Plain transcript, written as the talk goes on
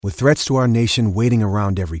With threats to our nation waiting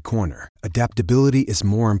around every corner, adaptability is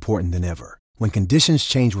more important than ever. When conditions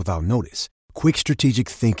change without notice, quick strategic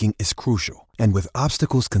thinking is crucial. And with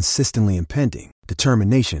obstacles consistently impending,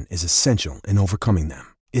 determination is essential in overcoming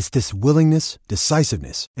them. It's this willingness,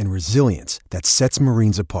 decisiveness, and resilience that sets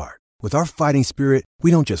Marines apart. With our fighting spirit, we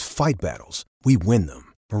don't just fight battles, we win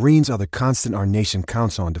them. Marines are the constant our nation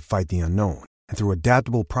counts on to fight the unknown. And through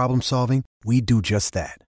adaptable problem solving, we do just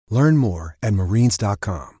that. Learn more at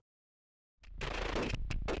marines.com.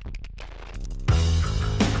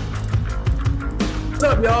 What's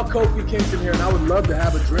up, y'all? Kofi Kingston here, and I would love to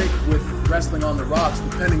have a drink with Wrestling on the Rocks,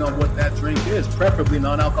 depending on what that drink is, preferably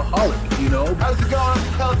non-alcoholic, you know? How's it going?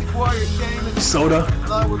 Celtic Warrior Shane. Soda.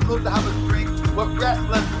 I would love to have a drink with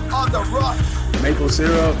Wrestling on the Rocks. Maple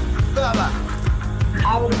syrup. Fella.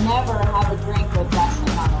 I would never have a drink with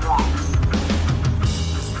Wrestling on the Rocks.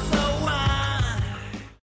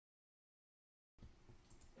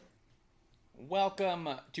 Welcome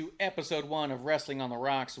to episode 1 of Wrestling on the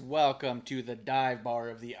Rocks. Welcome to the dive bar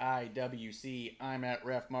of the IWC. I'm at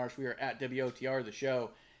Ref Marsh. We are at WOTR, the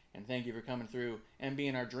show. And thank you for coming through and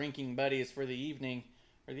being our drinking buddies for the evening,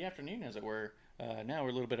 or the afternoon as it were. Now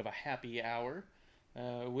we're a little bit of a happy hour.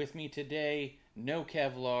 With me today, no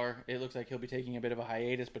Kevlar. It looks like he'll be taking a bit of a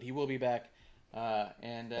hiatus, but he will be back.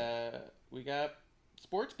 And we got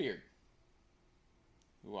Sportsbeard,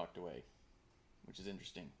 who walked away, which is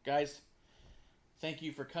interesting. Guys, thank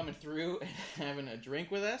you for coming through and having a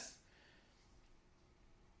drink with us.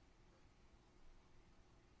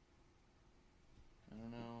 I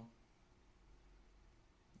don't know.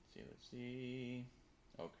 Let's see.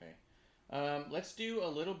 Okay. Let's do a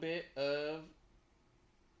little bit of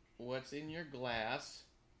what's in your glass.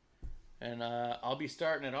 And I'll be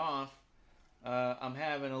starting it off. I'm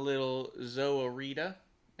having a little Zoa Rita,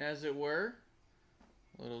 as it were.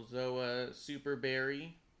 A little Zoa Super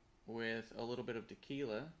Berry with a little bit of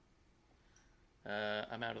tequila.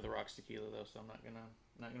 I'm out of the Rocks tequila though, so I'm not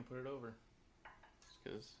gonna put it over, just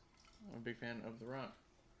because I'm a big fan of the Rock.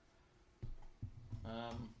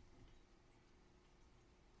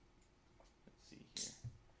 Let's see here.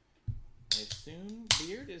 I assume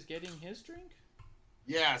Beard is getting his drink.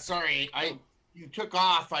 Yeah, sorry, you took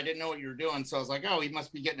off. I didn't know what you were doing, so I was like, oh, he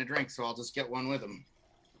must be getting a drink, so I'll just get one with him.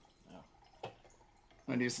 Oh.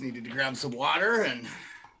 I just needed to grab some water and.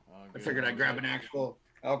 I figured I'd grab an actual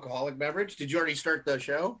alcoholic beverage. Did you already start the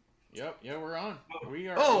show? Yep, yeah, we're on. We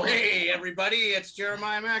are. Oh, hey, everybody. It's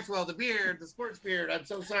Jeremiah Maxwell, the beard, the sports beard. I'm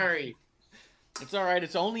so sorry. It's all right.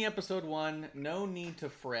 It's only episode 1. No need to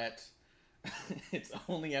fret. It's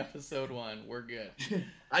only episode 1. We're good.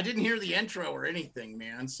 I didn't hear the intro or anything,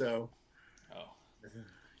 man, so. Oh.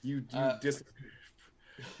 You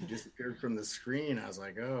disappeared from the screen. I was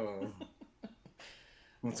like, oh.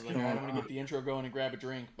 What's going on? I'm going to get the intro going and grab a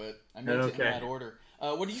drink, but I meant it in that order.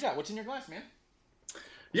 What do you got? What's in your glass, man?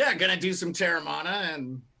 Yeah, going to do some Terramana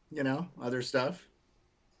and, other stuff.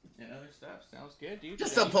 Yeah, other stuff. Sounds good, dude.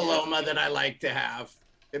 Just a Paloma that I like to have.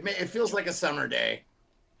 It feels like a summer day.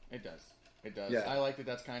 It does. It does. Yeah. I like that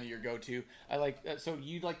that's kind of your go-to. I like so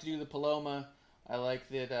you'd like to do the Paloma. I like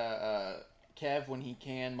that Kev, when he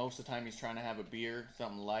can, most of the time he's trying to have a beer,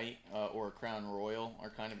 something light, or a Crown Royal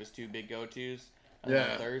are kind of his two big go-tos. And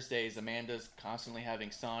on Thursdays, Amanda's constantly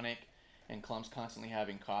having Sonic, and Clump's constantly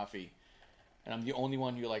having coffee. And I'm the only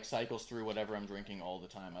one who cycles through whatever I'm drinking all the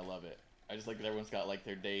time. I love it. I just like that everyone's got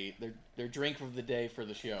their drink of the day for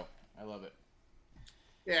the show. I love it.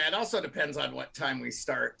 Yeah, it also depends on what time we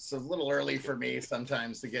start. So it's a little early for me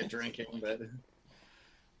sometimes to get drinking, but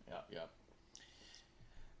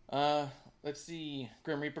yeah. Let's see,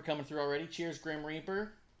 Grim Reaper coming through already. Cheers, Grim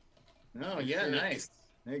Reaper. Oh yeah, nice.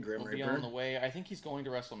 Hey, Grim He'll Reaper. be on the way. I think he's going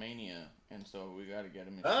to WrestleMania, and so we got to get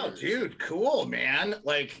him. Oh, dude, cool, man!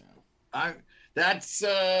 That's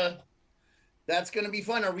gonna be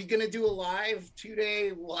fun. Are we gonna do a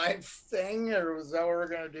 2-day live thing, or is that what we're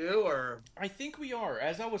gonna do? Or I think we are.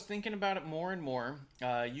 As I was thinking about it more and more,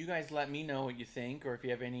 you guys let me know what you think, or if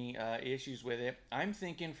you have any issues with it. I'm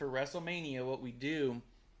thinking for WrestleMania, what we do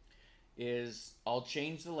is I'll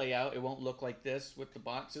change the layout. It won't look like this with the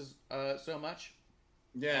boxes so much.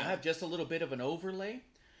 Yeah. I'll have just a little bit of an overlay,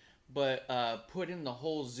 but put in the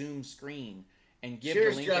whole Zoom screen and give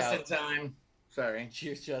the link out. Cheers just in time. Sorry.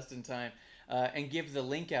 Cheers just in time. And give the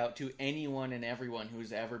link out to anyone and everyone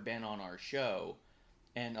who's ever been on our show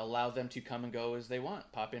and allow them to come and go as they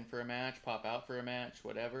want. Pop in for a match, pop out for a match,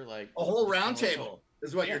 whatever. A whole round table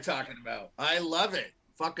is what you're talking about. I love it.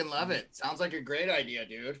 Fucking love it. Sounds like a great idea,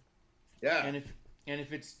 dude. Yeah. And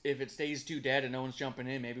if it stays too dead and no one's jumping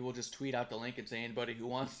in, maybe we'll just tweet out the link and say anybody who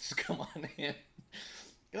wants to come on in.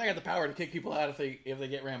 I got the power to kick people out if they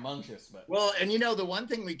get rambunctious. But well, and the one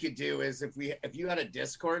thing we could do is if you had a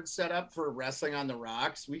Discord set up for Wrestling on the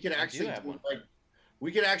Rocks, we could actually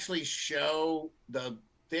show the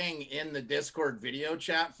thing in the Discord video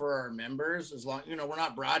chat for our members. As long we're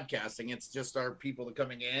not broadcasting, it's just our people that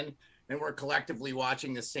coming in, and we're collectively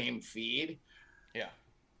watching the same feed. Yeah.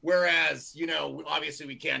 Whereas obviously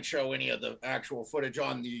we can't show any of the actual footage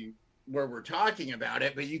on where we're talking about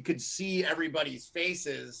it, but you could see everybody's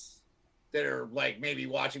faces that are like maybe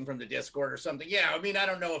watching from the Discord or something. Yeah, I mean, I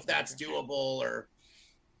don't know if that's doable or,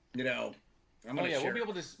 we'll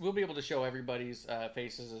be able to show everybody's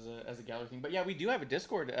faces as a gallery thing. But yeah, we do have a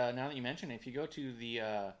Discord now that you mention it. If you go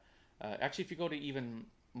to if you go to even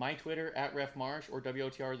my Twitter at RefMarsh or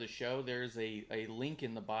WOTR the show, there's a link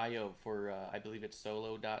in the bio for I believe it's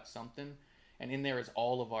solo.something, and in there is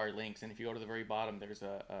all of our links. And if you go to the very bottom, there's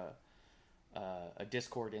a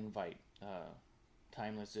Discord invite,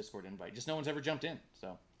 timeless Discord invite. Just no one's ever jumped in.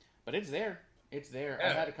 So, but it's there. It's there.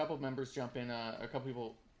 Yeah. I've had a couple of members jump in,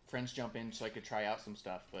 friends jump in, so I could try out some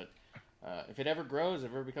stuff. But if it ever grows,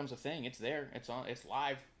 if it ever becomes a thing, it's there. It's on. It's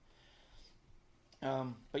live.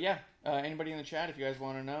 But yeah, anybody in the chat, if you guys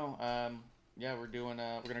want to know, we're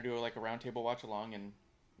gonna do like a roundtable watch along and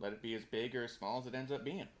let it be as big or as small as it ends up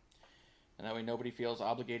being, and that way nobody feels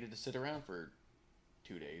obligated to sit around for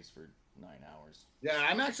 2 days for 9 hours. Yeah,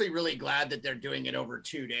 I'm actually really glad that they're doing it over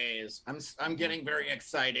 2 days. I'm getting very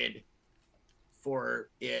excited for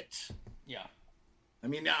it. Yeah. I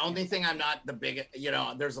mean, the only thing I'm not the big,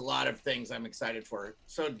 there's a lot of things I'm excited for.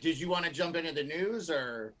 So did you want to jump into the news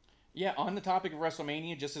or? Yeah, on the topic of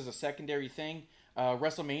WrestleMania, just as a secondary thing,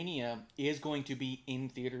 WrestleMania is going to be in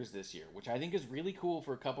theaters this year, which I think is really cool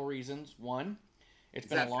for a couple reasons. One, it's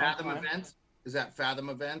been a long time. Is that Fathom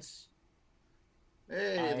Events?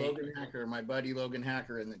 Hey, Logan Hacker, my buddy Logan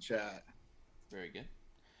Hacker in the chat. Very good.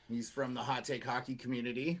 He's from the Hot Take Hockey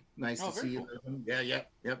community. Nice to see you. Cool. Yeah,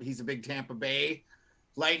 yep. He's a big Tampa Bay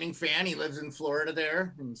Lightning fan. He lives in Florida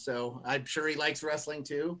there, and so I'm sure he likes wrestling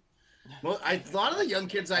too. Well, a lot of the young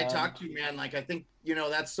kids I talk to, man, like I think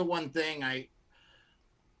that's the one thing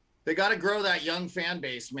they got to grow that young fan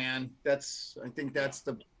base, man. I think that's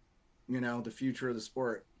the the future of the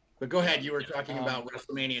sport. But go ahead, you were talking about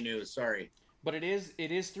WrestleMania news. Sorry. But it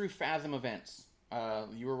is through Fathom Events.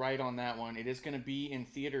 You were right on that one. It is going to be in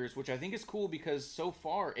theaters, which I think is cool because so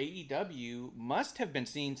far AEW must have been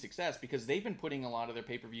seeing success because they've been putting a lot of their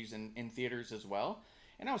pay-per-views in theaters as well.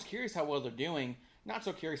 And I was curious how well they're doing. Not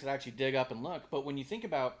so curious to actually dig up and look, but when you think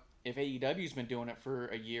about if AEW's been doing it for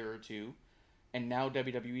a year or two, and now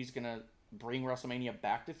WWE's going to bring WrestleMania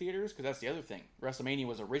back to theaters, because that's the other thing. WrestleMania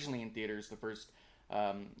was originally in theaters the first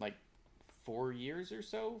 4 years or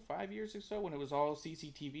so, 5 years or so, when it was all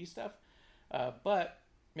CCTV stuff. But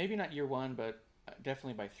maybe not year one, but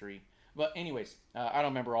definitely by 3. But anyways, I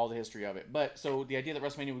don't remember all the history of it. But so the idea that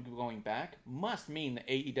WrestleMania would be going back must mean that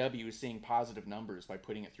AEW is seeing positive numbers by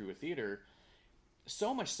putting it through a theater.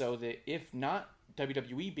 So much so that if not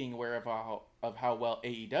WWE being aware of how well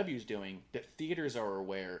AEW is doing, that theaters are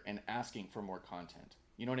aware and asking for more content.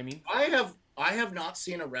 You know what I mean? I have not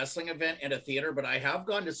seen a wrestling event in a theater, but I have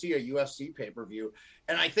gone to see a UFC pay-per-view.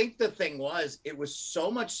 And I think the thing was, it was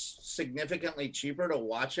so much significantly cheaper to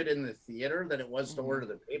watch it in the theater than it was to order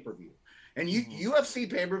the pay-per-view. And UFC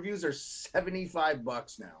pay-per-views are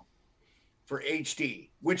 $75 now for HD,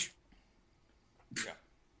 which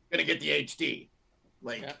gonna get the HD.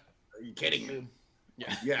 Like, are you kidding me?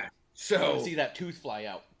 Yeah. So see that tooth fly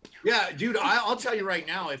out. Yeah, dude, I'll tell you right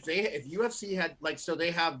now, if UFC had so they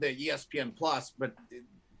have the ESPN Plus, but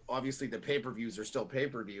obviously the pay-per-views are still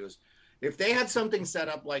pay-per-views. If they had something set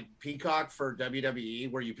up like Peacock for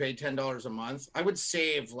WWE where you pay $10 a month, I would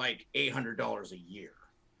save like $800 a year.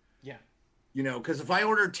 Yeah. Because if I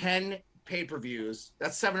order 10 pay-per-views,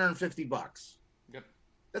 that's $750. Yep.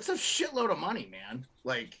 That's a shitload of money, man.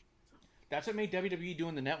 Like, that's what made WWE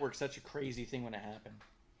doing the network such a crazy thing when it happened.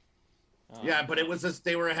 Yeah, but it was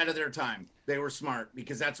they were ahead of their time. They were smart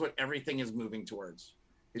because that's what everything is moving towards.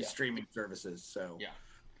 Is streaming services. So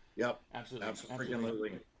yep,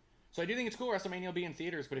 absolutely. So I do think it's cool WrestleMania will be in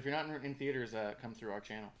theaters, but if you're not in theaters, come through our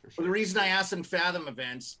channel for sure. Well, the reason I asked in Fathom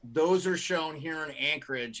Events, those are shown here in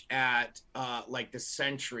Anchorage at like the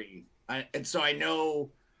Century, and so I know.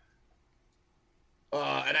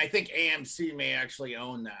 And I think AMC may actually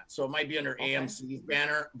own that. So it might be under AMC's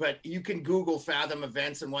banner, but you can Google Fathom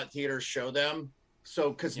Events and what theaters show them.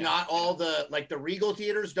 So, because not all the Regal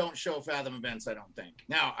theaters don't show Fathom Events, I don't think.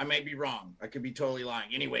 Now, I may be wrong. I could be totally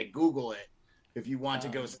lying. Anyway, Google it if you want to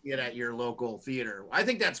go see it at your local theater. I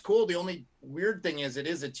think that's cool. The only weird thing is it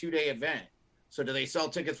is a 2-day event. So do they sell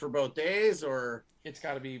tickets for both days, or? It's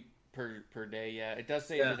got to be per day, yeah. It does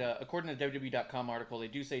say that, according to the WWE.com article, they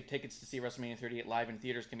do say tickets to see WrestleMania 38 live in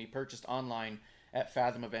theaters can be purchased online at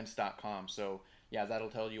fathomevents.com. So, yeah, that'll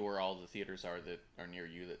tell you where all the theaters are that are near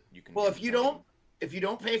you that you can. Well, if you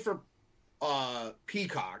don't pay for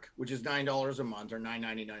Peacock, which is $9 a month or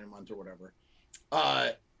 $9.99 a month or whatever,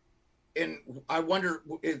 and I wonder,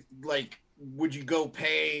 would you go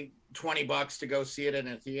pay $20 to go see it in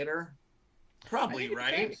a theater? Probably,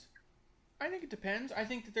 right? Depends. I think it depends. I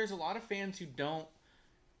think that there's a lot of fans who don't.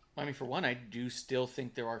 I mean, for one, I do still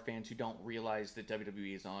think there are fans who don't realize that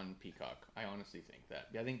WWE is on Peacock. I honestly think that.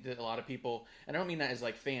 I think that a lot of people, and I don't mean that as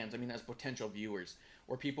like fans, I mean as potential viewers,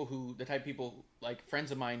 or people who, the type of people, like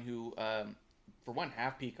friends of mine who, for one,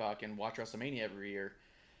 have Peacock and watch WrestleMania every year.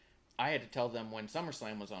 I had to tell them when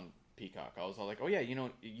SummerSlam was on Peacock. I was all like, oh yeah,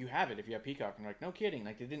 you have it if you have Peacock. And they're like, no kidding.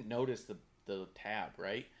 Like, they didn't notice the tab,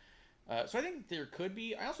 right? So I think there could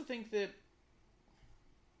be. I also think that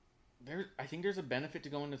I think there's a benefit to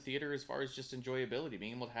going to theater as far as just enjoyability,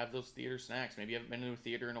 being able to have those theater snacks. Maybe you haven't been to a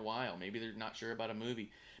theater in a while. Maybe they're not sure about a movie.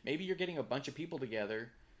 Maybe you're getting a bunch of people together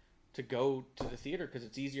to go to the theater because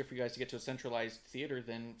it's easier for you guys to get to a centralized theater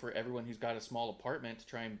than for everyone who's got a small apartment to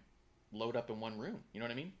try and load up in one room. You know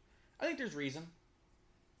what I mean? I think there's reason.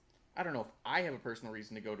 I don't know if I have a personal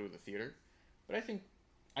reason to go to the theater, but I think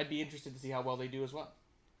I'd be interested to see how well they do as well.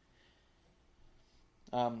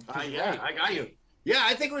 Yeah, I got you. Yeah,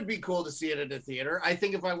 I think it would be cool to see it at a theater. I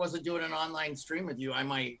think if I wasn't doing an online stream with you, I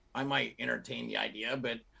might entertain the idea.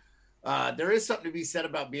 But there is something to be said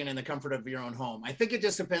about being in the comfort of your own home. I think it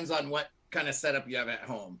just depends on what kind of setup you have at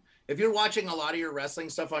home. If you're watching a lot of your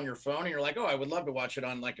wrestling stuff on your phone and you're like, oh, I would love to watch it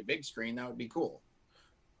on like a big screen, that would be cool.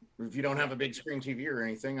 If you don't have a big screen TV or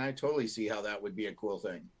anything, I totally see how that would be a cool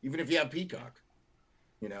thing. Even if you have Peacock,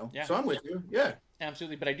 Yeah. So I'm with you. Yeah.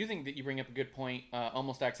 Absolutely, but I do think that you bring up a good point,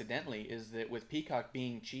 almost accidentally, is that with Peacock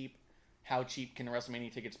being cheap, how cheap can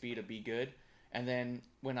WrestleMania tickets be to be good? And then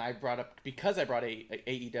when I brought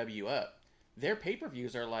AEW up, their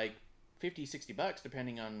pay-per-views are like $50-$60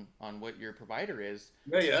 depending on what your provider is.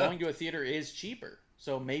 Yeah. Going to a theater is cheaper,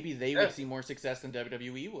 so maybe they would see more success than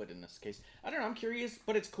WWE would in this case. I don't know. I'm curious,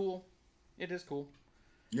 but it's cool. It is cool.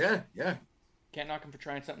 Yeah. Can't knock them for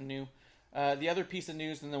trying something new. The other piece of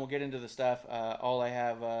news, and then we'll get into the stuff. All I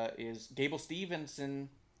have is Gable Steveson,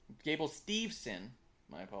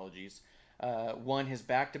 my apologies, won his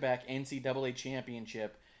back-to-back NCAA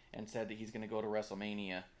championship and said that he's going to go to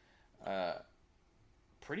WrestleMania.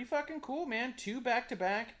 Pretty fucking cool, man. 2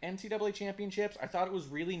 back-to-back NCAA championships. I thought it was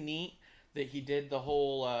really neat that he did the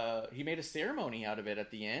whole, he made a ceremony out of it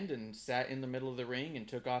at the end and sat in the middle of the ring and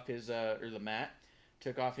took off his, or the mat,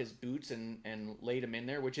 took off his boots and laid him in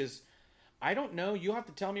there, which is, I don't know. You'll have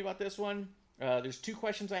to tell me about this one. There's 2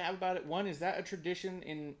 questions I have about it. One, is that a tradition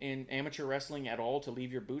in amateur wrestling at all to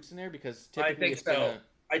leave your boots in there? Because typically I think so.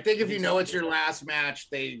 I think if you know it's your last match,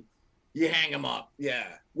 you hang them up. Yeah.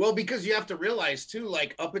 Well, because you have to realize too,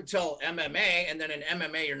 like up until MMA, and then in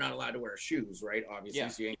MMA you're not allowed to wear shoes, right? Obviously,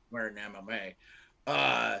 so you ain't wearing MMA.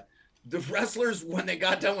 The wrestlers, when they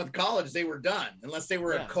got done with college, they were done, unless they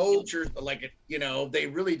were a coach or they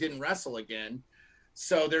really didn't wrestle again.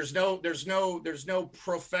 So there's no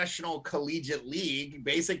professional collegiate league.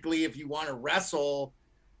 Basically, if you want to wrestle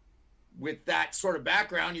with that sort of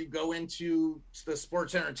background, you go into the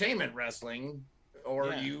sports entertainment wrestling,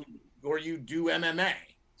 or you do MMA.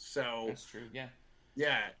 So that's true. Yeah.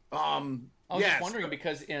 Yeah. I was just wondering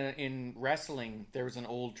because in wrestling there was an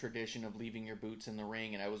old tradition of leaving your boots in the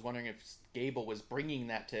ring, and I was wondering if Gable was bringing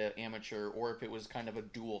that to amateur or if it was kind of a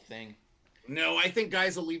dual thing. No, I think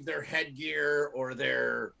guys will leave their headgear or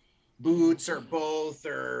their boots or both,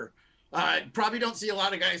 or probably don't see a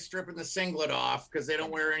lot of guys stripping the singlet off because they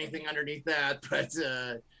don't wear anything underneath that. But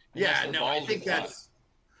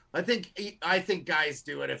I think guys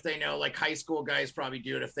do it if they know, like high school guys probably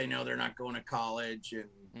do it if they know they're not going to college, and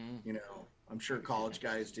I'm sure college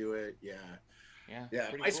guys do it. Yeah.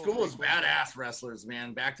 My school was badass wrestlers,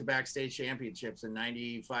 man. Back-to-back state championships in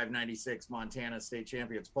 95, 96, Montana state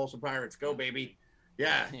champions. Postal Pirates, go baby.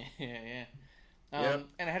 Yeah. Yeah. And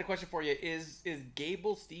I had a question for you. Is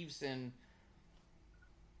Gable Steveson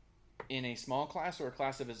in a small class or a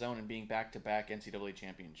class of his own and being back-to-back NCAA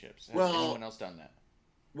championships? Has anyone else done that?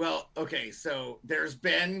 Well, okay, so there's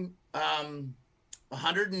been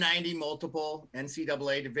 190 multiple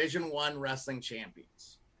NCAA Division I wrestling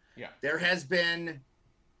champions. Yeah. There has been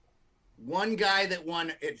one guy that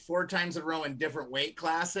won it 4 times in a row in different weight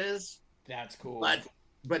classes. That's cool.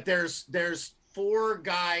 But there's 4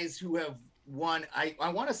 guys who have won. I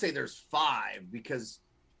want to say there's 5 because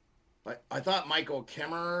I thought Michael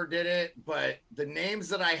Kimmerer did it, but the names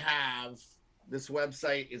that I have, this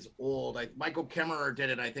website is old. Michael Kimmerer did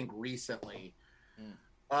it, I think, recently.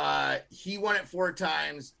 He won it 4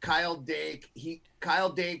 times. Kyle Dake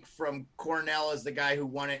from Cornell is the guy who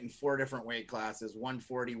won it in 4 different weight classes: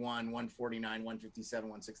 141, 149, 157,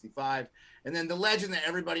 165. And then the legend that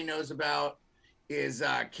everybody knows about is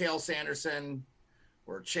Cale Sanderson,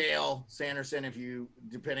 or Chael Sanderson,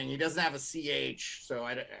 depending. He doesn't have a CH, so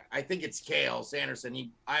I think it's Cale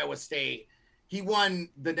Sanderson. Iowa State. He won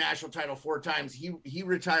the national title 4 times. He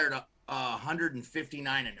retired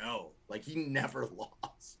 159-0. Like, he never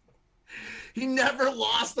lost. He never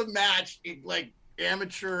lost a match in, like,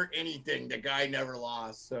 amateur anything. The guy never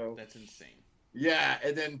lost. So that's insane. Yeah,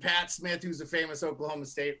 and then Pat Smith, who's a famous Oklahoma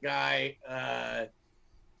State guy,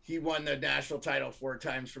 he won the national title 4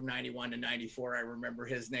 times from 91 to 94. I remember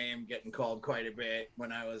his name getting called quite a bit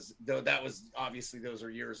though that was obviously, those are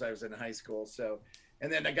years I was in high school. So,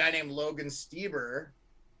 and then a guy named Logan Stieber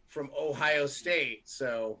from Ohio State.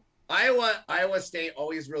 So Iowa State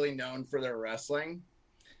always really known for their wrestling.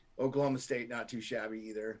 Oklahoma State not too shabby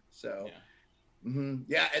either. So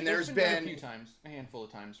yeah, and there's been a handful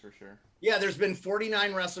of times for sure. Yeah, there's been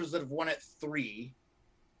 49 wrestlers that have won it 3.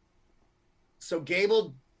 So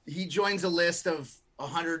Gable, he joins a list of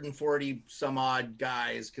 140 some odd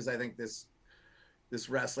guys, because I think this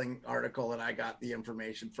wrestling article that I got the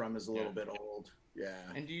information from is a little bit old. Yeah.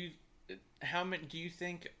 And how many do you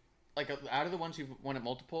think, like, out of the ones who've won it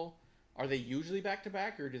multiple, are they usually back to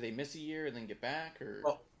back, or do they miss a year and then get back?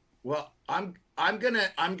 Or well, I'm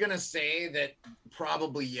gonna say that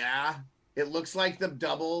probably, yeah. It looks like the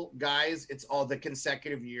double guys, it's all the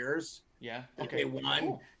consecutive years. Yeah. Okay. They won.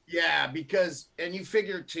 Cool. Yeah, because, and you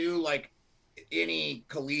figure too, like any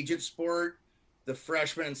collegiate sport, the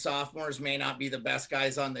freshmen and sophomores may not be the best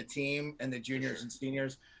guys on the team, and the juniors and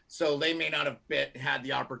seniors, so they may not have had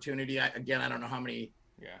the opportunity. I don't know how many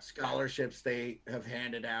scholarships they have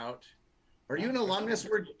handed out. Are you an alumnus?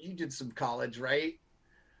 Where you did some college, right?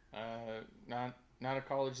 Not a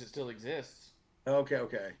college that still exists.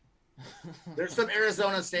 Okay. There's some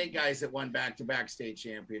Arizona State guys that won back-to-back state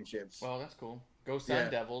championships. Well, that's cool. Go Sun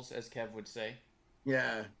Devils, as Kev would say.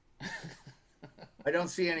 Yeah. I don't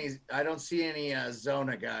see any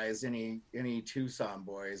Zona guys, any Tucson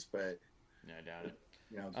boys, but yeah, I doubt it.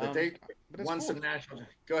 You know, but they won some national.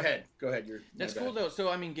 Go ahead. That's cool though. So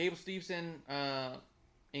I mean, Gable Steveson,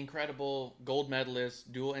 incredible gold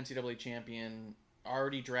medalist, dual NCAA champion,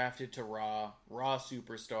 already drafted to Raw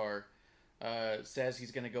superstar. Says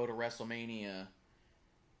he's going to go to WrestleMania.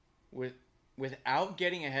 Without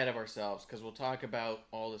getting ahead of ourselves, because we'll talk about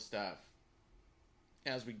all the stuff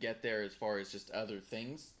as we get there as far as just other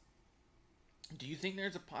things. Do you think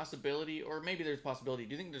there's a possibility, or maybe there's a possibility,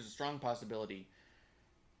 do you think there's a strong possibility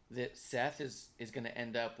that Seth is going to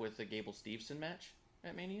end up with a Gable Steveson match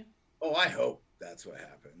at Mania? Oh, I hope that's what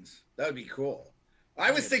happens. That would be cool.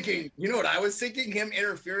 I was thinking, you know what I was thinking? Him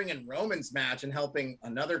interfering in Roman's match and helping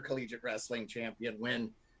another collegiate wrestling champion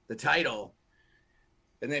win the title,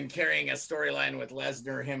 and then carrying a storyline with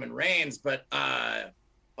Lesnar, him, and Reigns. But I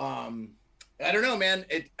don't know, man.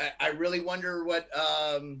 I really wonder what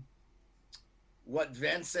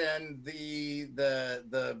Vince and the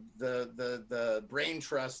brain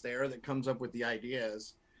trust there that comes up with the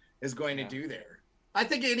ideas is going to do there. I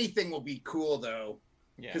think anything will be cool though.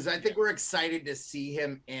 Because I think we're excited to see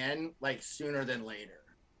him in, like, sooner than later.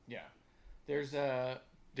 Yeah. There's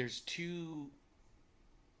 2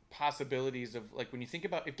 possibilities of, like, when you think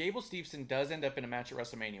about if Gable Steveson does end up in a match at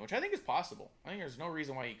WrestleMania, which I think is possible. I think there's no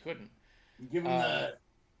reason why he couldn't. Give him the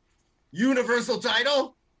Universal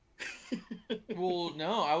title? Well,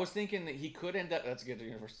 no. I was thinking that he could end up... That's a good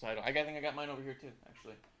Universal title. I think I got mine over here, too,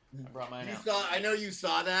 actually. I brought mine out. I know you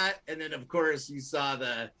saw that, and then, of course, you saw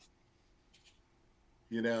the...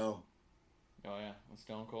 You know. Oh yeah, the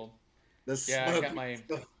Stone Cold. I got my.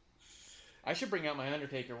 I should bring out my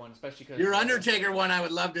Undertaker one, especially because your Undertaker one. I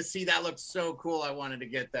would love to see. That looks so cool. I wanted to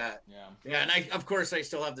get that. Yeah, and of course I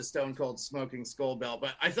still have the Stone Cold Smoking Skull belt,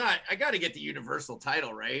 but I thought I got to get the Universal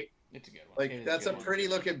title, right? It's a good one. Like, that's a pretty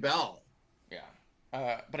looking belt.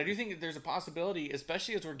 Yeah, but I do think that there's a possibility,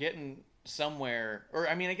 especially as we're getting somewhere, or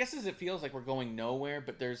I mean, I guess as it feels like we're going nowhere,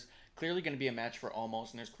 but there's clearly going to be a match for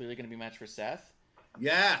Almost, and there's clearly going to be a match for Seth.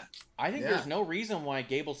 Yeah. I think there's no reason why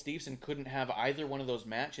Gable Steveson couldn't have either one of those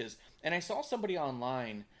matches. And I saw somebody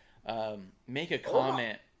online make a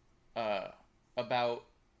comment about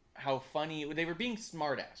how funny they were being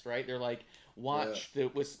smartass, right? They're like, they're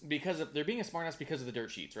being a smartass because of the dirt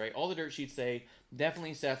sheets, right? All the dirt sheets say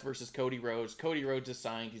definitely Seth versus Cody Rhodes. Cody Rhodes is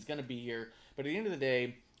signed. He's going to be here. But at the end of the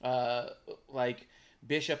day,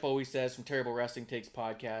 Bishop always says from Terrible Wrestling Takes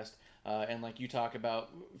podcast, and like you talk about,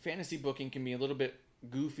 fantasy booking can be a little bit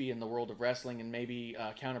goofy in the world of wrestling and maybe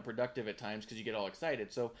counterproductive at times because you get all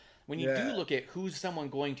excited. So when you do look at who's someone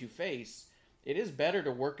going to face, it is better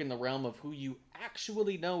to work in the realm of who you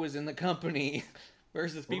actually know is in the company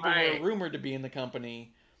versus people who are rumored to be in the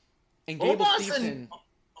company. And Gable Steveson,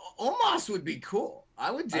 Omos would be cool.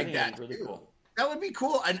 I would dig that. Really cool. That would be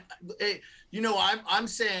cool. And I'm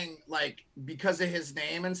saying, like, because of his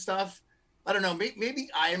name and stuff, I don't know. Maybe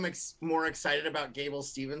I am more excited about Gable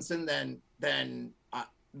Steveson than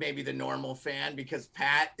maybe the normal fan because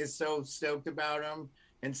Pat is so stoked about him,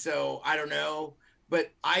 and so I don't know.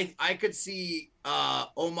 But I could see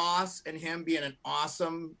Omos and him being an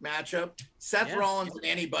awesome matchup. Seth Rollins and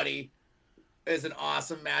anybody is an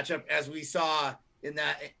awesome matchup, as we saw in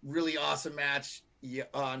that really awesome match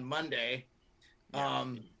on Monday.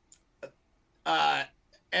 And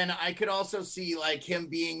I could also see like him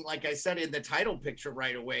being, like I said, in the title picture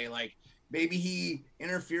right away. Like maybe he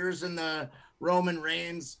interferes in the Roman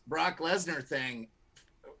Reigns Brock Lesnar thing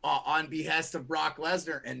on behest of Brock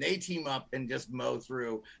Lesnar, and they team up and just mow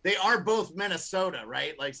through. They are both Minnesota,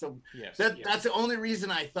 right? Like, so that's the only reason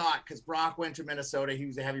I thought, because Brock went to Minnesota. He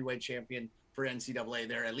was a heavyweight champion for NCAA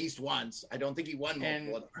there at least once. I don't think he won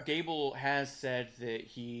multiple. And Gable has said that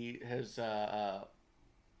he has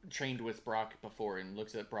trained with Brock before and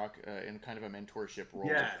looks at Brock in kind of a mentorship role.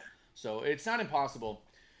 Yeah. So it's not impossible.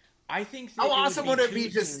 I think that how awesome would it be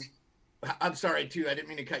to I'm sorry too, I didn't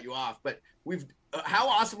mean to cut you off, but how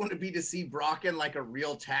awesome would it be to see Brock in like a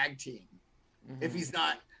real tag team? If he's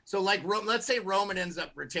not, so like let's say Roman ends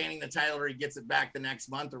up retaining the title or he gets it back the next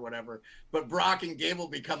month or whatever, but Brock and Gable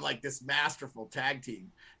become like this masterful tag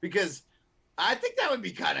team, because I think that would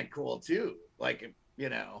be kind of cool too. Like,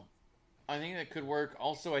 I think that could work.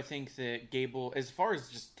 Also, I think that Gable, as far as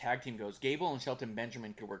just tag team goes, Gable and Shelton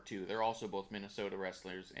Benjamin could work too. They're also both Minnesota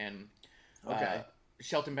wrestlers. And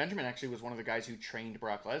Shelton Benjamin actually was one of the guys who trained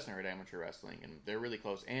Brock Lesnar at amateur wrestling, and they're really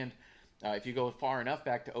close. And if you go far enough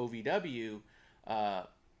back to OVW,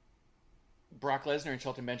 Brock Lesnar and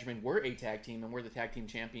Shelton Benjamin were a tag team and were the tag team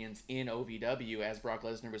champions in OVW as Brock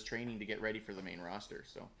Lesnar was training to get ready for the main roster.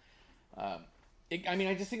 So, I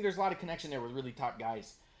just think there's a lot of connection there with really top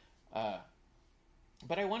guys.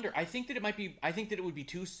 But I wonder, I think that it would be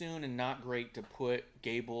too soon and not great to put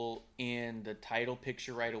Gable in the title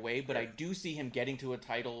picture right away, but I do see him getting to a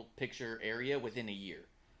title picture area within a year,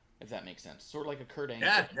 if that makes sense. Sort of like a Kurt Angle.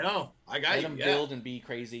 Yeah, no, I got you. Let him build and be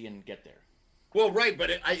crazy and get there. Well, right, but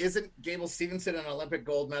isn't Gable Steveson an Olympic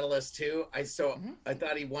gold medalist too? I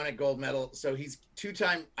thought he won a gold medal, so he's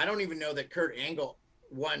two-time. I don't even know that Kurt Angle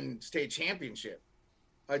won state championship.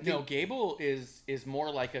 No, Gable is more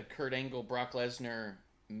like a Kurt Angle, Brock Lesnar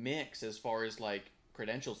mix as far as like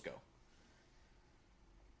credentials go.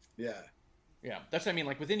 Yeah. Yeah, that's what I mean.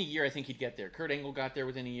 Like within a year, I think he'd get there. Kurt Angle got there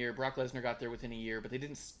within a year. Brock Lesnar got there within a year, but they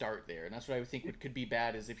didn't start there. And that's what I would think could be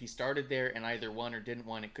bad is if he started there and either won or didn't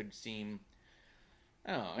win, it could seem,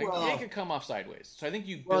 I don't know, it could come off sideways. So I think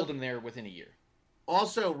you build him there within a year.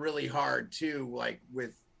 Also really hard too, like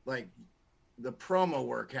with like the promo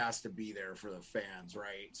work has to be there for the fans,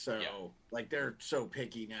 right? So like they're so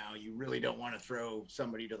picky now. You really don't want to throw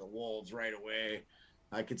somebody to the wolves right away.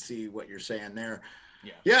 I could see what you're saying there.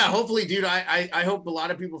 Yeah. Hopefully, dude. I hope a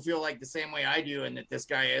lot of people feel like the same way I do, and that this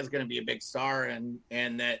guy is going to be a big star, and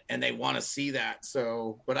they want to see that.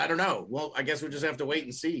 So, but I don't know. Well, I guess we'll just have to wait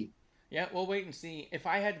and see. Yeah, we'll wait and see. If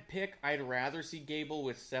I had to pick, I'd rather see Gable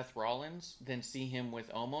with Seth Rollins than see him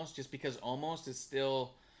with Omos, just because Omos is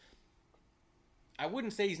still. I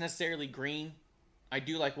wouldn't say he's necessarily green. I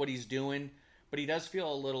do like what he's doing, but he does feel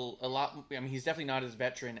a lot. I mean, he's definitely not as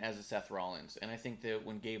veteran as a Seth Rollins, and I think that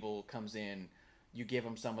when Gable comes in, you give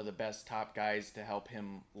him some of the best top guys to help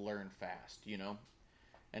him learn fast,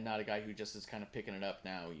 and not a guy who just is kind of picking it up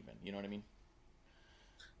now. Even, you know what I mean?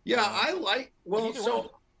 Yeah, I like. Well,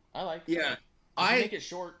 so I like. Yeah, I make it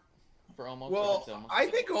short for Omos. Well, I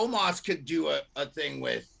think Omos could do a thing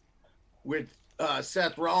with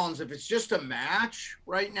Seth Rollins. If it's just a match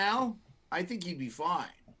right now, I think he'd be fine.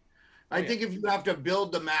 I think if you have to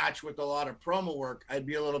build the match with a lot of promo work, I'd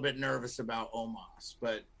be a little bit nervous about Omos.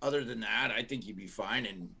 But other than that, I think he'd be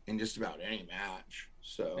fine in just about any match.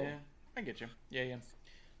 So yeah, I get you. Yeah.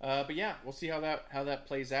 But yeah, we'll see how that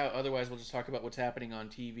plays out. Otherwise, we'll just talk about what's happening on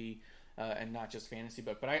TV and not just fantasy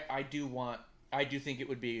book. But I do think it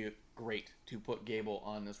would be great to put Gable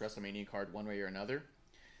on this WrestleMania card one way or another.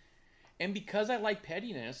 And because I like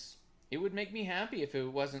pettiness, it would make me happy if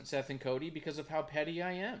it wasn't Seth and Cody because of how petty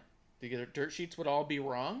I am. The dirt sheets would all be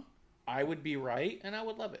wrong, I would be right, and I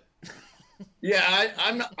would love it. Yeah,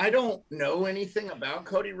 I don't know anything about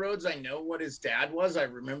Cody Rhodes. I know what his dad was. I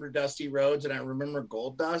remember Dusty Rhodes, and I remember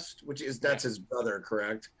Gold Dust, that's his brother,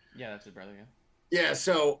 correct? Yeah, that's his brother. Yeah. Yeah.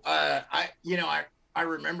 So I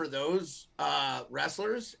remember those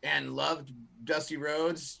wrestlers and loved Dusty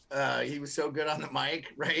Rhodes. He was so good on the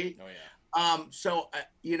mic, right? Oh yeah. So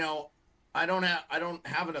I don't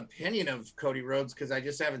have an opinion of Cody Rhodes because I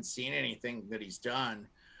just haven't seen anything that he's done.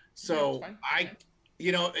 So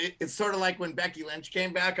it's sort of like when Becky Lynch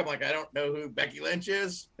came back. I'm like, I don't know who Becky Lynch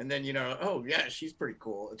is, and then oh yeah, she's pretty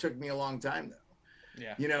cool. It took me a long time though.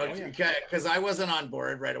 Yeah. Because I wasn't on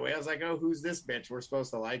board right away. I was like, oh, who's this bitch? We're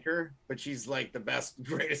supposed to like her, but she's like the best,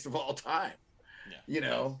 greatest of all time.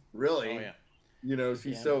 Yeah. Really. Oh yeah.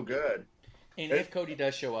 She's so good. And if Cody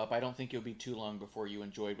does show up, I don't think it'll be too long before you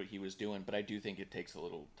enjoyed what he was doing, but I do think it takes a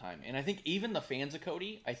little time. And I think even the fans of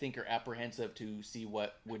Cody, I think, are apprehensive to see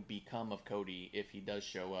what would become of Cody if he does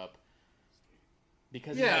show up.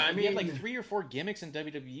 Because he had like 3 or 4 gimmicks in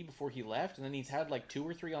WWE before he left, and then he's had like 2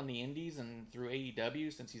 or 3 on the indies and through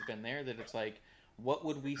AEW since he's been there, that it's like, what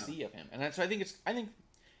would we see of him? And so I think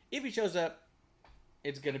if he shows up,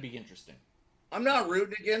 it's going to be interesting. I'm not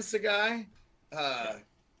rooting against the guy.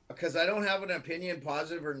 Because I don't have an opinion,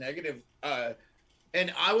 positive or negative.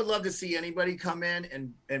 And I would love to see anybody come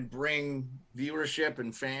in and bring viewership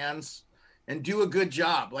and fans and do a good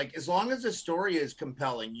job. Like, as long as the story is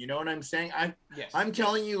compelling, you know what I'm saying? I'm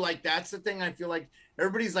telling you, like, that's the thing. I feel like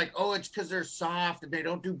everybody's like, oh, it's because they're soft and they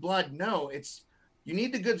don't do blood. No, you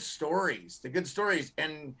need the good stories,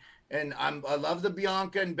 And I love the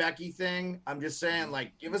Bianca and Becky thing. I'm just saying,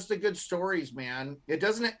 like, give us the good stories, man.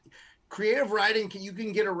 Creative writing, you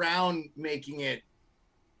can get around making it,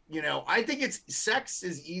 I think sex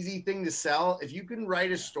is easy thing to sell. If you can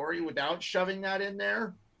write a story without shoving that in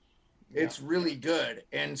there, it's really good.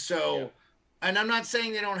 And so, and I'm not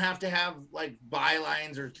saying they don't have to have like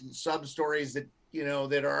bylines or sub stories that,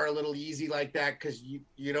 that are a little easy like that, because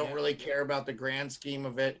you don't really care about the grand scheme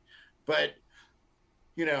of it. But,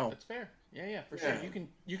 That's fair. Yeah, for sure.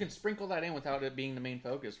 You can sprinkle that in without it being the main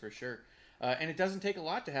focus, for sure. And it doesn't take a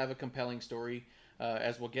lot to have a compelling story.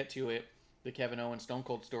 As we'll get to it, the Kevin Owens Stone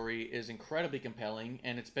Cold story is incredibly compelling,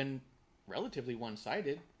 and it's been relatively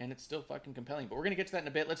one-sided, and it's still fucking compelling. But we're going to get to that in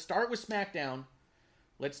a bit. Let's start with SmackDown.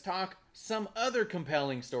 Let's talk some other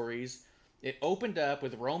compelling stories. It opened up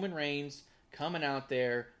with Roman Reigns coming out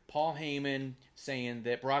there, Paul Heyman saying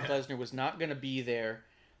that Brock Lesnar was not going to be there,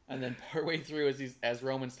 and then partway through as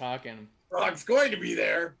Roman's talking, Brock's going to be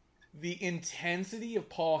there. The intensity of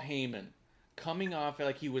Paul Heyman coming off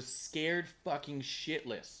like he was scared fucking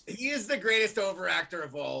shitless. He is the greatest overactor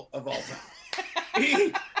of all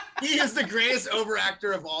time. he is the greatest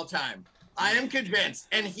overactor of all time. I am convinced,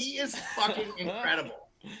 and he is fucking incredible.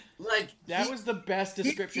 Like, that was the best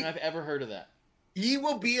description I've ever heard of that. He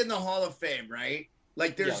will be in the Hall of Fame, right?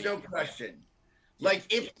 Like, there's no question. Like,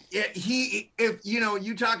 if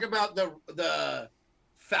you talk about the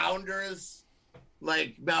founders,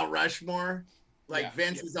 like Mount Rushmore, like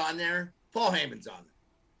Vince is on there. Paul Heyman's on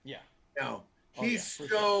there. Yeah. He's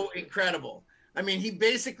so incredible. I mean, he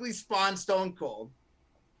basically spawned Stone Cold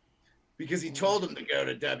because he told him to go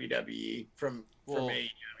to WWE from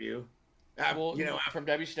AEW. From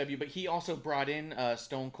WCW, but he also brought in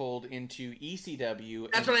Stone Cold into ECW.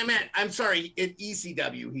 That's what I meant. I'm sorry. In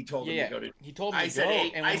ECW, he told him to go to. He told him to go.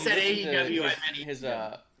 I said AEW.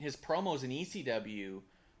 His promos in ECW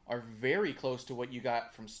are very close to what you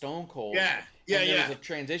got from Stone Cold. There's a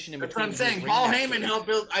transition in That's between. That's what I'm saying. Paul Heyman helped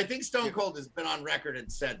build. I think Stone Cold has been on record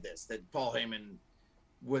and said this, that Paul Heyman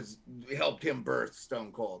helped him birth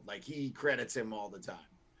Stone Cold. Like, he credits him all the time.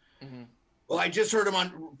 Mm-hmm. Well, I just heard him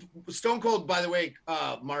on Stone Cold, by the way,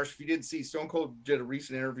 Marsh, if you didn't see, Stone Cold did a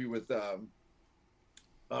recent interview with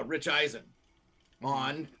Rich Eisen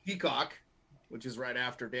on Peacock, which is right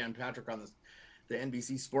after Dan Patrick on the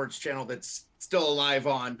NBC Sports channel that's still alive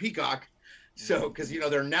on Peacock. So, because,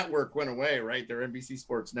 their network went away, right? Their NBC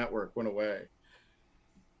Sports network went away.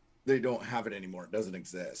 They don't have it anymore. It doesn't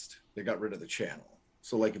exist. They got rid of the channel.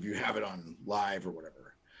 So, like, if you have it on live or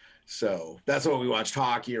whatever. So that's why we watched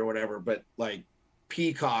hockey or whatever. But, like,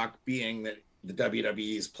 Peacock being the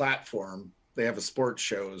WWE's platform, they have a sports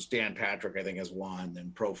shows. Dan Patrick, I think, has one,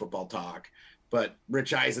 and Pro Football Talk. But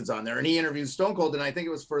Rich Eisen's on there, and he interviewed Stone Cold, and I think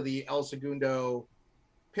it was for the El Segundo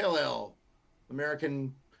Pale Ale,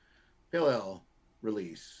 American Pale Ale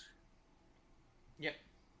release. Yep.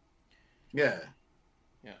 Yeah.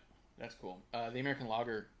 Yeah, that's cool. The American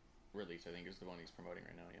Lager release, I think, is the one he's promoting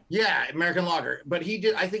right now. Yeah, American Lager. But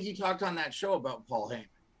I think he talked on that show about Paul Heyman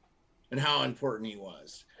and how important he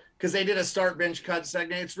was. because they did a start bench cut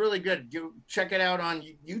segment. It's really good. Check it out on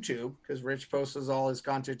YouTube because Rich posts all his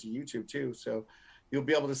content to YouTube too. So you'll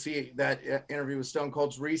be able to see that interview with Stone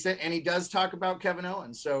Cold's recent, and he does talk about Kevin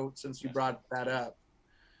Owens. So since you brought that up,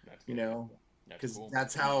 you know, because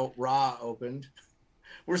that's how Raw opened.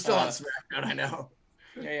 We're still on SmackDown, I know.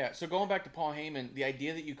 Yeah. So going back to Paul Heyman, the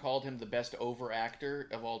idea that you called him the best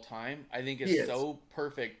overactor of all time, I think is so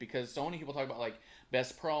perfect because so many people talk about like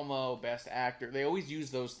best promo, best actor. They always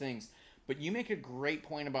use those things. But you make a great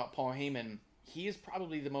point about Paul Heyman. He is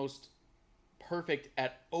probably the most perfect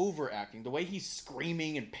at overacting. The way he's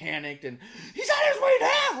screaming and panicked and he's on his way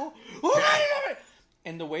now.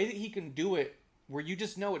 And the way that he can do it where you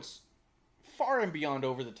just know it's far and beyond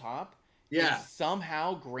over the top. Yeah. And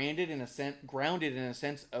somehow grounded in a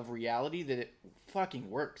sense of reality that it fucking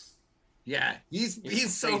works. Yeah.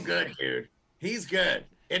 He's so good, dude. He's good.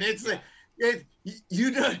 And it's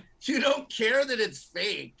you don't care that it's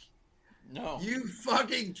fake. No. You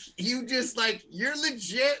just like, you're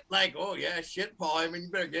legit like, oh yeah, shit, Paul. I mean,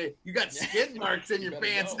 you got skid marks in your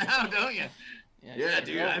pants now, don't you? Yeah,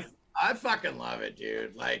 dude. I fucking love it,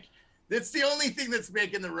 dude. Like, it's the only thing that's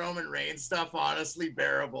making the Roman Reigns stuff honestly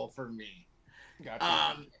bearable for me.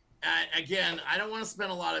 Gotcha. Again, I don't want to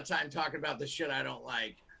spend a lot of time talking about the shit I don't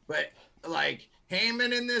like, but like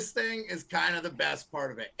Heyman in this thing is kind of the best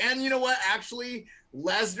part of it. And you know what? Actually,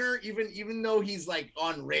 Lesnar, even though he's like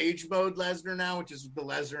on rage mode Lesnar now, which is the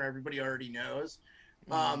Lesnar everybody already knows,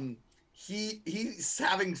 he's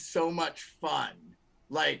having so much fun.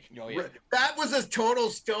 Like that was a total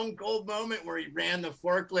Stone Cold moment where he ran the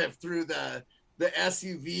forklift through the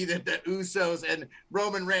SUV that the Usos and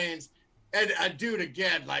Roman Reigns and dude,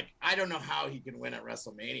 again, like I don't know how he can win at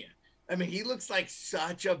WrestleMania. I mean, he looks like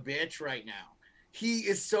such a bitch right now. He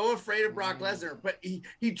is so afraid of Brock Lesnar, but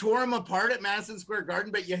he tore him apart at Madison Square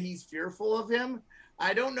Garden, but yet he's fearful of him.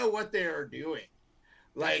 I don't know what they are doing.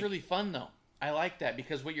 Like, that's really fun though. I like that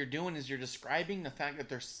because what you're doing is you're describing the fact that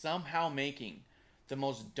they're somehow making the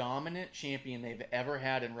most dominant champion they've ever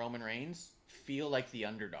had in Roman Reigns feel like the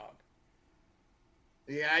underdog.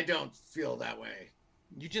 Yeah, I don't feel that way.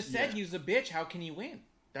 You just said he's a bitch. How can he win?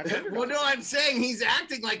 That's well, no, I'm saying he's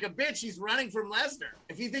acting like a bitch. He's running from Lesnar.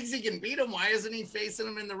 If he thinks he can beat him, why isn't he facing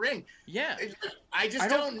him in the ring? Yeah. I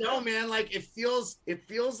don't know, man. Like it feels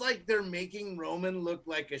like they're making Roman look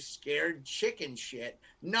like a scared chicken shit,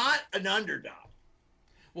 not an underdog.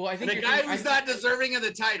 Well, I think the guy who's not deserving of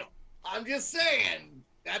the title. I'm just saying.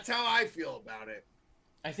 That's how I feel about it.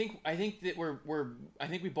 I think that I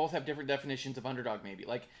think we both have different definitions of underdog. Maybe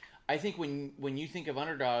like. I think when you think of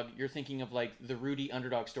underdog, you're thinking of like the Rudy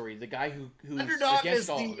underdog story, the guy who's underdog against is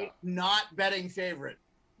all the not betting favorite,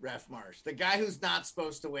 Ref Marsh, the guy who's not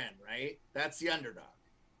supposed to win, right? That's the underdog.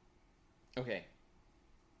 Okay.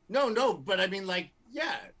 No, but I mean, like,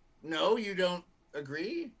 no, you don't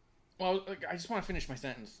agree. Well, I just want to finish my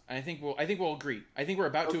sentence. I think we'll agree. I think we're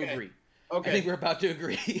about to agree. Okay. I think we're about to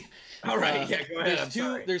agree. All right. Go ahead.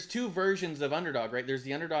 There's two versions of underdog, right? There's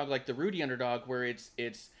the underdog, like the Rudy underdog, where it's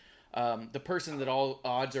the person that all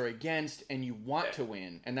odds are against and you want to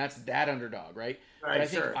win, and that's that underdog, right? Right,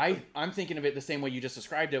 but I think I'm thinking of it the same way you just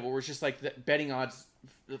described it, where it's just like the betting odds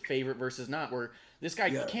favorite versus not, where this guy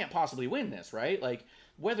can't possibly win this, right? Like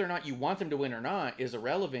whether or not you want them to win or not is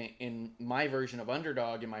irrelevant in my version of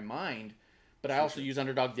underdog in my mind, but I also use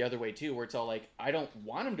underdog the other way too, where it's all like I don't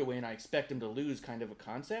want him to win, I expect him to lose kind of a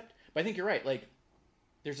concept. But I think you're right, like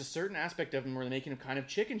there's a certain aspect of him where they're making him kind of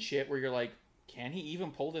chicken shit, where you're like, can he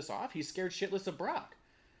even pull this off? He's scared shitless of Brock,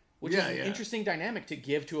 which is an interesting dynamic to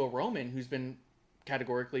give to a Roman who's been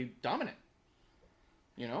categorically dominant.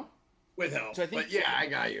 You know, with help. So I think, I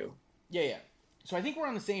got you. Yeah. So I think we're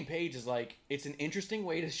on the same page. As like, it's an interesting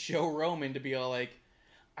way to show Roman to be all like,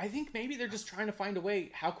 I think maybe they're just trying to find a way.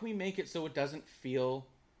 How can we make it so it doesn't feel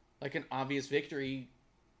like an obvious victory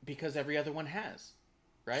because every other one has?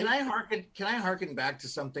 Right? Can I harken back to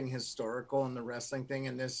something historical in the wrestling thing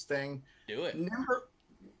in this thing? Do it.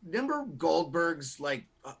 Remember Goldberg's like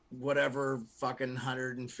whatever fucking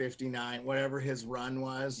 159, whatever his run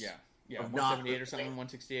was? Yeah, 178 or something,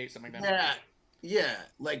 168, something like that. Yeah,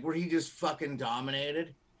 like where he just fucking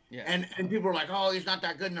dominated. Yeah. And people were like, oh, he's not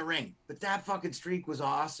that good in the ring. But that fucking streak was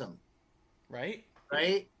awesome. Right?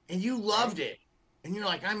 And you loved it. And you're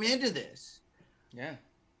like, I'm into this. Yeah.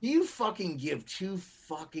 Do you fucking give two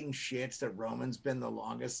fucking shits that Roman's been the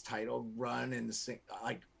longest title run in the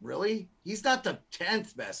like, really? He's not the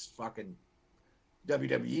 10th best fucking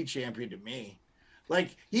WWE champion to me.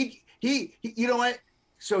 Like, he you know what?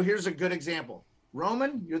 So here's a good example.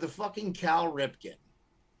 Roman, you're the fucking Cal Ripken.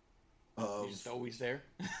 of. He's always there.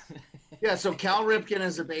 Yeah, so Cal Ripken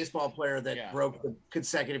is a baseball player that Yeah. broke the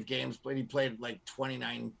consecutive games, but he played like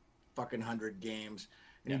 29 fucking hundred games.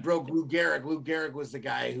 And Yeah. he broke Lou Gehrig. Lou Gehrig was the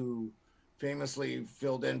guy who famously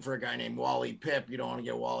filled in for a guy named Wally Pipp. You don't want to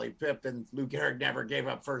get Wally Pipp. And Lou Gehrig never gave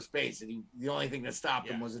up first base. And the only thing that stopped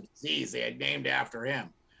him was a disease they had named after him.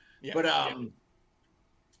 Yeah.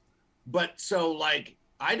 But so like,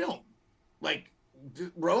 I don't like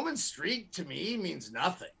Roman's streak to me means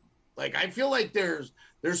nothing. Like, I feel like there's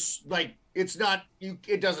like, it's not,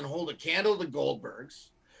 it doesn't hold a candle to Goldberg's.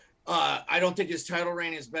 I don't think his title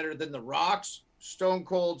reign is better than The Rock's, Stone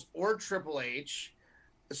Cold's, or Triple H.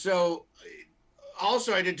 So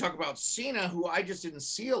also I did talk about Cena, who I just didn't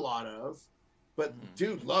see a lot of, but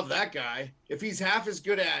dude, love that guy. If he's half as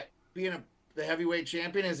good at being the heavyweight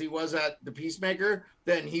champion as he was at the Peacemaker,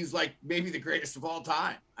 then he's like maybe the greatest of all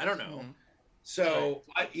time. I don't know. So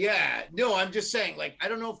I'm just saying, like, I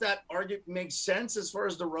don't know if that argument makes sense as far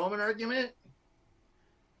as the Roman argument.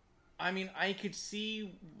 I mean, I could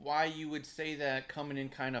see why you would say that coming in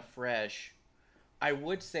kind of fresh. I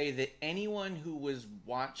would say that anyone who was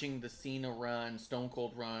watching the Cena run, Stone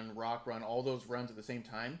Cold run, Rock run, all those runs at the same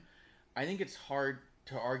time, I think it's hard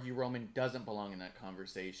to argue Roman doesn't belong in that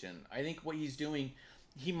conversation. I think what he's doing,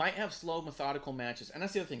 he might have slow, methodical matches. And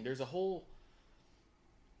that's the other thing. There's a whole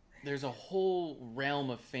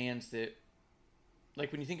realm of fans that,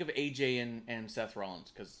 like, when you think of AJ and Seth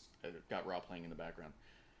Rollins, because I've got Raw playing in the background,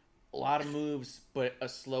 a lot of moves, but a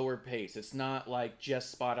slower pace. It's not like just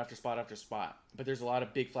spot after spot after spot, but there's a lot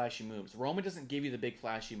of big flashy moves. Roman doesn't give you the big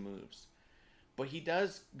flashy moves, but he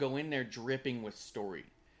does go in there dripping with story.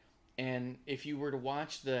 And if you were to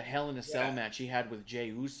watch the Hell in a Cell match he had with Jey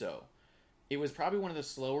Uso, it was probably one of the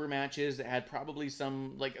slower matches that had probably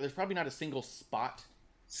some, like, there's probably not a single spot.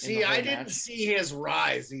 See, I didn't see his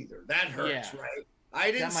rise either. That hurts, right?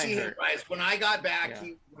 I didn't see his rise. When I got back,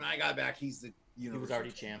 he's the he was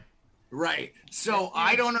already champ. Right. So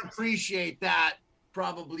I don't appreciate that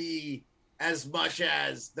probably as much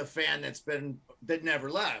as the fan that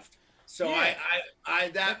never left. So I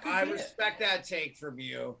respect that take from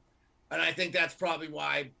you. And I think that's probably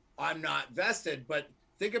why I'm not vested. But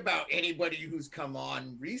think about anybody who's come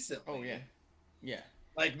on recently. Oh, yeah. Yeah.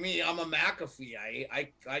 Like me, I'm a McAfee. I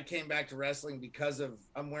came back to wrestling because of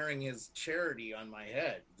I'm wearing his charity on my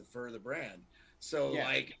head for the brand. So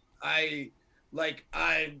I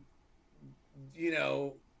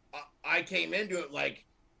came into it like,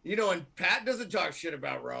 and Pat doesn't talk shit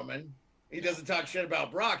about Roman. He doesn't talk shit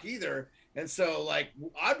about Brock either. And so like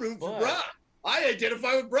I'm rooting for Brock. I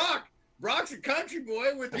identify with Brock. Brock's a country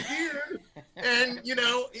boy with a beard. And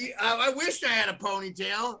I wished I had a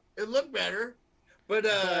ponytail. It looked better. But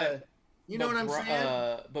you know what I'm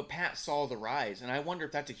saying? But Pat saw the rise, and I wonder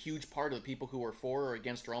if that's a huge part of the people who are for or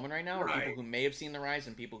against Roman right now, or people who may have seen the rise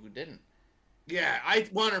and people who didn't. Yeah, I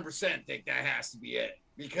 100% think that has to be it,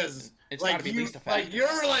 because it's got to be at least a fact. Like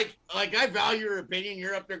you're like I value your opinion.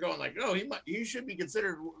 You're up there going like, no, he should be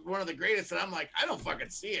considered one of the greatest, and I'm like, I don't fucking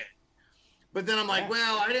see it. But then I'm like,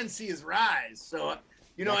 well, I didn't see his rise, so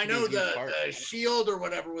I know the Shield or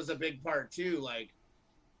whatever was a big part too. Like,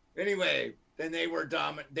 anyway. Then they were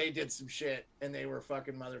dominant. They did some shit, and they were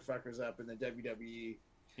fucking motherfuckers up in the WWE.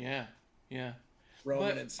 Yeah.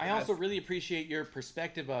 Roman and I also really appreciate your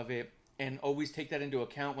perspective of it, and always take that into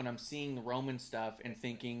account when I'm seeing the Roman stuff and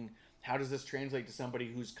thinking, how does this translate to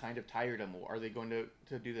somebody who's kind of tired of him? Are they going to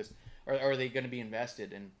do this? Or are they going to be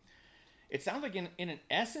invested? And it sounds like in an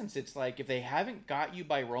essence, it's like if they haven't got you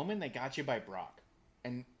by Roman, they got you by Brock.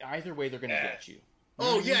 And either way, they're going to get you.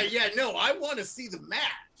 Oh, yeah. No, I want to see the match.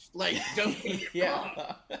 Like, don't get me wrong.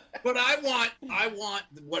 But I want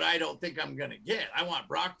what I don't think I'm going to get. I want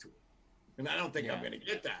Brock to win. And I don't think I'm going to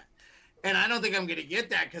get that. And I don't think I'm going to get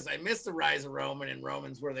that because I missed the rise of Roman, and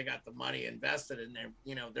Roman's where they got the money invested, and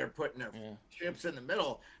they're putting their chips in the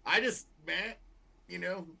middle. I just,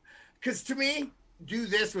 because to me, do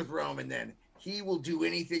this with Roman, then he will do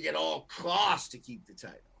anything at all costs to keep the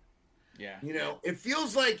title. Yeah. It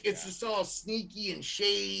feels like it's just all sneaky and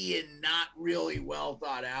shady and not really well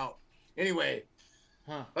thought out. Anyway,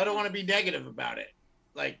 I don't want to be negative about it.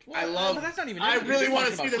 Like, but that's not even negative. I really want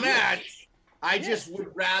to see the match. I just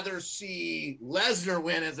would rather see Lesnar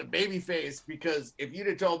win as a babyface, because if you'd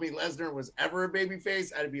have told me Lesnar was ever a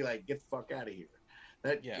babyface, I'd be like, get the fuck out of here.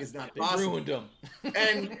 That is not possible. They ruined him.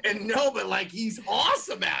 and no, but like, he's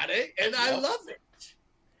awesome at it, and I love it.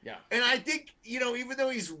 Yeah. And I think, even though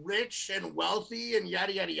he's rich and wealthy and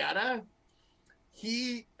yada, yada, yada,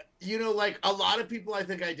 he, like a lot of people, I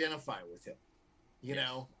think, identify with him.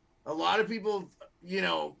 A lot of people,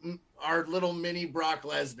 are little mini Brock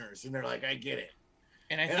Lesnar's, and they're like, I get it.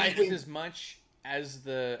 And I think as much as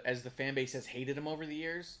the fan base has hated him over the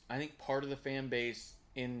years, I think part of the fan base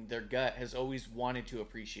in their gut has always wanted to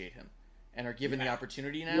appreciate him and are given the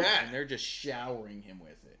opportunity now, and they're just showering him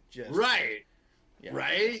with it. Just right. Yeah.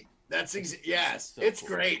 Right? That's yes. So it's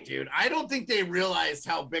cool. Great, dude. I don't think they realized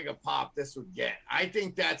how big a pop this would get. I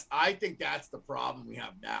think that's the problem we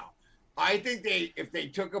have now. I think if they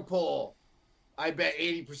took a poll, I bet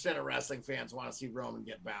 80% of wrestling fans want to see Roman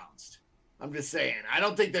get bounced. I'm just saying. I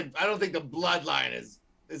don't think the bloodline is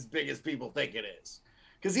as big as people think it is.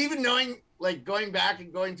 Because even knowing, like, going back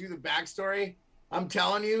and going through the backstory, I'm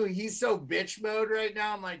telling you, he's so bitch mode right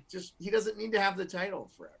now. I'm like, he doesn't need to have the title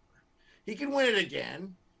forever. He can win it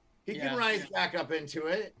again. He can rise back up into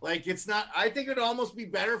it. Like, it's not, I think it'd almost be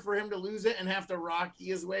better for him to lose it and have to Rocky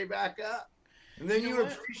his way back up. And then you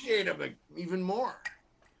appreciate him even more.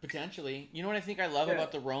 Potentially. You know what I think I love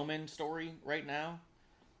about the Roman story right now?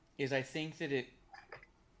 Is I think that it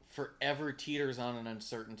forever teeters on an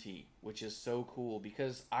uncertainty, which is so cool,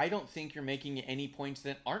 because I don't think you're making any points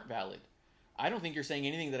that aren't valid. I don't think you're saying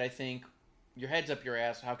anything that I think, your head's up your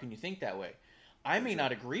ass, how can you think that way? I may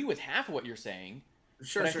not agree with half of what you're saying,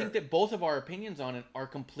 but I think that both of our opinions on it are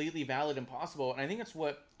completely valid and possible. And I think that's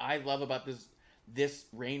what I love about this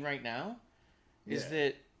reign right now, is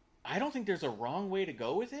that I don't think there's a wrong way to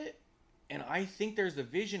go with it. And I think there's a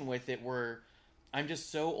vision with it where I'm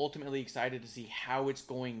just so ultimately excited to see how it's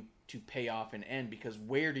going to pay off and end, because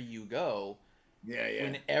where do you go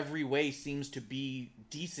when every way seems to be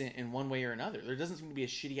decent in one way or another? There doesn't seem to be a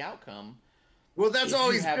shitty outcome. Well, that's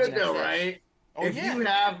always good though, right? Oh, if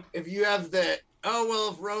you have the,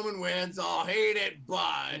 if Roman wins, I'll hate it,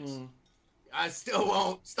 but I still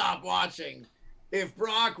won't stop watching. If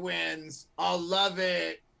Brock wins, I'll love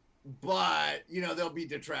it, but there'll be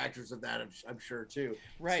detractors of that, I'm sure too.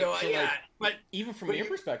 Right. So, but even from your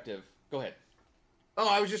perspective, go ahead. Oh,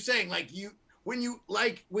 I was just saying, like, when you're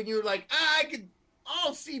like,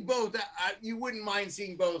 I'll see both. You wouldn't mind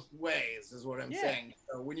seeing both ways, is what I'm saying.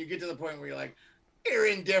 So when you get to the point where you're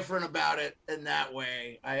indifferent about it in that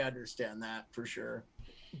way, I understand that for sure.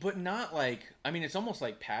 But not like, it's almost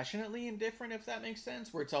like passionately indifferent, if that makes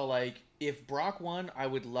sense, where it's all like, if Brock won, I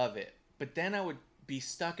would love it. But then I would be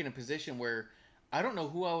stuck in a position where I don't know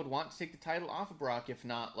who I would want to take the title off of Brock, if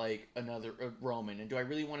not like another Roman. And do I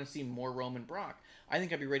really want to see more Roman Brock? I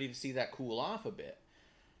think I'd be ready to see that cool off a bit.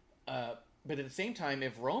 But at the same time,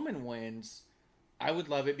 if Roman wins, I would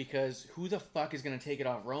love it, because who the fuck is going to take it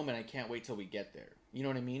off Roman? I can't wait till we get there. You know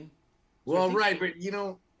what I mean? So well, right. But,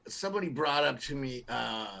 somebody brought up to me,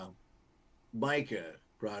 Micah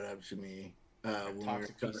brought up to me,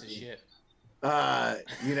 toxic piece of shit.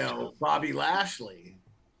 Bobby Lashley.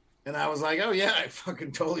 And I was like, oh yeah, I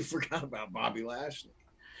fucking totally forgot about Bobby Lashley.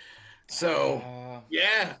 So,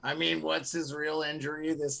 what's his real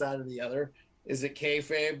injury? This, that, or the other? Is it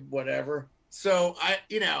kayfabe? Whatever. So,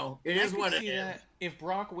 it is what it is. If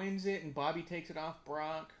Brock wins it and Bobby takes it off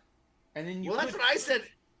Brock, and then that's what I said.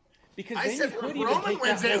 Because I said, if Roman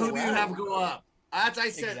wins it, who do you have go up? As I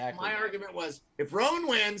said, my argument was, if Roman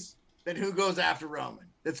wins, then who goes after Roman?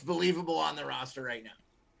 That's believable on the roster right now.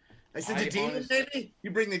 I said, the Demon, maybe?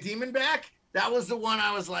 You bring the Demon back? That was the one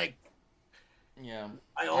I was like... Yeah.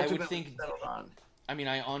 I would think settled on.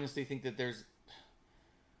 I honestly think that there's...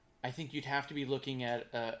 I think you'd have to be looking at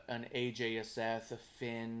an AJ, a Seth, a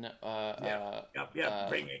Finn...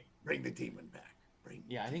 Bring the Demon back.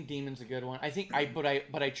 I think Demon's a good one.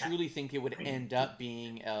 I truly think it would end up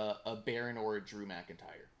being a Baron or a Drew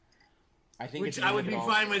McIntyre. I think which I would be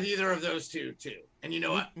fine with either of those two too. And you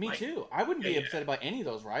know what? Me too. I wouldn't be upset about any of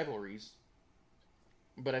those rivalries.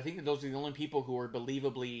 But I think that those are the only people who are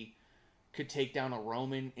believably could take down a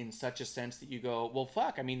Roman in such a sense that you go, well,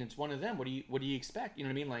 fuck. It's one of them. What do you expect? You know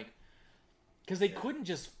what I mean? Like, because they couldn't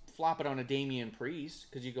just flop it on a Damian Priest,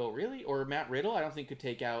 because you go, really? Or Matt Riddle, I don't think could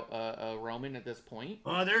take out a Roman at this point.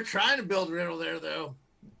 Oh, they're trying to build Riddle there, though.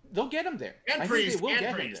 They'll get him there. And I Priest, think they will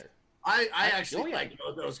get him there. I actually like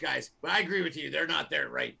both those guys, but I agree with you. They're not there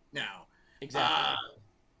right now. Exactly.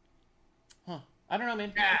 I don't know,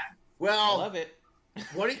 man. Yeah. Well, I love it.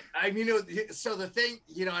 So the thing,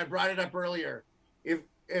 I brought it up earlier. If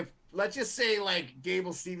let's just say like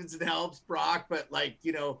Gable Stevenson helps Brock, but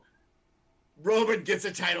Roman gets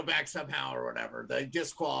a title back somehow or whatever, they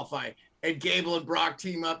disqualify, and Gable and Brock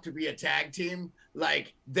team up to be a tag team,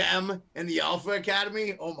 like them and the Alpha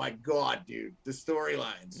Academy. Oh my God, dude, the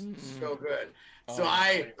storylines so good. So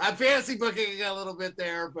I'm fantasy booking a little bit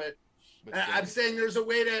there, but I'm saying there's a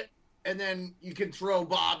way to, and then you can throw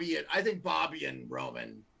Bobby in. I think Bobby and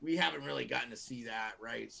Roman, we haven't really gotten to see that,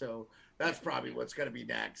 right? So that's probably what's going to be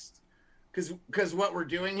next. because what we're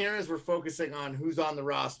doing here is we're focusing on who's on the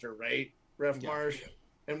roster, right, Ref Marsh,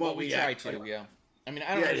 and what we try to, yeah. I mean,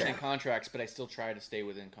 I don't understand contracts, but I still try to stay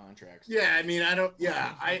within contracts. Yeah, I mean, I don't.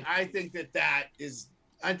 Yeah, I think that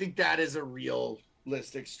is a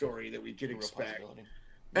realistic story that we could expect.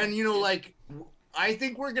 And you know, like, I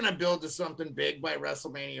think we're gonna build to something big by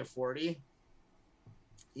WrestleMania 40.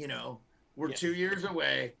 You know, we're 2 years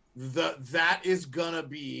away. That is gonna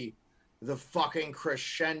be the fucking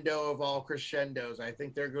crescendo of all crescendos. I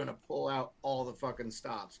think they're gonna pull out all the fucking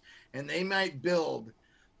stops, and they might build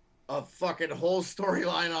a fucking whole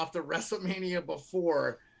storyline off the WrestleMania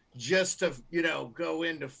before just to, you know, go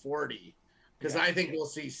into 40. Because I think we'll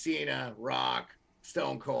see Cena, Rock,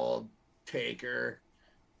 Stone Cold, Taker,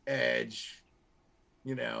 Edge,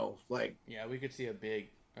 you know, like. Yeah, we could see a big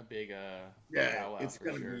it's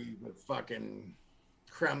going to be the fucking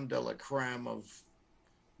creme de la creme of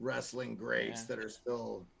wrestling greats that are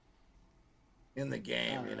still in the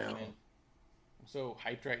game, you know. Man. I'm so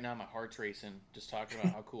hyped right now. My heart's racing just talking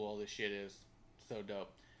about how cool all this shit is. So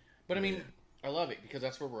dope. But I mean, I love it because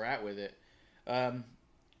that's where we're at with it.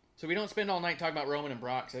 So we don't spend all night talking about Roman and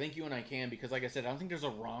Brock. So I think you and I can because, like I said, I don't think there's a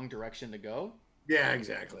wrong direction to go. Yeah,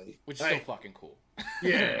 exactly. Which is so fucking cool.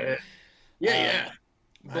 Yeah.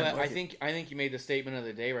 But I think you made the statement of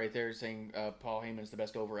the day right there saying Paul Heyman's the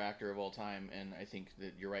best overactor of all time. And I think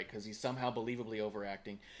that you're right because he's somehow believably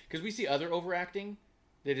overacting. Because we see other overacting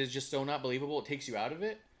that is just so not believable, it takes you out of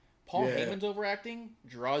it. Paul Heyman's overacting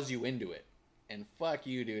draws you into it. And fuck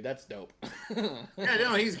you, dude. That's dope. Yeah,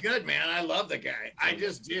 no, he's good, man. I love the guy. I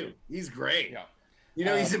just do. He's great. Yeah. You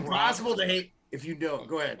know, he's impossible to hate if you don't.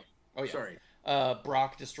 Go ahead. Oh, yeah. Sorry.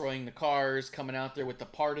 Brock destroying the cars, coming out there with the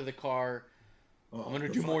part of the car. I'm going to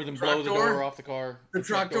do more than truck blow the door off the car. The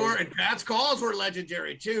truck door. And Pat's calls were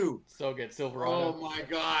legendary, too. So good. Silverado. Oh, my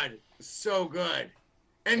God. So good.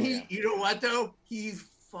 And you know what, though? He's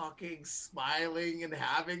fucking smiling and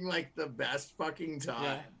having, like, the best fucking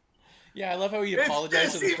time. Yeah, I love how he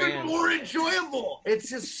apologized to the fans. It's even more enjoyable. It's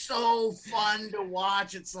just so fun to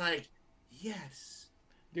watch. It's like, yes.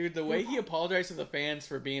 Dude, the way he apologized to the fans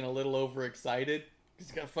for being a little overexcited.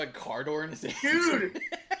 He's got a fucking car door in his hand. Dude.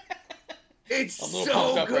 It's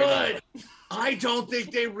so good. Right, I don't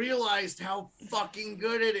think they realized how fucking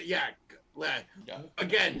good it is. Yeah.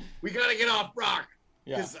 Again, we got to get off Brock.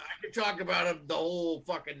 Because I could talk about him the whole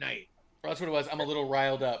fucking night. That's what it was. I'm a little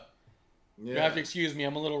riled up. You have to excuse me.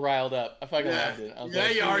 I'm a little riled up. I fucking loved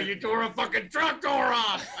it. You are. You tore a fucking truck door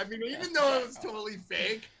off. I mean, even though it was totally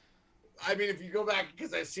fake. I mean, if you go back,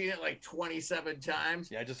 because I've seen it like 27 times.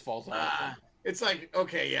 Yeah, it just falls off. It's like,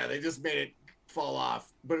 okay, they just made it fall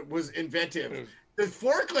off. But it was inventive. The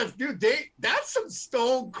forklift, dude, that's some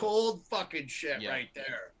stone cold fucking shit right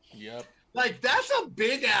there. Yep. Like, that's a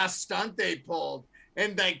big-ass stunt they pulled.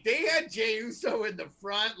 And, like, they had Jey Uso in the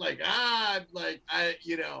front, like,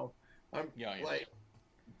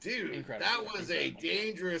 dude, incredible. That was a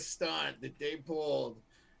dangerous stunt that they pulled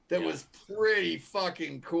that was pretty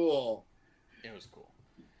fucking cool. It was cool.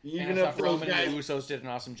 Even if Roman and the Usos did an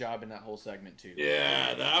awesome job in that whole segment, too.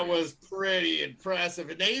 Yeah, that was pretty impressive.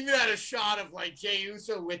 And they even had a shot of, like, Jey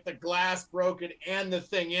Uso with the glass broken and the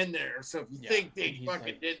thing in there. So if you think they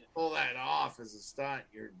fucking didn't pull that off as a stunt,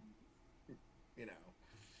 you're, you know.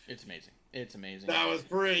 It's amazing. It's amazing. That was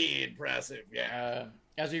pretty impressive, yeah.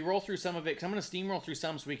 As we roll through some of it, because I'm going to steamroll through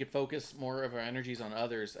some so we could focus more of our energies on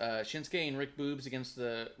others. Shinsuke and Rick Boogs against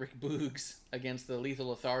the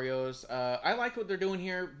Lethal Lotharios. I like what they're doing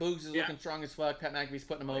here. Boogs is looking strong as fuck. Pat McAfee's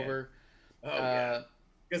putting him over. Oh, yeah.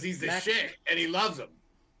 Because he's the shit, and he loves him.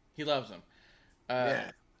 He loves him.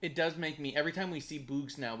 It does make me, every time we see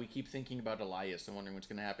Boogs now, we keep thinking about Elias and wondering what's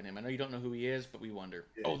going to happen to him. I know you don't know who he is, but we wonder.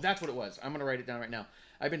 Yeah. Oh, that's what it was. I'm going to write it down right now.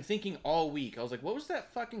 I've been thinking all week. I was like, what was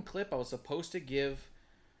that fucking clip I was supposed to give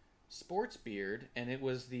Sports Beard? And it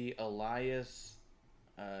was the Elias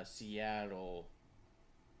Seattle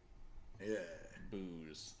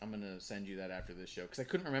booze. I'm going to send you that after this show because I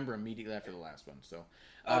couldn't remember immediately after the last one. So,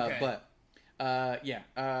 but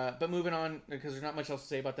moving on, because there's not much else to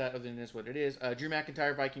say about that other than this what it is. Drew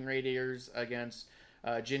McIntyre, Viking Raiders against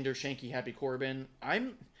Jinder, Shanky, Happy Corbin.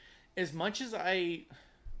 As much as I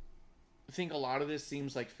think a lot of this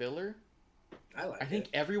seems like filler, I think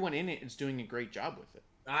everyone in it is doing a great job with it.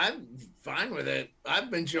 I'm fine with it.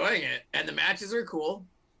 I'm enjoying it, and the matches are cool.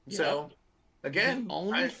 Yeah. So, again, the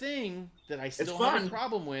only thing that I still have a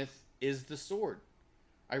problem with is the sword.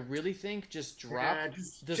 I really think just drop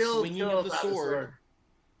the swinging of the sword.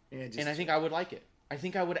 And I think I would like it. I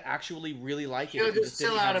think I would actually really like it. Just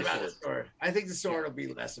chill out about the sword. I think the sword will be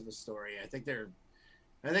less of a story. I think they're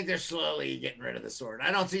slowly getting rid of the sword.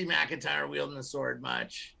 I don't see McIntyre wielding the sword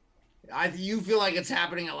much. You feel like it's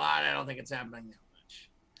happening a lot. I don't think it's happening that much.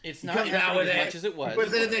 It's not happening as much as it was.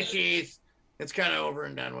 Puts it in the sheath. It's kind of over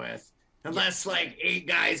and done with. Unless like 8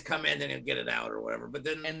 guys come in, then he'll get it out or whatever. But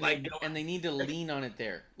then they need to lean on it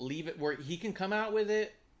there. Leave it where he can come out with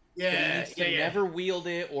it. Yeah, but he needs to never wield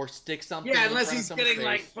it or stick something. Yeah, unless he's getting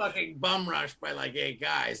like fucking bum rushed by like 8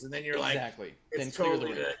 guys, and then you're exactly. It's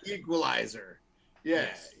totally the equalizer. Yeah,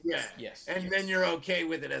 yes. And then you're okay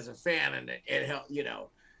with it as a fan, and it helps,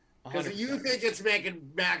 because you think it's making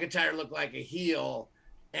McIntyre look like a heel,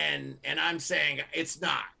 and I'm saying it's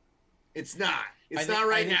not. It's not. It's not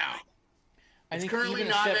right now. I think currently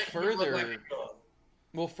even a step further.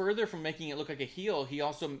 Well, further from making it look like a heel, he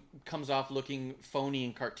also comes off looking phony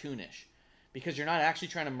and cartoonish, because you're not actually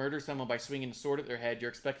trying to murder someone by swinging a sword at their head. You're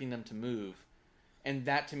expecting them to move, and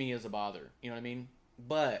that to me is a bother. You know what I mean?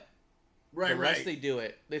 But the rest they do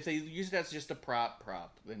it. If they use it as just a prop,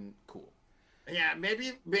 then cool. Yeah,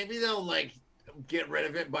 maybe they'll like get rid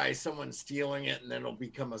of it by someone stealing it, and then it'll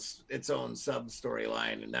become its own sub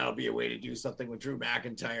storyline, and that'll be a way to do something with Drew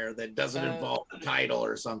McIntyre that doesn't involve the title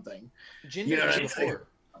or something. The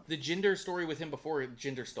Jinder story with him before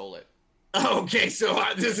Jinder stole it. Okay, so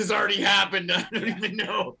this has already happened. I don't even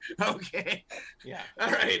know. Okay. Yeah.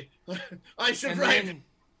 All right. I should write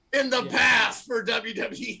in the past for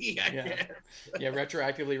WWE. I guess. Yeah,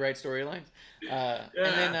 retroactively write storylines.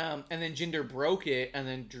 And then Jinder broke it, and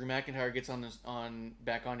then Drew McIntyre gets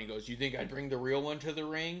back on. He goes, "You think I'd bring the real one to the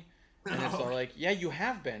ring?" And it's all like, "Yeah, you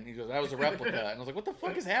have been." He goes, "That was a replica," and I was like, "What the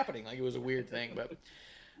fuck is happening?" Like, it was a weird thing, but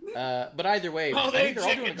either way, I think they're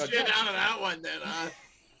all doing a good job. Out of that one, then.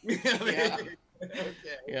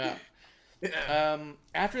 Yeah.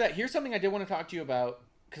 After that, here's something I did want to talk to you about,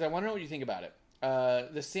 because I want to know what you think about it.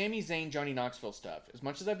 The Sami Zayn, Johnny Knoxville stuff. As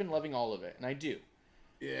much as I've been loving all of it, and I do.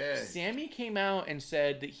 Yeah. Sami came out and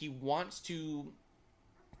said that he wants to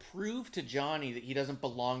prove to Johnny that he doesn't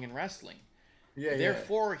belong in wrestling. Yeah.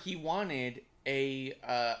 Therefore, he wanted an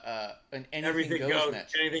anything goes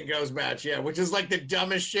match. Anything goes match, yeah, which is like the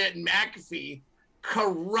dumbest shit. And McAfee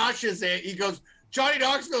crushes it. He goes, Johnny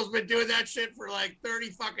Knoxville's been doing that shit for like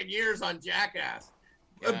 30 fucking years on Jackass.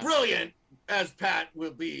 Yeah. Brilliant, as Pat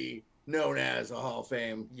will be known as a Hall of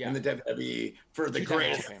Fame in the WWE for the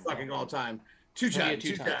greatest fucking all time. Two times.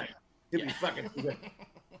 He'll be fucking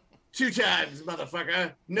 2 times,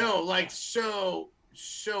 motherfucker. No, like so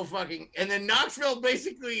fucking. And then Knoxville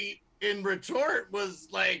basically in retort was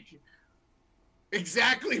like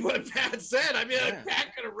exactly what Pat said. I mean, like,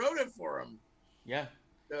 Pat could have wrote it for him. Yeah.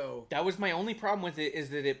 So that was my only problem with it, is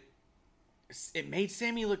that it made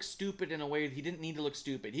Sami look stupid in a way that he didn't need to look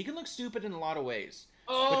stupid. He can look stupid in a lot of ways.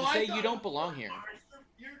 But to say you don't belong here.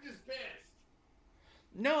 You're just pissed.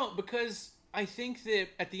 No, because I think that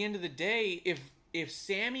at the end of the day, if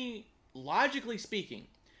Sami, logically speaking,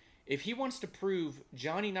 if he wants to prove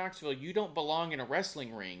Johnny Knoxville, you don't belong in a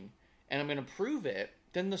wrestling ring, and I'm going to prove it,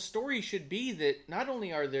 then the story should be that not only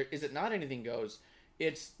is it not anything goes,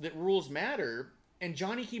 it's that rules matter, and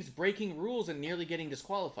Johnny keeps breaking rules and nearly getting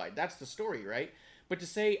disqualified. That's the story, right? But to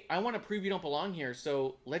say, I want to prove you don't belong here,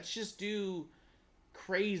 so let's just do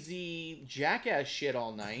crazy Jackass shit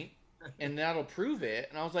all night, and that'll prove it.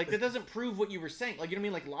 And I was like, that doesn't prove what you were saying. Like, you know what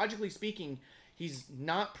I mean? Like, logically speaking, he's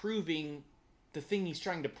not proving the thing he's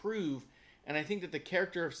trying to prove. And I think that the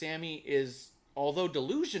character of Sami is, although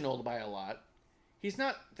delusional by a lot, he's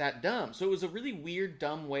not that dumb. So it was a really weird,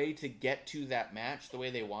 dumb way to get to that match the way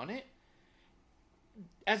they want it.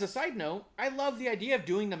 As a side note, I love the idea of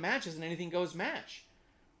doing the match as an anything goes match.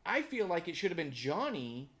 I feel like it should have been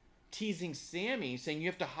Johnny teasing Sami, saying you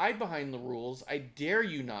have to hide behind the rules. I dare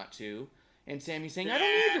you not to. And Sami saying, I don't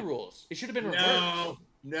need the rules. It should have been reversed.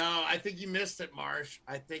 No, I think you missed it, Marsh.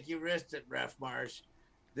 I think you missed it, Ref Marsh.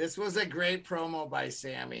 This was a great promo by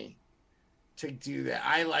Sami to do that.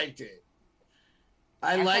 I liked it.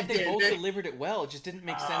 I liked thought they it. both delivered it well. It just didn't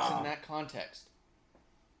make sense in that context.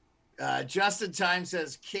 Justin Time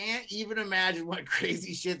says, can't even imagine what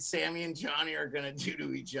crazy shit Sami and Johnny are going to do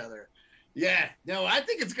to each other. Yeah, no, I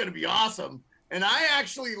think it's going to be awesome. And I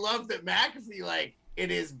actually love that McAfee, like, in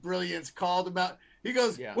his brilliance, called him out. He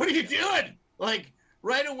goes, what are you doing? Like,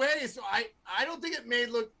 right away. So I don't think it made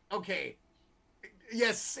look, okay.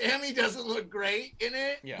 Yes, Sami doesn't look great in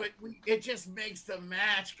it, but it just makes the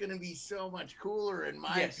match going to be so much cooler in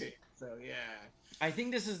my opinion. So, yeah. I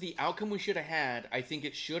think this is the outcome we should have had. I think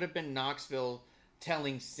it should have been Knoxville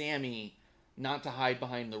telling Sami not to hide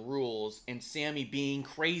behind the rules, and Sami being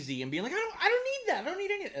crazy and being like, I don't need that. I don't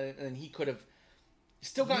need any. And he could have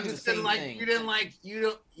still gotten the same thing. You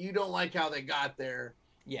don't like how they got there.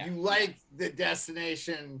 Yeah. You like the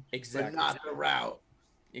destination, but not the route.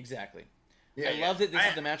 Exactly. I love that this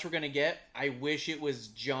is the match we're going to get. I wish it was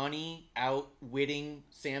Johnny outwitting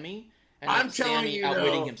Sammy, and I'm Sammy telling you,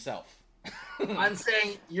 outwitting though, himself. I'm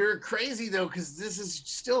saying you're crazy, though, because this is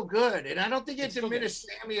still good. And I don't think it diminished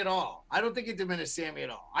Sammy at all. I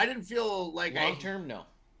didn't feel like long term, no.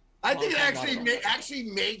 I think it actually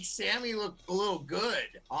makes Sammy look a little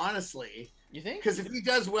good, honestly. You think? Because if he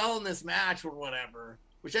does well in this match or whatever,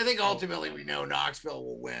 which I think ultimately we know Knoxville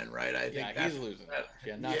will win, right? I think he's losing.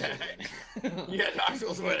 Knoxville's winning. Yeah,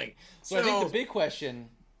 Knoxville's winning. So I think the big question,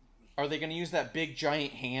 are they going to use that big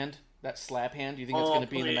giant hand, that slap hand? Do you think it's going to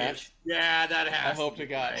be in the match? Yeah, that has. I hope to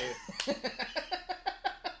God.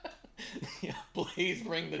 Yeah, please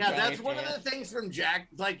bring the giant that's one hand. of the things from Jack,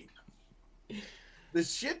 like, the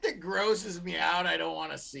shit that grosses me out, I don't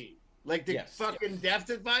want to see. Like the fucking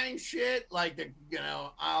death-defying shit, like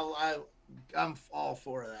I'm all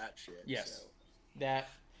for that shit. Yes, so. that,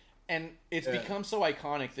 and it's become so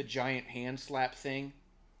iconic, the giant hand slap thing.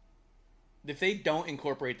 If they don't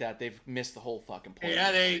incorporate that, they've missed the whole fucking point.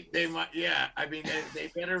 Yeah, they might. Yeah, I mean,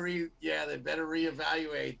 they better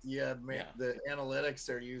reevaluate the analytics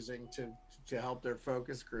they're using to help their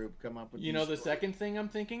focus group come up with. The second thing I'm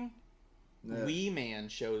thinking, Wee Man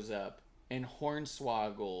shows up and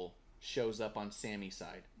Hornswoggle shows up on Sammy's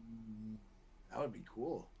side. That would be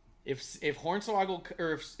cool. If Hornswoggle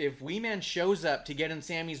or if Wee Man shows up to get in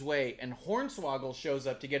Sammy's way and Hornswoggle shows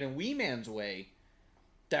up to get in Wee Man's way,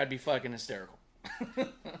 that'd be fucking hysterical.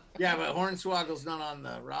 Yeah, but Hornswoggle's not on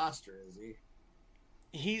the roster, is he?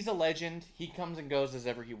 He's a legend. He comes and goes as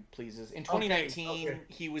ever he pleases. In 2019,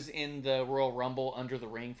 he was in the Royal Rumble under the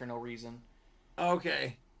ring for no reason.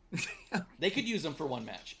 Okay. They could use him for one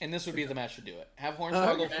match, and this would be the match to do it. Have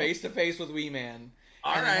Hornswoggle face to face with Wee Man,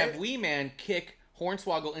 and then have Wee Man kick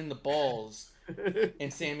Hornswoggle in the balls,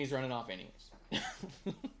 and Sammy's running off anyways.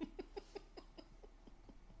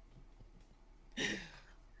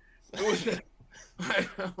 I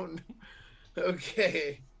don't know.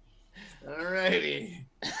 Okay. Alrighty.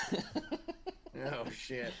 Oh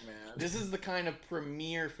shit, man. This is the kind of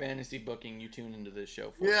premier fantasy booking you tune into this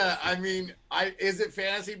show for. Yeah, I mean, is it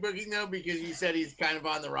fantasy booking though? Because you said he's kind of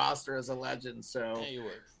on the roster as a legend, so yeah, he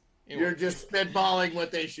works. You're just spitballing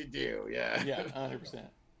what they should do. Yeah. Yeah,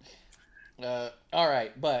 100%. All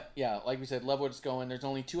right, but yeah, like we said, love where it's going. There's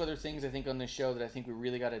only two other things I think on this show that I think we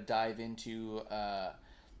really got to dive into.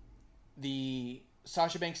 The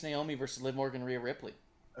Sasha Banks Naomi versus Liv Morgan Rhea Ripley.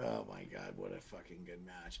 Oh my God, what a fucking good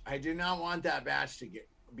match! I do not want that match to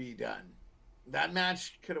be done. That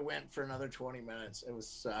match could have went for another 20 minutes. It was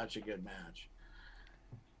such a good match.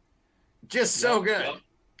 Just so good.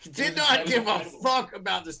 Yep. Did not give a fuck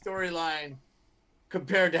about the storyline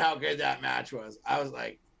compared to how good that match was. I was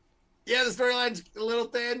like, yeah, the storyline's a little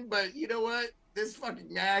thin, but you know what? This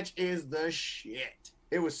fucking match is the shit.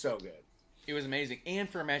 It was so good. It was amazing. And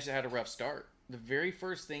for a match that had a rough start, the very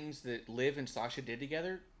first things that Liv and Sasha did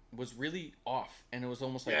together was really off. And it was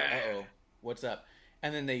almost like, uh-oh, what's up?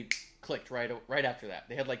 And then they clicked right after that.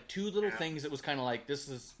 They had like two little things that was kind of like, this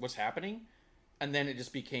is what's happening. And then it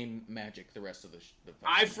just became magic the rest of the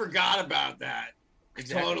I forgot about that.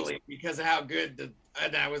 Exactly. Totally. Because of how good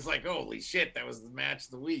and I was like, holy shit, that was the match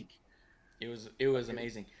of the week. It was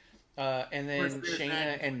amazing. And then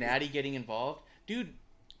Shayna and Natty getting involved. Dude,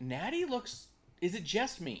 Natty looks, is it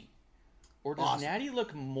just me? Or does Natty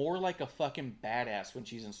look more like a fucking badass when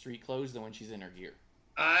she's in street clothes than when she's in her gear?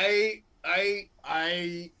 I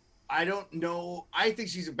don't know. I think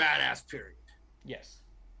she's a badass, period. Yes.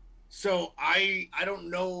 So I don't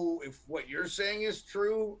know if what you're saying is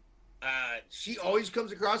true. She always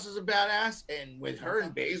comes across as a badass, and with her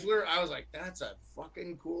and Baszler, I was like, that's a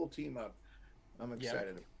fucking cool team up. I'm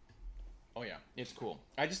excited. Yep. Oh yeah, it's cool.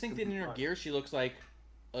 I just think that in her gear, she looks like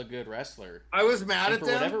a good wrestler. I was mad at them.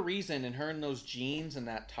 For whatever reason, and her in those jeans and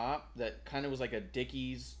that top that kind of was like a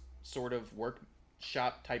Dickies sort of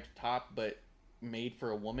workshop type top, but made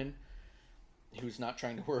for a woman who's not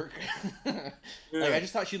trying to work. Like, I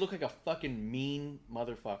just thought she looked like a fucking mean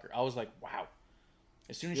motherfucker. I was like, wow.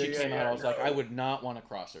 As soon as she came out, I was like, I would not want to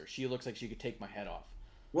cross her. She looks like she could take my head off.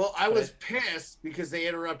 Well, I was pissed because they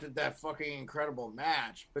interrupted that fucking incredible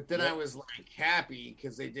match, but then I was like happy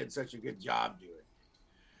because they did such a good job doing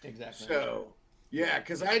it. Exactly. So, yeah,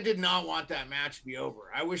 because I did not want that match to be over.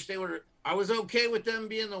 I wish they were. I was okay with them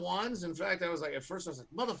being the ones. In fact, I was like, at first I was like,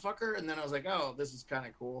 motherfucker, and then I was like, oh, this is kind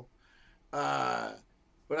of cool. But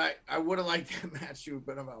I would have liked that match to have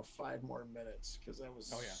been about 5 more minutes because that was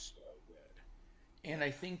so good. And I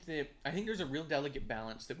think there's a real delicate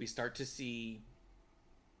balance that we start to see.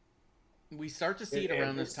 We start to see it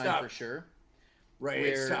around this time for sure. Right,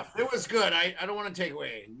 it's tough. It was good. I don't want to take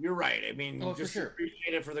away. You're right. I mean, just for sure.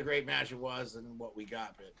 appreciate it for the great match it was and what we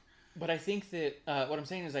got. But I think that what I'm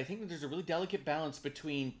saying is I think that there's a really delicate balance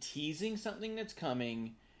between teasing something that's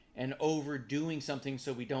coming and overdoing something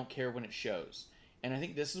so we don't care when it shows. And I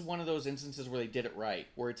think this is one of those instances where they did it right,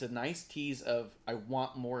 where it's a nice tease of, I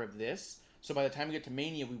want more of this, so by the time we get to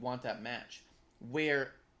Mania, we want that match.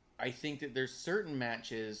 Where I think that there's certain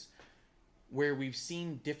matches where we've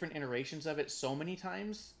seen different iterations of it so many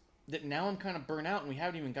times that now I'm kind of burnt out and we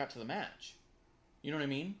haven't even got to the match. You know what I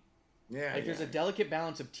mean? Yeah. There's a delicate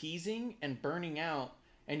balance of teasing and burning out,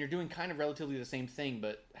 and you're doing kind of relatively the same thing,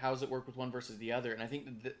 but how does it work with one versus the other? And I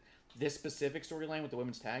think that this specific storyline with the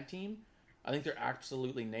women's tag team, I think they're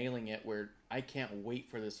absolutely nailing it, where I can't wait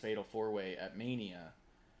for this Fatal 4-Way at Mania.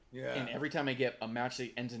 Yeah. And every time I get a match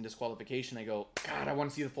that ends in disqualification, I go, God, I want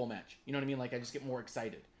to see the full match. You know what I mean? Like, I just get more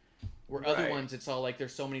excited. Where other ones, it's all like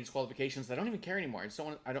there's so many disqualifications that I don't even care anymore.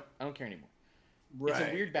 I don't care anymore. Right.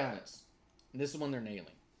 It's a weird balance. And this is one they're nailing.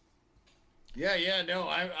 Yeah, no,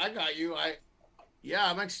 I got you.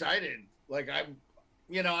 I'm excited. Like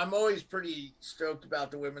I'm always pretty stoked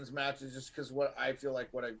about the women's matches just because what I feel like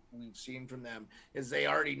we've seen from them is they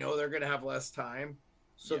already know they're going to have less time.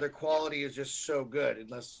 So their quality is just so good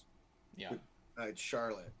unless it's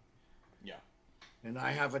Charlotte. Yeah. And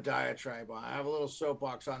I have a diatribe on. I have a little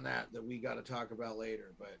soapbox on that we got to talk about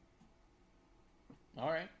later. But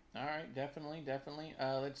all right, definitely.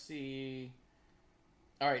 Let's see.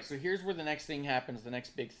 All right, so here's where the next thing happens. The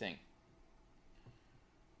next big thing.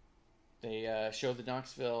 They show the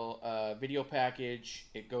Knoxville video package.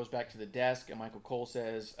 It goes back to the desk, and Michael Cole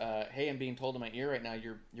says, "Hey, I'm being told in my ear right now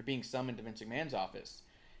you're being summoned to Vince McMahon's office."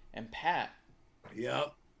 And Pat.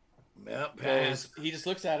 Yep. Pat. He just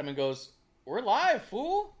looks at him and goes, "We're live,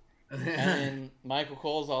 fool." And then Michael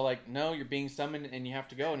Cole's all like, "No, you're being summoned and you have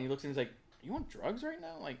to go." And he looks and he's like, "Are you on drugs right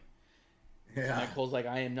now?" Like, Michael Cole's like,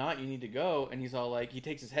 "I am not. You need to go." And he's all like, he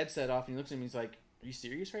takes his headset off and he looks at him and he's like, "Are you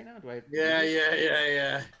serious right now? Do I have to do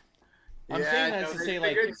this?" I'm saying that to say,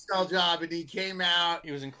 like, good style job, and he came out.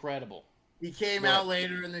 It was incredible. He came out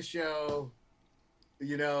later in the show,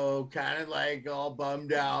 kind of like all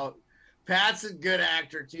bummed out. Pat's a good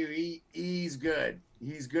actor too. He's good.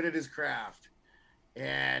 He's good at his craft,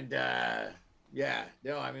 and I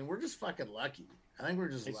mean, we're just fucking lucky. I think we're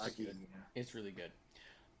just lucky. It's really good.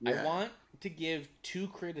 Yeah. I want to give 2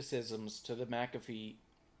 criticisms to the McAfee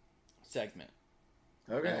segment.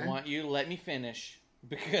 Okay. And I want you to let me finish,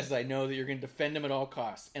 because I know that you're going to defend him at all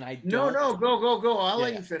costs, and I don't. No, go. I'll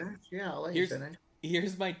let you finish. Yeah, I'll let you finish.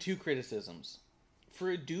 Here's my 2 criticisms. For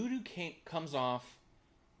a dude who comes off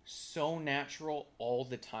so natural all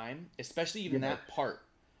the time, especially even that part.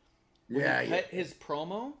 When he cut his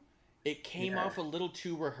promo, it came off a little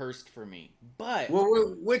too rehearsed for me. But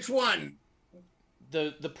which one?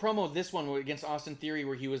 The promo, this one against Austin Theory,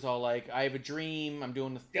 where he was all like, "I have a dream. I'm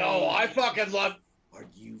doing the thing." Oh, I fucking love. Are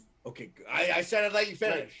you okay? I said I'd let you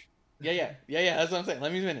finish. Right. Yeah. That's what I'm saying.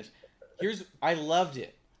 Let me finish. I loved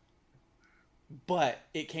it, but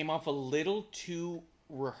it came off a little too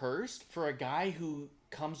rehearsed for a guy who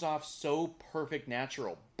comes off so perfect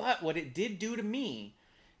natural. But what it did do to me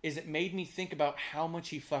is it made me think about how much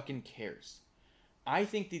he fucking cares. I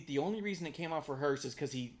think that the only reason it came off rehearsed is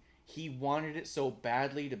because he wanted it so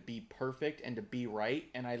badly to be perfect and to be right,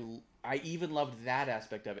 and I even loved that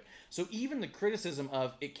aspect of it. So even the criticism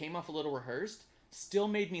of it came off a little rehearsed still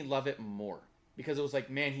made me love it more, because it was like,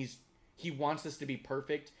 man, he wants this to be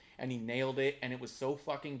perfect, and he nailed it, and it was so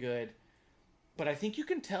fucking good. But I think you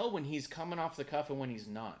can tell when he's coming off the cuff and when he's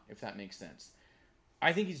not, if that makes sense.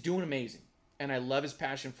 I think he's doing amazing, and I love his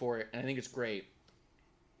passion for it, and I think it's great.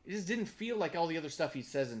 It just didn't feel like all the other stuff he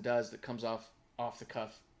says and does that comes off the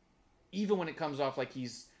cuff, even when it comes off like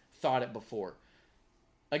he's thought it before.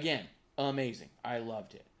 Again, amazing. I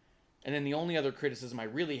loved it. And then the only other criticism I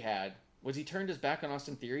really had was he turned his back on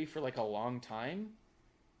Austin Theory for like a long time,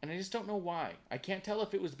 and I just don't know why. I can't tell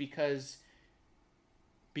if it was because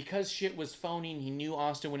shit was phony and he knew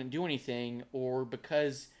Austin wouldn't do anything, or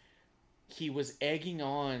because he was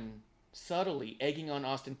subtly egging on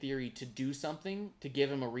Austin Theory to do something to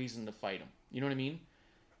give him a reason to fight him. You know what I mean?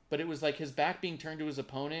 But it was like his back being turned to his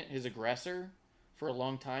opponent, his aggressor, for a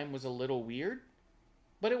long time was a little weird.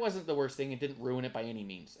 But it wasn't the worst thing. It didn't ruin it by any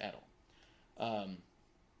means at all.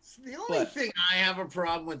 The only thing I have a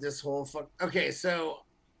problem with this whole okay, so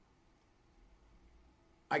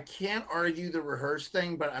I can't argue the rehearse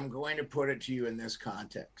thing, but I'm going to put it to you in this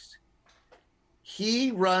context.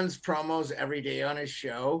 He runs promos every day on his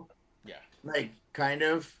show. Yeah. Like, kind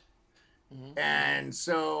of. Mm-hmm. And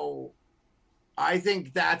so I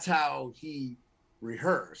think that's how he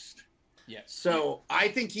rehearsed. Yeah. So I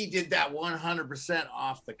think he did that 100%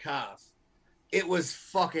 off the cuff. It was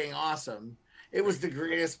fucking awesome. It was the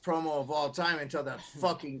greatest promo of all time until that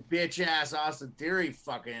fucking bitch ass Austin Theory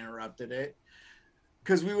fucking interrupted it.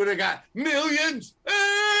 Because we would have got millions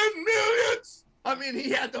and millions. I mean, he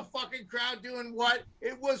had the fucking crowd doing what?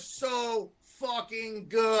 It was so fucking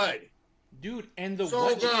good. Dude, and the So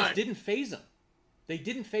what good. chants didn't phase him. They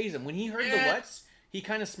didn't phase him. When he heard the whats, he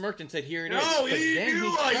kind of smirked and said, here it is. No, But he then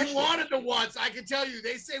knew crushed he it. wanted the whats. I can tell you.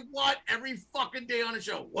 They say what every fucking day on the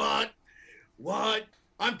show. What?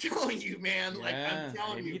 I'm telling you, man. Like, I'm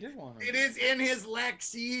telling maybe you. he did want It is in his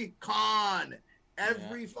lexicon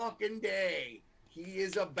every fucking day. He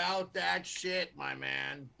is about that shit, my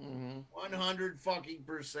man. 100 fucking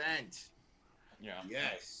percent. Yeah.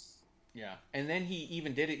 Yes. Yeah. And then he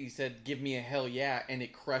even did it. He said, give me a hell yeah. And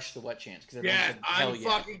it crushed the what chants. Yeah, I'm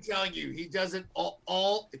fucking telling you. He does it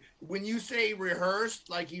all. When you say rehearsed,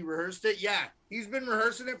 like he rehearsed it, yeah. He's been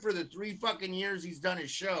rehearsing it for the 3 fucking years he's done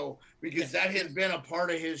his show, because that has been a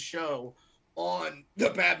part of his show on the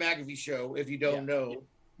Pat McAfee show. If you don't know,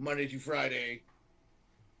 Monday through Friday.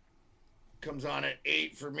 Comes on at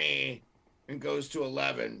 8 for me and goes to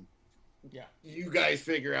 11. Yeah. You guys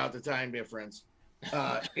figure out the time difference.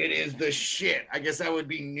 It is the shit. I guess that would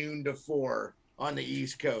be noon to 4 on the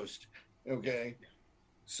East Coast. Okay.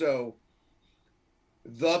 So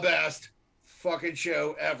the best fucking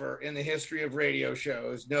show ever in the history of radio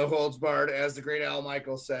shows. No holds barred, as the great Al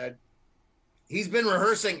Michaels said. He's been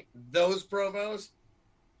rehearsing those promos.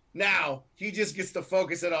 Now he just gets to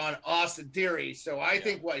focus it on Austin Theory. So I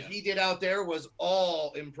think what he did out there was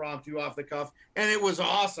all impromptu, off the cuff, and it was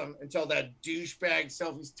awesome until that douchebag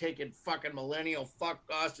selfies taking fucking millennial fuck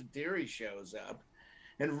Austin Theory shows up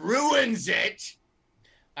and ruins it.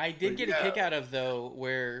 I did get a kick out of, though,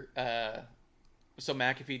 where so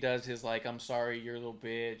McAfee does his like, I'm sorry, you're a little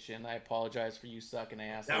bitch, and I apologize for you sucking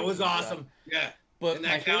ass. That was awesome. Yeah. But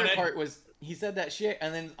my favorite part was he said that shit,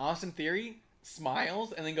 and then Austin Theory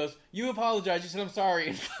smiles and then goes, you apologize, you said I'm sorry,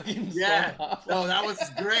 and fucking off. No, that was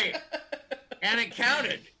great. And it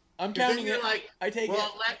counted. I'm counting it. Like, I take it.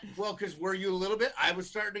 Well, because were you a little bit? I was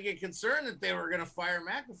starting to get concerned that they were going to fire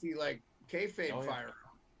McAfee like kayfabe fire him.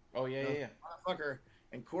 Oh, yeah. Motherfucker.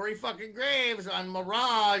 And Corey fucking Graves on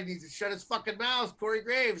Raw, he needs to shut his fucking mouth. Corey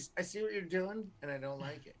Graves, I see what you're doing, and I don't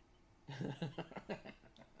like it.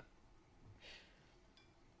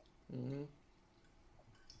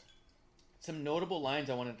 Some notable lines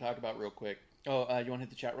I wanted to talk about real quick. Oh, you want to hit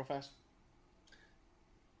the chat real fast?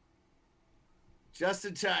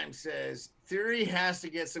 Justin Time says, Theory has to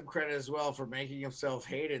get some credit as well for making himself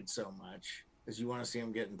hated so much, as you want to see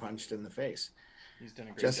him getting punched in the face. He's done a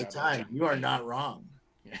great Justin job. Time, you are not wrong.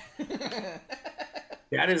 Yeah.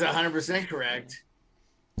 That is 100% correct.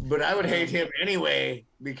 But I would hate him anyway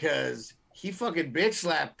because he fucking bitch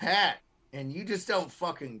slapped Pat, and you just don't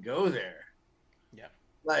fucking go there. Yeah.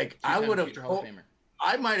 Like, I would have, Famer.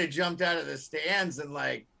 I might have jumped out of the stands and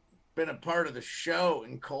like been a part of the show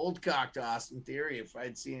and cold cocked Austin Theory if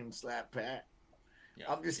I'd seen him slap Pat. Yeah.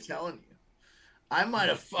 I'm just telling you, I might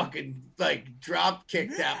have fucking like drop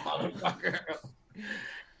kicked that motherfucker.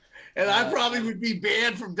 And I probably would be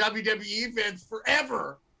banned from WWE events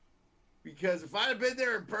forever. Because if I'd have been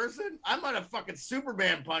there in person, I might have fucking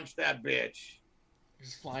Superman punched that bitch.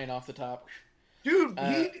 Just flying off the top. Dude,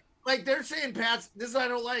 they're saying Pat's, this I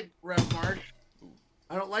don't like, Ref Mark.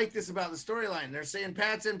 I don't like this about the storyline. They're saying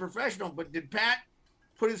Pat's unprofessional, but did Pat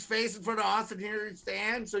put his face in front of Austin Theory's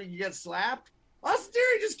stand so you get slapped? Austin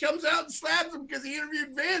Theory just comes out and slaps him because he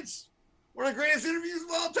interviewed Vince. One of the greatest interviews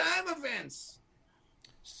of all time of Vince.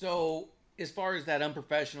 So, as far as that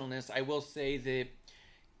unprofessionalness, I will say that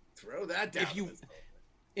throw that down.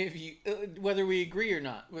 If you whether we agree or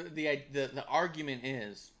not, the argument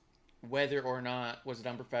is whether or not was it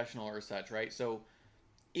unprofessional or such, right? So,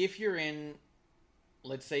 if you're in,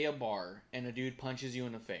 let's say, a bar and a dude punches you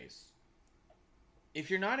in the face,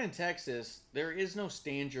 if you're not in Texas, there is no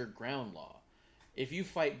stand your ground law. If you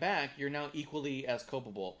fight back, you're now equally as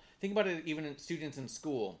culpable. Think about it, even in students in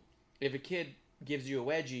school. If a kid gives you a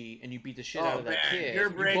wedgie and you beat the shit out of that kid, you're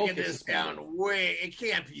breaking this down way. It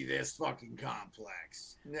can't be this fucking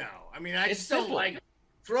complex. No, I mean, I just don't like.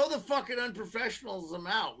 Throw the fucking unprofessionalism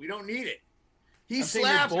out. We don't need it. He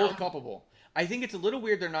slapped. They're both culpable. I think it's a little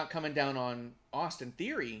weird they're not coming down on Austin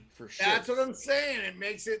Theory for sure. That's what I'm saying. It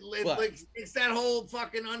makes it makes that whole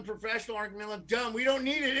fucking unprofessional argument look dumb. We don't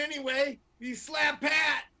need it anyway. He slapped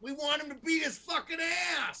Pat. We want him to beat his fucking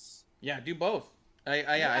ass. Yeah, do both.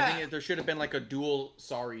 I think there should have been like a dual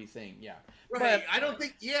sorry thing. Yeah. Right. I don't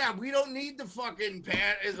think. Yeah, we don't need the fucking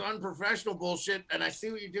Pat is unprofessional bullshit. And I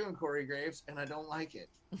see what you're doing, Corey Graves, and I don't like it.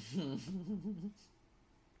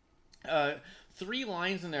 3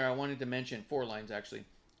 lines in there I wanted to mention. 4 lines actually.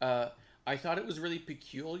 I thought it was really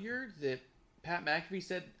peculiar that Pat McAfee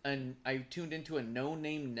said, and I tuned into a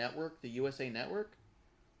no-name network, the USA Network.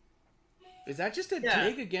 Is that just a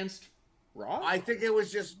dig against Raw? I think it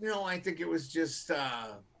was just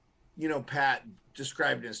Pat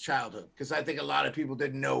described his childhood, because I think a lot of people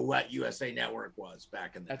didn't know what USA Network was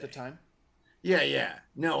back in the day. At the time? Yeah.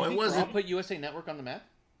 No, it wasn't. Raw put USA Network on the map?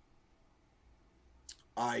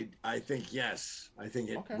 I think yes. I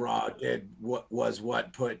think Raw did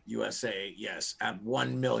what put USA at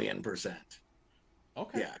 1,000,000%.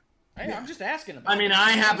 Okay. Yeah. Hey, I'm just asking about. I mean,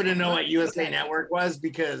 I happen to know what USA Network was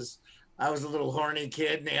because I was a little horny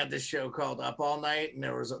kid, and they had this show called Up All Night, and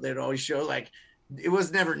they'd always show like it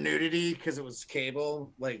was never nudity because it was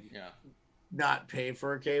cable, not pay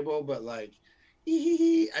for a cable, but like,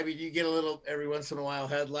 I mean, you get a little every once in a while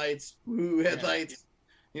headlights. You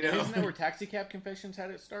know, isn't that where Taxi Cab Confessions had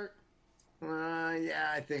it start?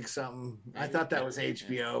 Yeah, I think something. I thought that was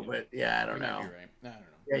HBO, but I don't know. You're right. I don't know.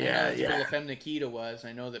 Yeah. La Femme Nikita was.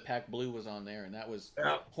 I know that Pac Blue was on there, and that was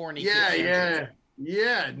horny. Yeah. Exactly.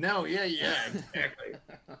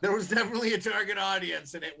 There was definitely a target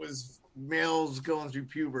audience, and it was males going through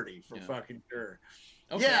puberty for fucking sure.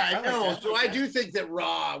 Okay, I know. So I do think that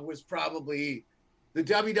Raw was probably the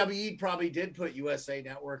WWE probably did put USA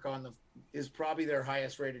Network on is probably their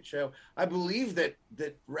highest rated show. I believe that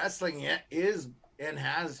wrestling is and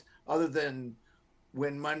has, other than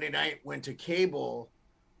when Monday Night went to cable,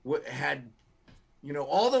 had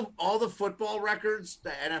all the football records,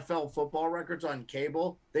 the NFL football records on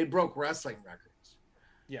cable, they broke wrestling records.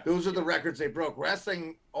 Yeah, those are the records they broke.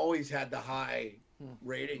 Wrestling always had the high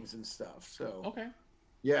ratings and stuff. So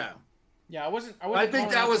yeah, I wasn't. I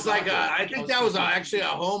think that was like actually a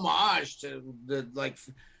homage to the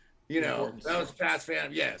that was Pat's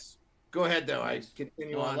fan. Yes, go ahead though. I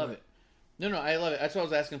continue on. I love it. No, I love it. That's what I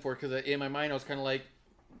was asking for, because in my mind I was kind of like,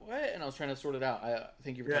 what? And I was trying to sort it out. I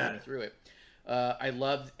think you were talking me through it. I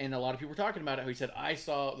loved, and a lot of people were talking about it, how he said,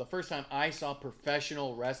 the first time I saw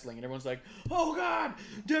professional wrestling, and everyone's like, oh God,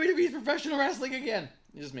 WWE's professional wrestling again.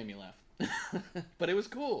 It just made me laugh. But it was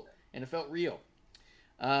cool, and it felt real.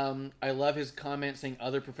 I love his comment saying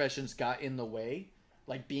other professions got in the way.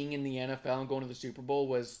 Like being in the NFL and going to the Super Bowl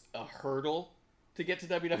was a hurdle to get to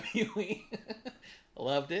WWE.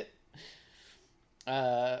 Loved it.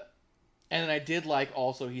 And then I did like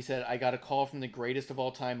also, he said, I got a call from the greatest of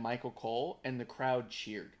all time, Michael Cole, and the crowd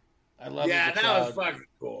cheered. I love it. Yeah, that was fucking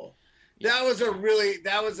cool. Yeah.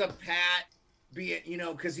 That was a Pat being,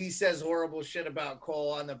 because he says horrible shit about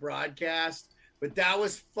Cole on the broadcast, but that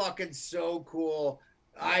was fucking so cool.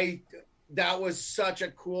 That was such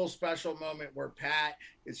a cool special moment where Pat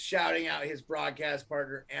is shouting out his broadcast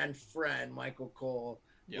partner and friend, Michael Cole,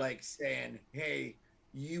 like saying, hey,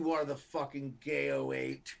 you are the fucking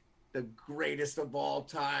Gay-08, the greatest of all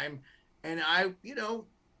time. And I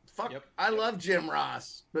love Jim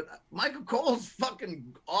Ross, but Michael Cole's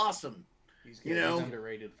fucking awesome. He's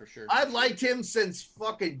underrated for sure. I've liked him since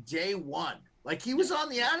fucking day one. Like he was on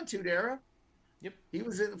the Attitude Era. Yep. He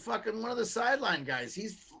was in fucking one of the sideline guys.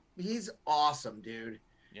 He's awesome, dude.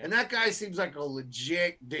 Yep. And that guy seems like a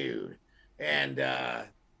legit dude. And I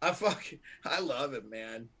love him,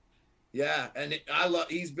 man. Yeah, and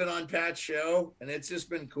he's been on Pat's show, and it's just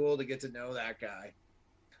been cool to get to know that guy.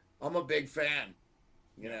 I'm a big fan,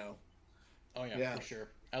 Oh yeah, for sure.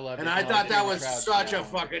 I love it. And I thought that was such a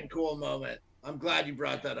fucking cool moment. I'm glad you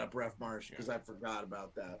brought that up, Ref Marsh, because I forgot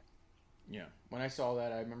about that. Yeah, when I saw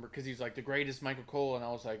that, I remember because he's like the greatest Michael Cole, and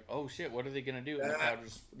I was like, oh shit, what are they gonna do? And the crowd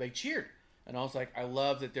they cheered, and I was like, I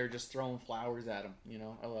love that they're just throwing flowers at him.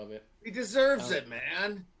 I love it. He deserves it,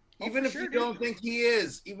 man. Even if you don't think he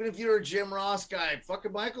is, even if you're a Jim Ross guy,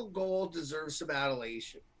 fucking Michael Cole deserves some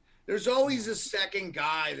adulation. There's always a second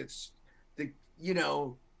guy that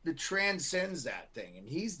transcends that thing, and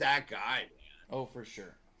he's that guy, man. Oh, for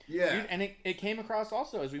sure. Yeah. Dude, and it came across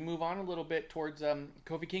also as we move on a little bit towards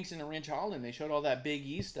Kofi Kingston and Ridge Holland. They showed all that Big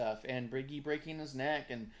E stuff and Big E breaking his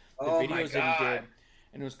neck and the videos that he did,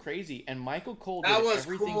 and it was crazy. And Michael Cole did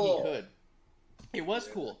everything he could. It was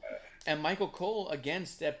cool. And Michael Cole, again,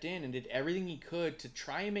 stepped in and did everything he could to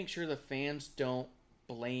try and make sure the fans don't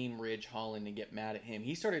blame Ridge Holland and get mad at him.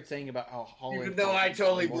 He started saying about how Holland... Even though I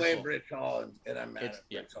totally blame Ridge Holland, and I'm mad at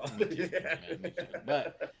Ridge Holland.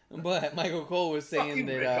 But Michael Cole was saying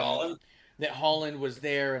that that Holland was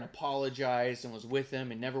there and apologized and was with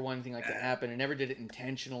him and never wanted anything like that to happen and never did it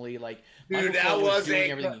intentionally. Like, dude, Michael Cole was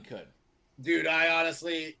doing everything he could. Dude, I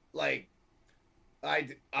honestly, like,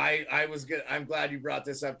 I was good. I'm glad you brought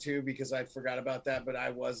this up too, because I forgot about that, but I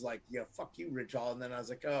was like, yeah, fuck you, Ridge Holland. And then I was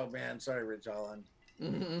like, oh man, sorry, Ridge Holland.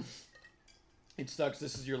 Mm-hmm. It sucks.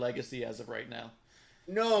 This is your legacy as of right now.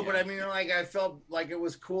 No, but I mean, like, I felt like it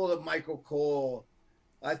was cool that Michael Cole,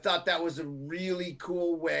 I thought that was a really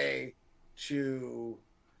cool way to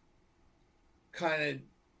kind of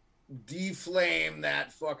deflame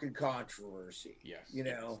that fucking controversy. Yes. You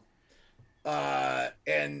know?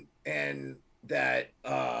 And that,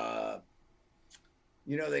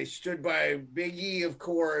 you know, they stood by Big E, of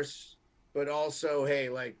course, but also, hey,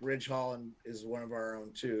 like, Ridge Holland is one of our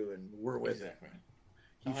own too, and we're with it.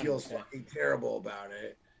 He feels fucking terrible about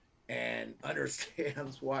it and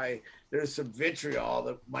understands why there's some vitriol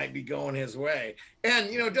that might be going his way. And,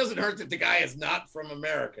 you know, it doesn't hurt that the guy is not from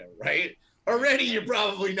America, right? Already you're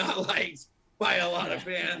probably not liked by a lot of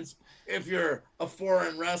fans if you're a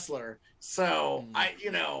foreign wrestler. So,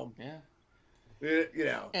 you know.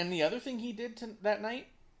 And the other thing he did that night?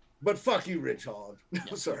 But fuck you, Ridge Holland.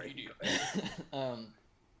 No, sorry.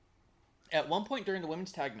 At one point during the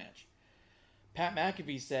women's tag match, Pat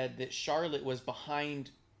McAfee said that Charlotte was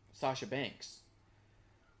behind Sasha Banks.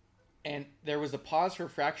 And there was a pause for a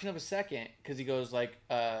fraction of a second because he goes like,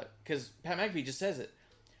 because Pat McAfee just says it,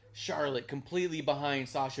 Charlotte completely behind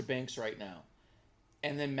Sasha Banks right now.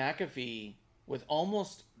 And then McAfee, with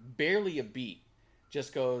almost barely a beat,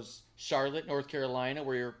 just goes, Charlotte, North Carolina,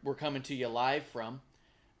 where we're coming to you live from.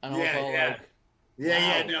 And I was all like,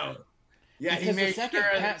 wow. Yeah, because the second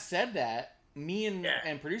Pat said that, me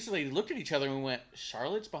and producer lady looked at each other and we went,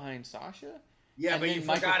 Charlotte's behind Sasha? Yeah, but you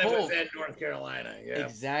forgot it was in North Carolina. Yeah,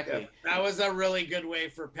 exactly. Yeah. That was a really good way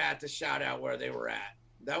for Pat to shout out where they were at.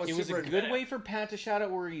 It was a good way for Pat to shout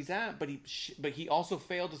out where he's at, but he also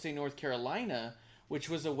failed to say North Carolina, which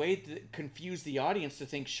was a way to confuse the audience to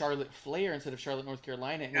think Charlotte Flair instead of Charlotte, North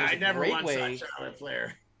Carolina. And I never once saw Charlotte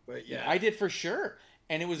Flair, but yeah, I did for sure.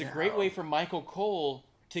 And it was a great way for Michael Cole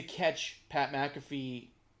to catch Pat McAfee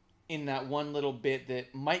in that one little bit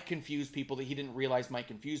that might confuse people that he didn't realize might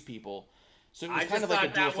confuse people. So it was kind of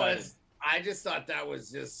like a dual-sided. I just thought that was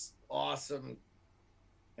just awesome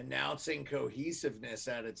announcing cohesiveness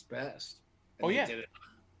at its best. And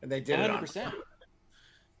they did it 100%.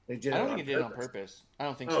 They did. I don't think it did it on purpose. I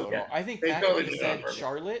don't think so at all. I think McAfee said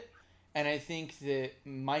Charlotte, and I think that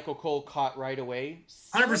Michael Cole caught right away.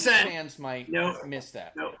 100%. Fans might miss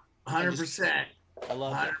that. No, 100%. I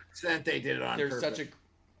love 100%. They did it on purpose. There's such a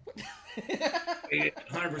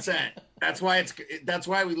 100%. That's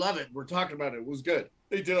why we love it. We're talking about it. It was good.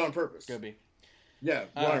 They did it on purpose. Could be. Yeah.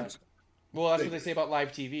 Well, that's what they say about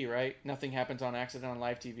live TV, right? Nothing happens on accident on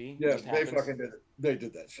live TV. Yeah, they fucking did it. They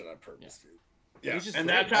did that shit on purpose, dude. Yeah, and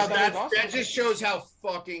awesome. That just shows how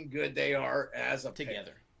fucking good they are as a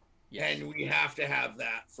together. Pair. Yes. And we have to have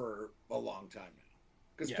that for a long time now.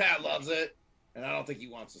 Because Pat loves it, and I don't think he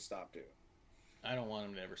wants to stop doing it. I don't want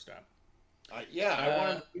him to ever stop. I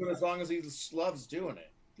want him to do it as long as he loves doing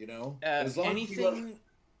it, you know? As long anything...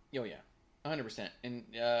 Oh, yeah. 100%. And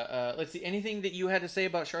let's see, anything that you had to say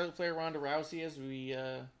about Charlotte Flair, Ronda Rousey as we...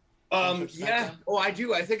 yeah. Oh, I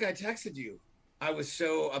do. I think I texted you. I was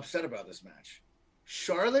so upset about this match.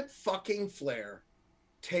 Charlotte fucking Flair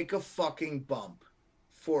take a fucking bump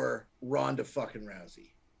for Ronda fucking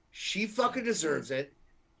Rousey. She fucking deserves it.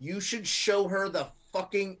 You should show her the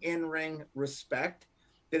fucking in-ring respect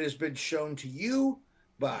that has been shown to you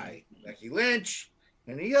by Becky Lynch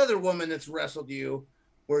and the other woman that's wrestled you,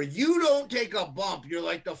 where you don't take a bump. You're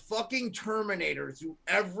like the fucking Terminator through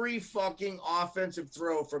every fucking offensive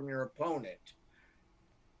throw from your opponent.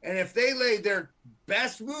 And if they laid their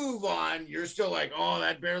best move on, you're still like, oh,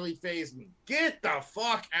 that barely fazed me. Get the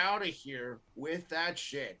fuck out of here with that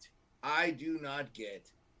shit. I do not get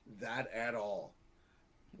that at all.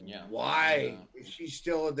 Yeah. Why is she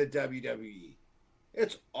still in the WWE?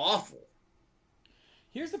 It's awful.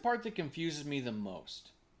 Here's the part that confuses me the most.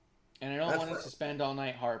 And I don't want us to spend all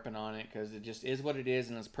night harping on it because it just is what it is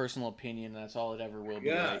and it's personal opinion and that's all it ever will be.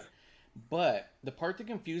 Right? But the part that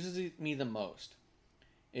confuses me the most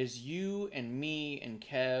is you and me and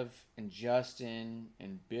Kev and Justin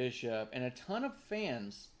and Bishop and a ton of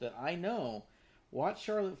fans that I know watch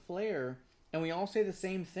Charlotte Flair and we all say the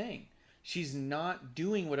same thing. She's not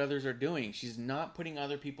doing what others are doing. She's not putting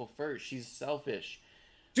other people first. She's selfish.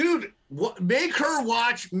 Dude, make her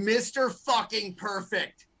watch Mr. Fucking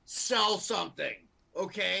Perfect sell something,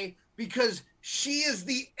 okay? Because she is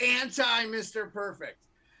the anti-Mr. Perfect.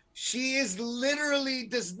 She is literally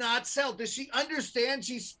does not sell. Does she understand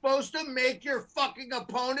she's supposed to make your fucking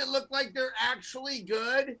opponent look like they're actually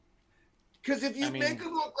good? Because if you make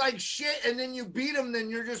them look like shit and then you beat them, then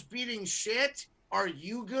you're just beating shit. Are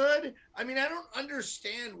you good? I mean, I don't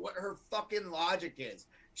understand what her fucking logic is.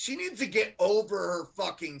 She needs to get over her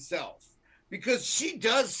fucking self, because she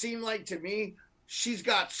does seem like, to me, she's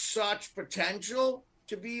got such potential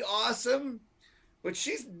to be awesome, but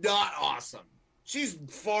she's not awesome. She's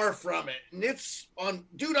far from it. And it's on,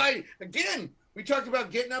 dude, we talked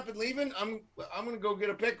about getting up and leaving. I'm going to go get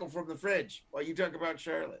a pickle from the fridge while you talk about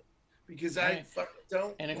Charlotte. Because I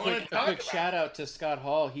don't. And a quick shout out to Scott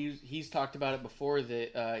Hall. He's talked about it before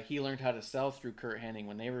that he learned how to sell through Kurt Hennig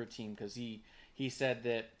when they were a team, because he said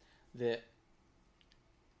that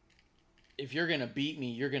if you're gonna beat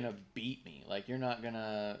me, you're gonna beat me. Like, you're not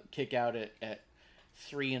gonna kick out at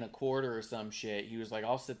 3 1/4 or some shit. He was like,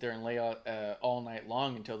 I'll sit there and lay out all night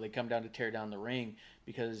long until they come down to tear down the ring,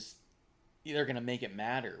 because they're gonna make it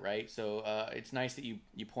matter, right? So it's nice that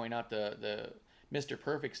you point out the Mr.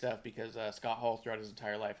 Perfect stuff, because Scott Hall throughout his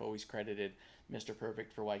entire life always credited Mr.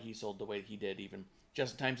 Perfect for why he sold the way he did. Even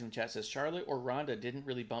Justin Times in the chat says Charlotte or Ronda didn't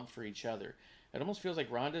really bump for each other. It almost feels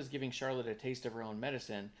like Ronda is giving Charlotte a taste of her own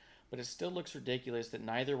medicine, but it still looks ridiculous that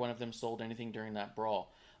neither one of them sold anything during that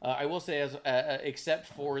brawl. I will say, except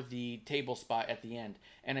for the table spot at the end.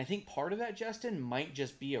 And I think part of that, Justin, might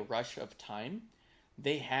just be a rush of time.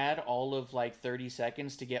 They had all of 30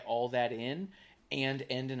 seconds to get all that in and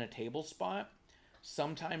end in a table spot.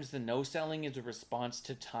 Sometimes the no-selling is a response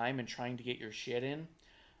to time and trying to get your shit in.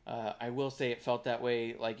 I will say it felt that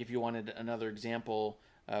way, if you wanted another example,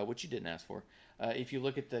 which you didn't ask for. If you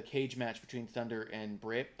look at the cage match between Thunder and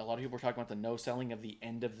Britt, a lot of people were talking about the no-selling of the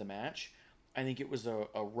end of the match. I think it was a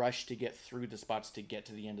rush to get through the spots to get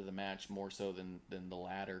to the end of the match, more so than the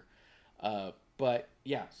latter. But,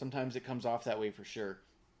 yeah, sometimes it comes off that way for sure.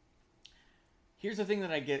 Here's the thing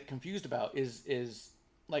that I get confused about is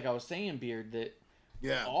like I was saying, Beard, that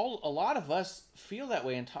a lot of us feel that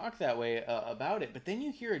way and talk that way about it, but then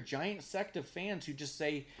you hear a giant sect of fans who just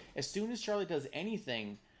say, as soon as Charlotte does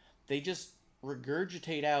anything, they just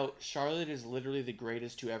regurgitate out, Charlotte is literally the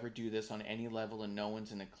greatest to ever do this on any level, and no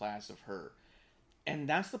one's in a class of her. And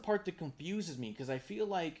that's the part that confuses me, because I feel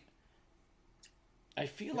like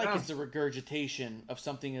it's a regurgitation of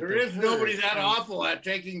something that there is nobody that awful at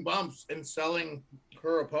taking bumps and selling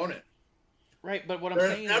her opponent. Right, but what I'm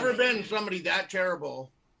saying is... There's never been somebody that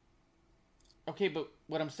terrible. Okay, but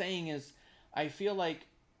what I'm saying is, I feel like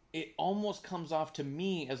it almost comes off to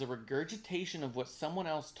me as a regurgitation of what someone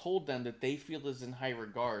else told them that they feel is in high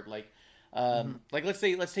regard.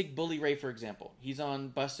 Let's take Bully Ray, for example. He's on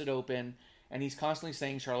Busted Open, and he's constantly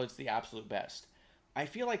saying Charlotte's the absolute best. I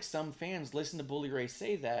feel like some fans listen to Bully Ray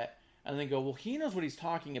say that, and they go, well, he knows what he's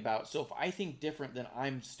talking about, so if I think different, then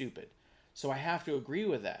I'm stupid. So I have to agree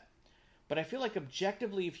with that. But I feel like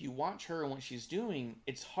objectively, if you watch her and what she's doing,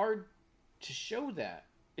 it's hard to show that.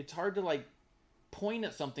 It's hard to point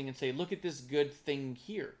at something and say, look at this good thing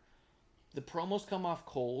here. The promos come off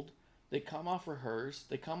cold. They come off rehearsed.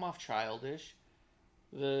 They come off childish.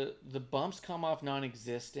 The bumps come off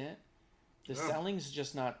non-existent. The selling's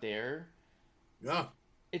just not there. Yeah.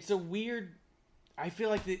 It's a weird... I feel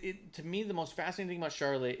like, to me, the most fascinating thing about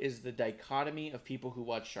Charlotte is the dichotomy of people who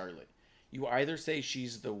watch Charlotte. You either say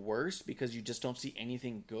she's the worst because you just don't see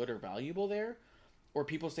anything good or valuable there, or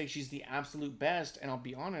people say she's the absolute best, and I'll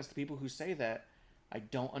be honest, the people who say that, I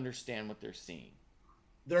don't understand what they're seeing.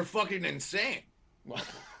 They're fucking insane.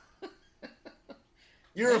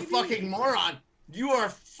 You're a fucking moron. You are a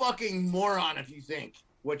fucking moron if you think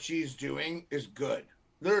what she's doing is good.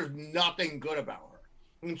 There's nothing good about her.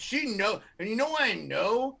 And and you know why I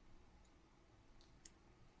know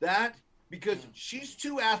that? Because she's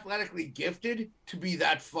too athletically gifted to be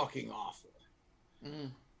that fucking awful.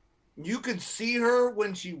 Mm. You can see her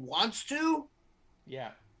when she wants to.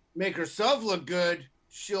 Yeah. Make herself look good,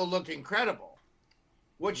 she'll look incredible.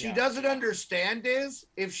 What she doesn't understand is,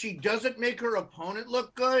 if she doesn't make her opponent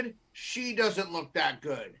look good, she doesn't look that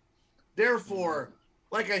good. Therefore,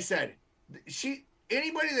 like I said,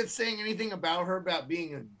 anybody that's saying anything about her, about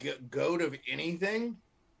being a goat of anything,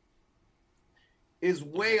 is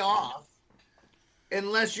way off.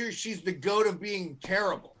 Unless she's the goat of being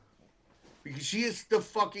terrible. Because she is the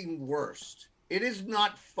fucking worst. It is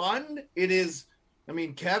not fun. It is,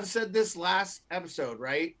 Kev said this last episode,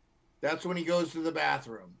 right? That's when he goes to the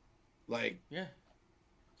bathroom.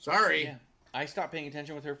 Sorry. Yeah. I stopped paying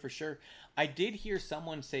attention with her for sure. I did hear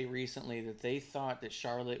someone say recently that they thought that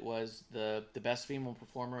Charlotte was the best female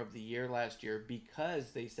performer of the year last year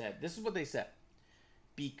because they said, this is what they said,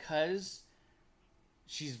 because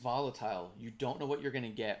she's volatile. You don't know what you're going to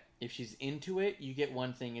get. If she's into it, you get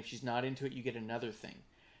one thing. If she's not into it, you get another thing.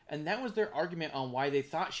 And that was their argument on why they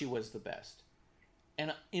thought she was the best.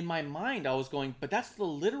 And in my mind, I was going, but that's the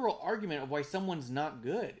literal argument of why someone's not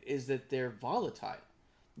good, is that they're volatile.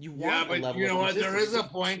 You want a level you know of what? There is consistency. a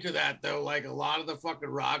point to that, though. Like, a lot of the fucking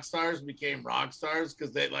rock stars became rock stars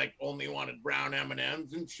because they, like, only wanted brown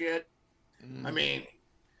M&Ms and shit. I mean,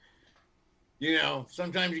 you know,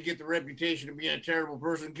 sometimes you get the reputation of being a terrible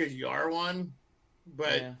person because you are one.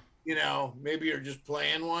 But, you know, maybe you're just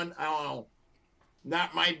playing one. I don't know.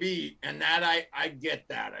 That might be. And that, I get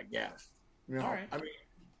that, I guess. You know, I mean,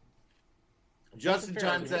 Justin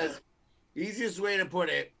Time says, easiest way to put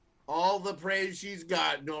it, all the praise she's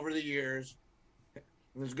gotten over the years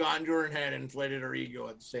has gone to her head and inflated her ego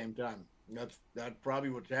at the same time. That's probably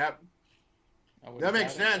what's happened. That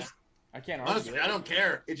makes sense. I can't argue. Honestly, I don't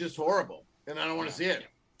care. It's just horrible, and I don't want to see it.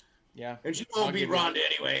 Yeah. And she won't beat Ronda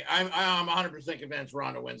anyway. I'm 100% convinced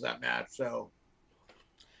Ronda wins that match. So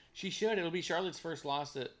she should. It'll be Charlotte's first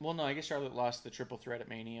loss at. Well, no, I guess Charlotte lost the triple threat at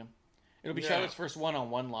Mania. It'll be Charlotte's first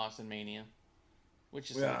one-on-one loss in Mania,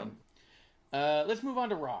 which is something. Let's move on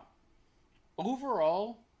to Raw.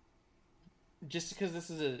 Overall, just because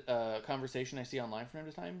this is a conversation I see online from time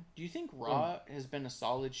to time, do you think Raw has been a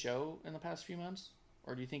solid show in the past few months?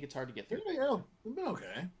 Or do you think it's hard to get through? Yeah, it's been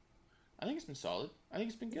okay. I think it's been solid. I think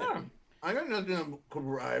it's been good. Yeah, I got nothing to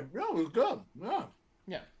correct. Yeah, it was good. Yeah.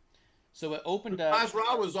 Yeah. So it opened up. Last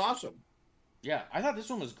Raw was awesome. Yeah, I thought this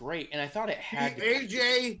one was great, and I thought it had the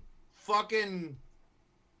AJ fucking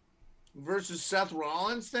versus Seth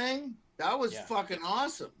Rollins thing. That was fucking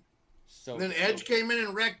awesome. So and then Edge came in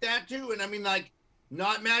and wrecked that too. And I mean, like,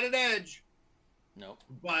 not mad at Edge. Nope.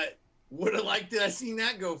 But would have liked to have seen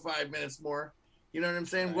that go 5 minutes more. You know what I'm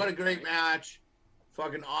saying? What a great match.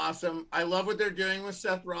 Fucking awesome. I love what they're doing with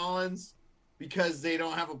Seth Rollins because they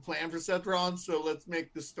don't have a plan for Seth Rollins. So let's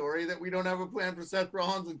make the story that we don't have a plan for Seth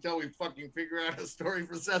Rollins until we fucking figure out a story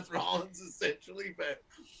for Seth Rollins, essentially. But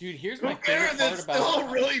dude, here's my favorite part about still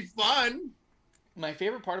really fun. My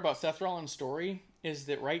favorite part about Seth Rollins' story is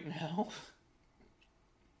that right now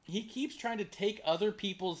he keeps trying to take other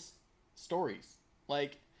people's stories.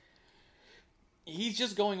 Like, he's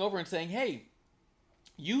just going over and saying, hey,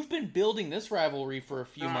 you've been building this rivalry for a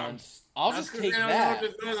few months. I'll just take that.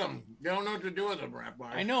 They don't know what to do with them, Rap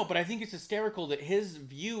Bar. I know, but I think it's hysterical that his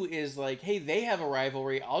view is like, hey, they have a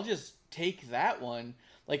rivalry. I'll just take that one,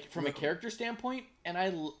 like, from a character standpoint.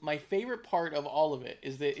 And my favorite part of all of it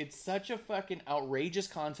is that it's such a fucking outrageous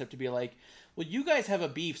concept to be like, well, you guys have a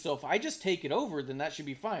beef, so if I just take it over, then that should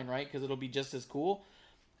be fine, right? Because it'll be just as cool.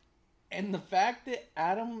 And the fact that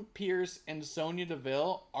Adam Pearce and Sonya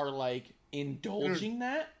Deville are, like, indulging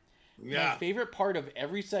that. My favorite part of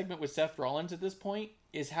every segment with Seth Rollins at this point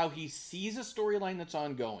is how he sees a storyline that's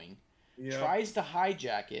ongoing, tries to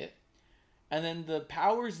hijack it, and then the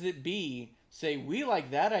powers that be say, we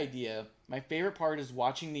like that idea. My favorite part is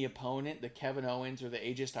watching the opponent, the Kevin Owens or the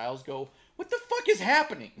AJ Styles, go, what the fuck is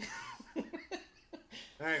happening?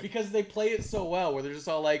 Because they play it so well, where they're just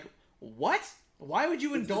all like, what? Why would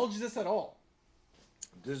you indulge this at all?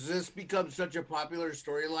 Does this become such a popular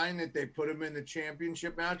storyline that they put him in the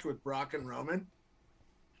championship match with Brock and Roman?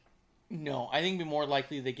 No, I think it'd be more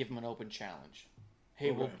likely they give him an open challenge.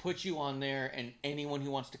 Hey, we'll put you on there, and anyone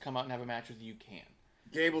who wants to come out and have a match with you can.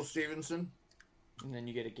 Gable Stevenson? And then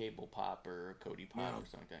you get a Gable pop or a Cody pop or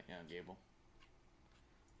something like that. Yeah, Gable.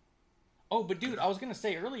 Oh, but dude, I was going to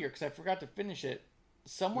say earlier, because I forgot to finish it,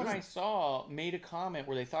 someone I saw made a comment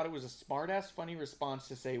where they thought it was a smart-ass funny response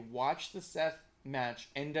to say, watch the Seth match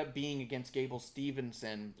end up being against Gable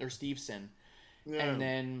Stevenson, and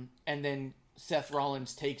then Seth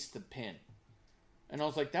Rollins takes the pin. And I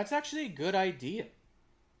was like, that's actually a good idea.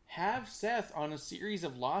 Have Seth on a series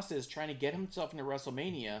of losses trying to get himself into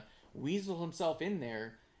WrestleMania, weasel himself in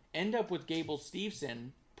there, end up with Gable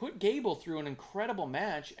Stevenson, put Gable through an incredible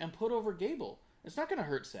match, and put over Gable. It's not going to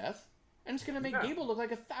hurt Seth. And it's going to make Gable look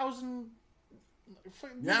like 1,000...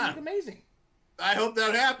 Look amazing. I hope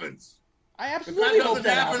that happens. I absolutely hope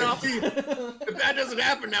that happens. If that doesn't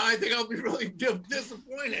happen now, I think I'll be really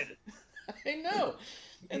disappointed. I know.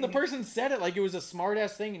 And the person said it like it was a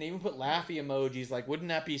smart-ass thing, and they even put laughy emojis like, wouldn't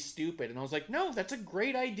that be stupid? And I was like, no, that's a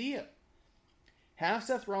great idea. Have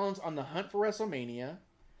Seth Rollins on the hunt for WrestleMania.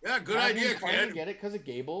 Yeah, good idea, kid. To get it because of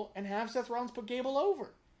Gable, and have Seth Rollins put Gable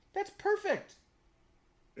over. That's perfect.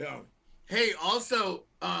 Yeah. Hey, also,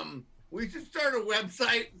 we should start a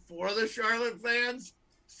website for the Charlotte fans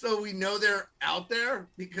so we know they're out there,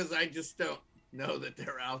 because I just don't know that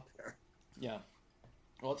they're out there. Yeah.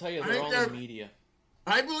 Well, I'll tell you, they're all in the media.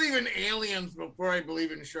 I believe in aliens before I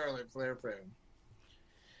believe in Charlotte Flair fans.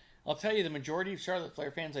 I'll tell you, the majority of Charlotte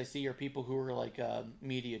Flair fans I see are people who are like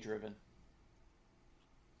media driven.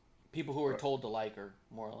 People who are told to like her,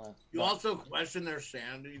 more or less. You also question their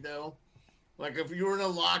sanity, though. Like, if you were in a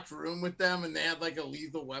locked room with them and they had like a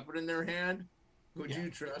lethal weapon in their hand, would you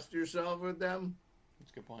trust yourself with them?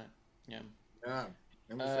 That's a good point. Yeah. Yeah.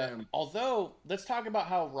 Although, let's talk about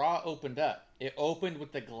how Raw opened up. It opened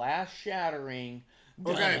with the glass shattering.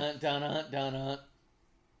 Okay. Dun-dun.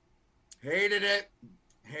 Hated it,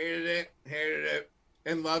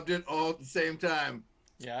 and loved it all at the same time.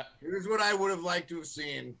 Yeah. Here's what I would have liked to have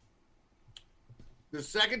seen. The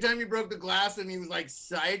second time he broke the glass and he was like,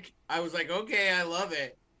 psych, I was like, okay, I love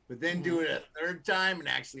it. But then do it a third time and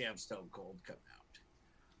actually have Stone Cold come out.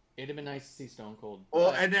 It'd have been nice to see Stone Cold.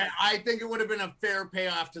 Well, and then I think it would have been a fair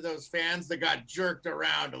payoff to those fans that got jerked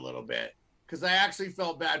around a little bit. Because I actually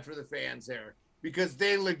felt bad for the fans there. Because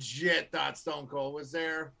they legit thought Stone Cold was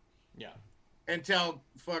there. Yeah. Until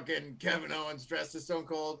fucking Kevin Owens dressed as Stone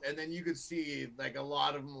Cold. And then you could see, like, a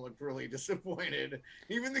lot of them looked really disappointed.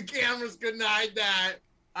 Even the cameras couldn't hide that.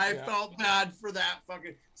 I felt bad for that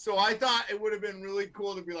fucking... So I thought it would have been really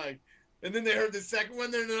cool to be like... And then they heard the second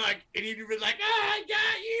one, and they're like... And he'd be like, I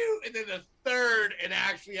got you! And then the third, and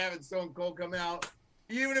actually having Stone Cold come out...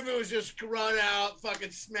 Even if it was just run out,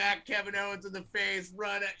 fucking smack Kevin Owens in the face,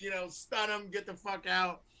 run it, stun him, get the fuck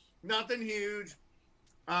out. Nothing huge.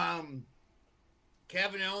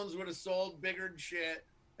 Kevin Owens would have sold bigger than shit.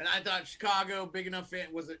 And I thought Chicago, big enough fan.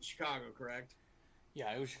 Was it Chicago, correct?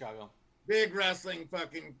 Yeah, it was Chicago. Big wrestling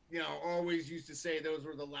fucking, always used to say those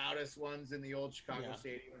were the loudest ones in the old Chicago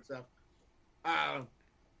Stadium and stuff.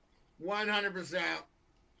 100%.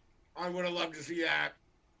 I would have loved to see that.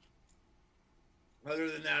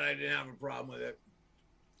 Other than that, I didn't have a problem with it.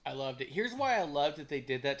 I loved it. Here's why I loved that they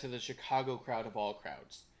did that to the Chicago crowd of all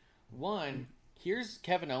crowds. One, here's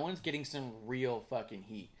Kevin Owens getting some real fucking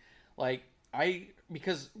heat.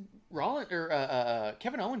 Because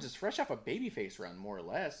Kevin Owens is fresh off a babyface run, more or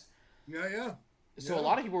less. Yeah. So a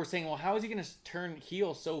lot of people were saying, well, how is he going to turn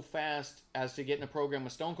heel so fast as to get in a program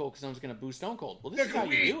with Stone Cold because someone's going to boo Stone Cold? Well, this is how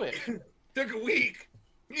you do it. Took a week.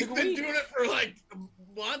 He's been doing it for like a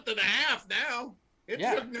month and a half now. It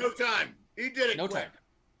took no time. He did it quick. Time.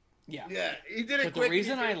 Yeah, he did it quick. But the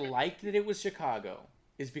reason I liked that it was Chicago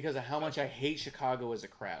is because of how much I hate Chicago as a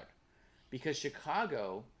crowd. Because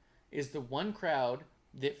Chicago is the one crowd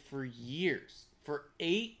that for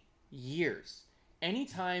 8 years,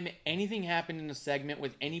 anytime anything happened in a segment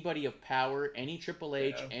with anybody of power, any Triple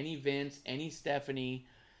H, any Vince, any Stephanie,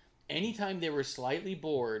 anytime they were slightly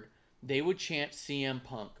bored, they would chant CM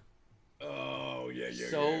Punk. Oh, yeah.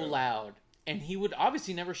 So loud. And he would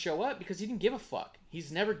obviously never show up because he didn't give a fuck.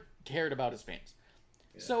 He's never cared about his fans.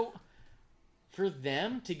 Yeah. So, for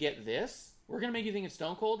them to get this, we're going to make you think it's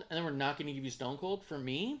Stone Cold, and then we're not going to give you Stone Cold. For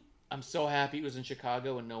me, I'm so happy it was in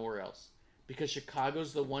Chicago and nowhere else. Because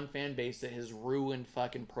Chicago's the one fan base that has ruined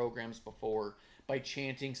fucking programs before by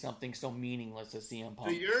chanting something so meaningless as CM Punk.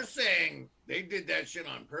 So you're saying they did that shit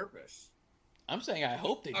on purpose? I'm saying I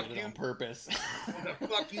hope they did it on purpose.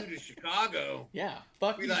 Fuck you to Chicago. Yeah,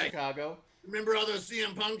 fuck you, Chicago. Remember all those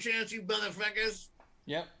CM Punk chants, you motherfuckers?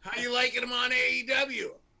 Yep. How you liking them on AEW?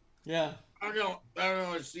 Yeah. I don't know.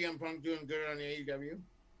 Is CM Punk doing good on AEW?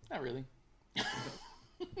 Not really.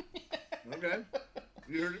 Okay.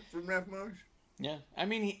 You heard it from Ref Marsh? Yeah. I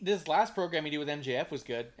mean, this last program he did with MJF was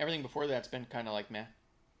good. Everything before that's been kind of like meh.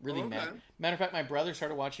 Really meh. Matter of fact, my brother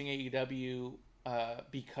started watching AEW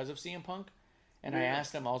because of CM Punk. And I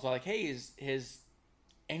asked him, I was like, hey, has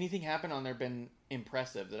anything happened on there been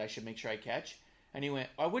impressive that I should make sure I catch? And he went,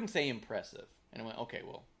 I wouldn't say impressive. And I went, okay,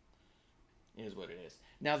 well, it is what it is.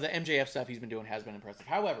 Now, the MJF stuff he's been doing has been impressive.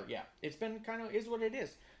 However, yeah, it's been kind of is what it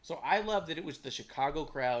is. So I love that it was the Chicago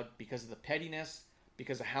crowd because of the pettiness,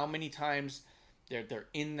 because of how many times they're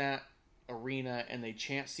in that arena and they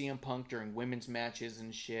chant CM Punk during women's matches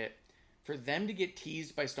and shit. For them to get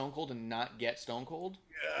teased by Stone Cold and not get Stone Cold,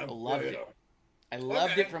 I loved it. I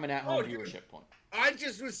loved it from an at-home viewership point. I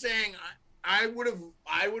just was saying I would have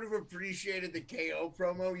appreciated the KO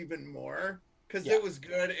promo even more because it was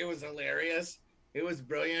good. It was hilarious. It was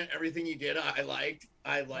brilliant. Everything he did, I liked.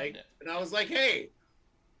 And I was like, hey,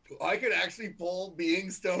 I could actually pull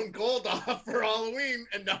being Stone Cold off for Halloween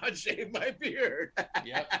and not shave my beard.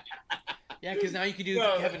 Yep. Yeah, because now you can do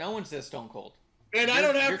Kevin Owens as Stone Cold. And I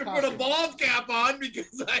don't have to put a bald cap on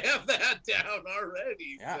because I have that down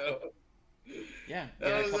already. Yeah. So. Yeah,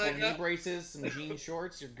 get a couple knee braces, some jean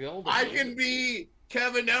shorts, you're golden. I can be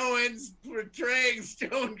Kevin Owens portraying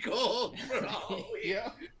Stone Cold for Halloween.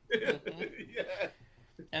 Yeah.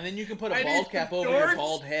 And then you can put a bald cap over your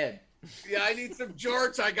bald head. Yeah, I need some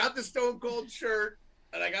jorts. I got the Stone Cold shirt.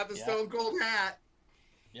 and I got the Stone Cold hat.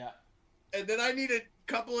 Yeah. And then I need a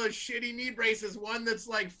couple of shitty knee braces, one that's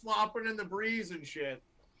like flopping in the breeze and shit.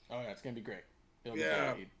 Oh, yeah, it's going to be great. It'll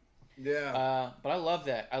Yeah. be great, dude. Yeah. But I love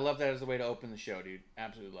that. I love that as a way to open the show, dude.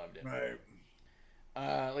 Absolutely loved it.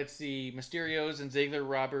 Right. Let's see. Mysterios and Ziggler,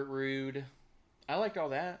 Robert Roode. I liked all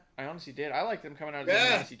that. I honestly did. I liked them coming out of the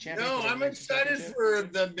NXT Championship. No, I'm excited for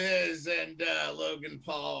The Miz and Logan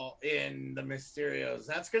Paul in the Mysterios.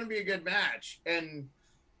 That's going to be a good match. And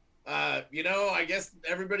I guess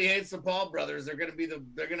everybody hates the Paul brothers. They're going to be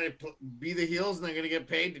the heels, and they're going to get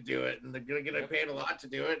paid to do it, and they're going to get paid a lot to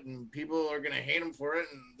do it, and people are going to hate them for it,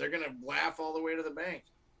 and they're going to laugh all the way to the bank.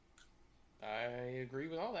 I agree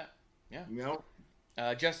with all that. Yeah. No.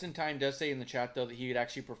 Justin Time does say in the chat, though, that he would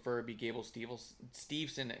actually prefer be Gable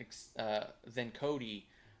Stevenson than Cody.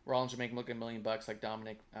 Rollins would make him look $1 million like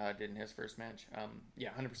Dominic did in his first match. Yeah,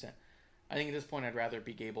 100%. I think at this point I'd rather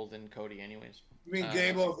be Gable than Cody anyways. You mean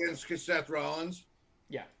Gable against Seth Rollins?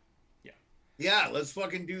 Yeah. Yeah, let's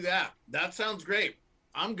fucking do that. That sounds great.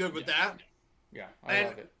 I'm good with that. Yeah, I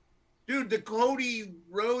love it. Dude, the Cody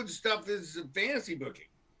Rhodes stuff is fantasy booking.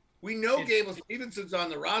 We know Gable Stevenson's on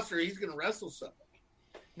the roster. He's going to wrestle somebody.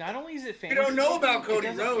 Not only is it fantasy you don't know about Cody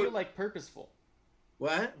Rhodes. It doesn't feel like purposeful.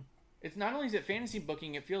 What? It's not only is it fantasy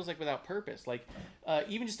booking, it feels like without purpose. Like,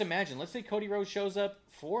 even just imagine, let's say Cody Rhodes shows up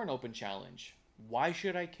for an open challenge. Why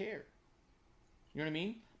should I care? You know what I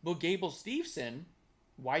mean? But Gable Steveson,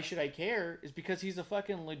 why should I care? Is because he's a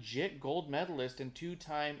fucking legit gold medalist and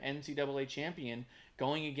 2-time NCAA champion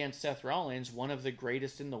going against Seth Rollins, one of the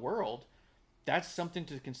greatest in the world. That's something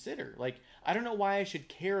to consider. Like, I don't know why I should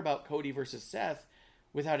care about Cody versus Seth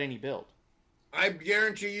without any build. I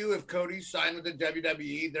guarantee you if Cody's signed with the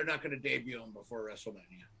WWE, they're not going to debut him before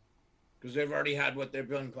WrestleMania. Because they've already had what they've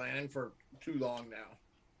been planning for too long now.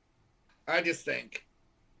 I just think.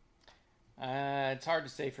 It's hard to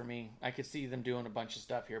say for me. I could see them doing a bunch of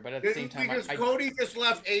stuff here. But at the same time... Because Cody just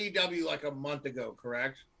left AEW like a month ago,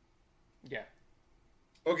 correct? Yeah.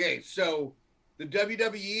 Okay, so the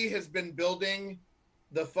WWE has been building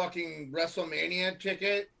the fucking WrestleMania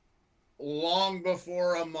ticket long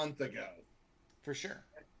before a month ago. For sure.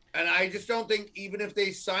 And I just don't think even if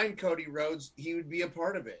they signed Cody Rhodes, he would be a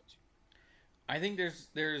part of it. I think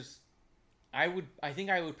I think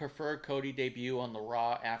I would prefer Cody debut on the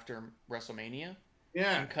Raw after WrestleMania.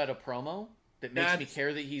 Yeah. And cut a promo that makes me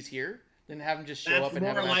care that he's here than have him just show up and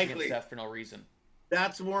have a match against Seth for no reason.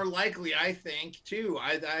 That's more likely, I think, too.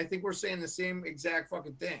 I think we're saying the same exact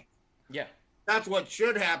fucking thing. Yeah. That's what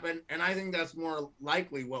should happen, and I think that's more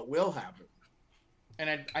likely what will happen. And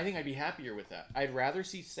I think I'd be happier with that. I'd rather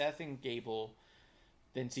see Seth and Gable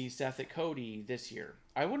than see Seth and Cody this year.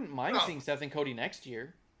 I wouldn't mind seeing Seth and Cody next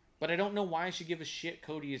year, but I don't know why I should give a shit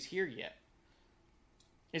Cody is here yet.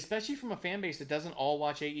 Especially from a fan base that doesn't all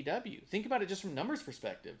watch AEW. Think about it just from numbers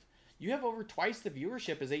perspective. You have over twice the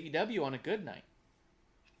viewership as AEW on a good night.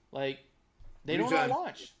 Like, they don't all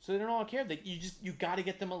watch, so they don't all care. That you got to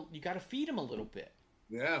get them. You got to feed them a little bit.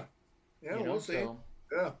 Yeah, we'll see.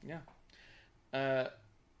 So, yeah.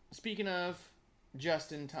 Speaking of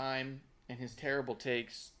Justin Time and his terrible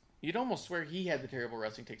takes, you'd almost swear he had the Terrible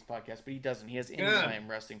Wrestling Takes podcast, but he doesn't. He has Anytime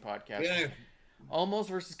Wrestling podcast. Yeah. Omos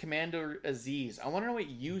versus Commander Aziz. I want to know what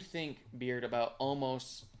you think, Beard, about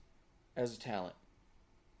Omos as a talent.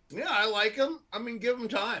 Yeah, I like him. I mean, give him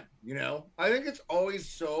time. I think it's always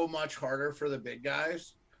so much harder for the big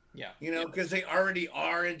guys. Yeah. Because they already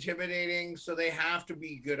are intimidating, so they have to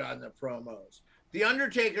be good on the promos. The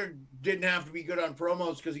Undertaker didn't have to be good on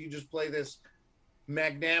promos because he just play this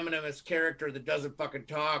magnanimous character that doesn't fucking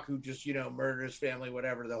talk, who just, murder his family,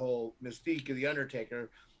 whatever, the whole mystique of the Undertaker.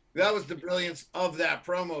 That was the brilliance of that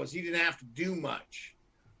promos. He didn't have to do much.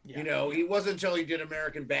 Yeah. He wasn't until he did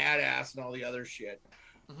American Badass and all the other shit.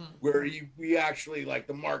 Where we actually, like,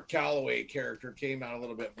 the Mark Calloway character came out a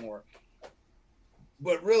little bit more.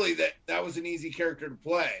 But really, that was an easy character to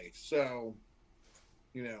play. So,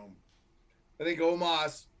 I think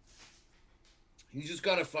Omos, he's just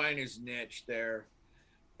got to find his niche there.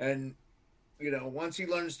 And, once he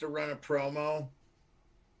learns to run a promo,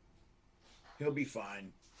 he'll be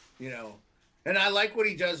fine, And I like what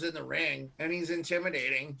he does in the ring, and he's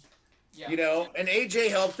intimidating. Yeah. And AJ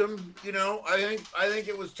helped him, I think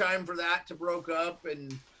it was time for that to broke up,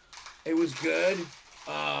 and it was good.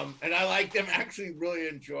 And I like them actually really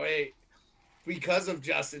enjoy it because of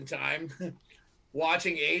Justin Time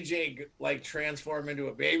watching AJ like transform into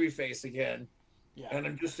a babyface again. Yeah. And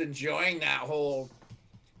I'm just enjoying that whole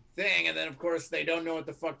thing. And then of course they don't know what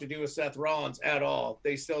the fuck to do with Seth Rollins at all.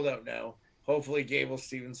 They still don't know. Hopefully Gable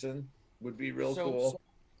Stevenson would be real cool.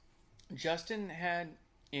 Justin had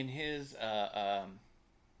in his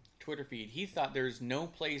Twitter feed. He thought there's no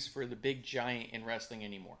place for the big giant in wrestling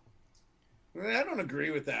anymore. I don't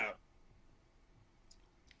agree with that.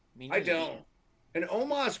 I don't. And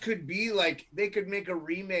Omos could be like, they could make a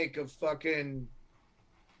remake of fucking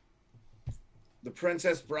The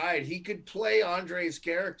Princess Bride. He could play Andre's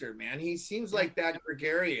character, man. He seems like that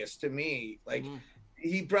gregarious to me. Like,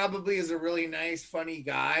 he probably is a really nice, funny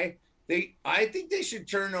guy. I think they should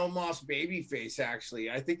turn Omos babyface,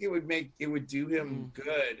 actually. I think it would do him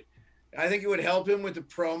good. I think it would help him with the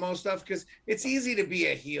promo stuff, because it's easy to be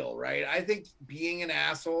a heel, right? I think being an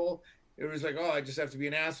asshole, it was like, oh, I just have to be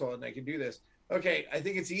an asshole and I can do this. Okay, I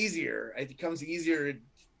think it's easier. It becomes easier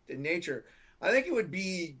in nature. I think it would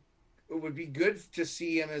be good to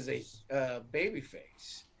see him as a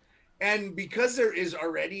babyface. And because there is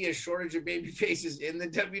already a shortage of baby faces in the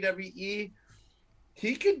WWE,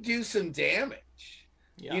 he could do some damage.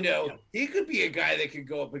 Yeah, he could be a guy that could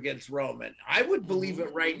go up against Roman. I would believe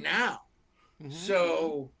it right now.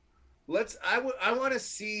 So I want to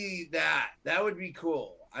see that. That would be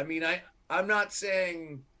cool. I mean, I'm not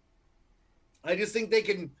saying, I just think they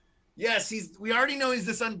can. Yes, we already know he's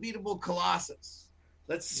this unbeatable Colossus.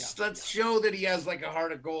 Let's show that he has like a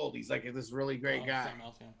heart of gold. He's like this really great guy.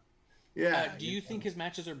 Do you think his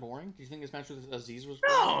matches are boring? Do you think his match with Aziz was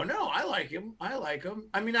boring? No, I like him.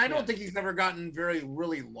 I mean, I don't think he's ever gotten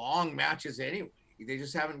really long matches anyway. They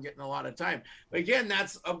just haven't gotten a lot of time. But again,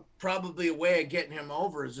 that's probably a way of getting him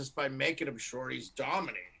over, is just by making him short. He's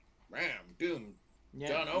dominating. Bam, boom,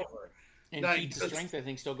 done over. And feats of strength, I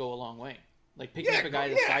think, still go a long way. Like, picking up a guy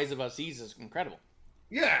the size of Aziz is incredible.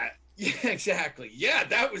 Yeah, exactly. Yeah,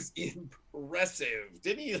 that was impressive.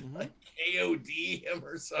 Didn't he like KOD him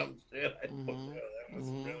or some shit? I don't know. That was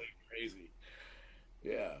really crazy.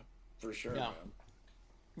 Yeah, for sure, man.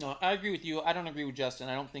 No, I agree with you. I don't agree with Justin.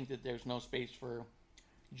 I don't think that there's no space for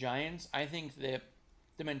giants. I think that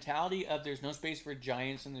the mentality of there's no space for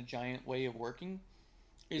giants in the giant way of working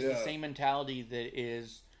is the same mentality that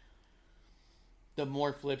is the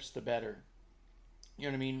more flips, the better. You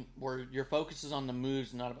know what I mean? Where your focus is on the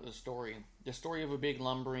moves, not about the story. The story of a big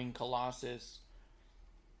lumbering colossus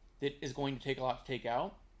that is going to take a lot to take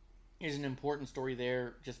out is an important story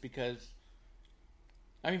there, just because,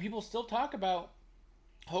 I mean, people still talk about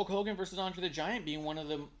Hulk Hogan versus Andre the Giant being one of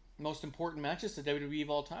the most important matches to WWE of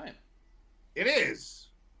all time. It is.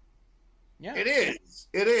 Yeah. It is.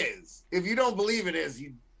 It is. If you don't believe it is,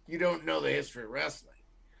 you don't know the history of wrestling.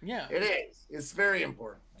 Yeah. It is. It's very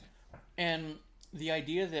important. And the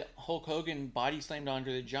idea that Hulk Hogan body slammed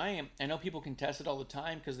Andre the Giant, I know people contest it all the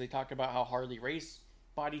time because they talk about how Harley Race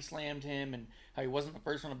body slammed him and how he wasn't the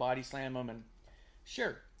first one to body slam him. And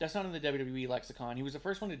sure, that's not in the WWE lexicon. He was the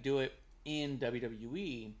first one to do it in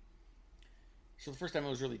WWE. So the first time it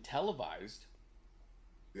was really televised.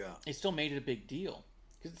 Yeah. It still made it a big deal.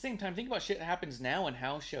 Because at the same time, think about shit that happens now in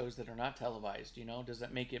house shows that are not televised. You know, does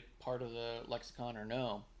that make it part of the lexicon or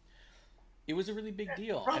no? It was a really big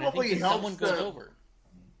deal. Probably, and I think helps someone goes over.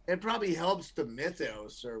 It probably helps the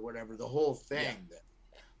mythos or whatever, the whole thing. Yeah.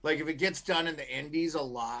 Like, if it gets done in the indies a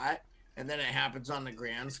lot and then it happens on the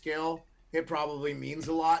grand scale, it probably means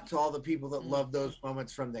a lot to all the people that love those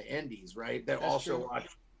moments from the indies, right? That also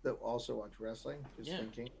watch wrestling. Just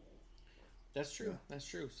thinking. That's true. Yeah. That's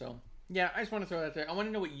true. So, yeah, I just want to throw that there. I want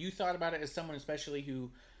to know what you thought about it as someone, especially who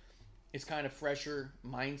is kind of fresher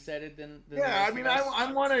mindseted than yeah, I mean,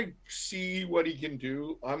 I want to see what he can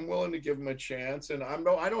do. I'm willing to give him a chance, and I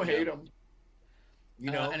don't hate him.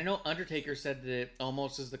 You know, and I know Undertaker said that it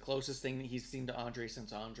almost is the closest thing that he's seen to Andre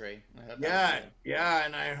since Andre. Yeah,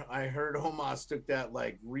 and I heard Omos took that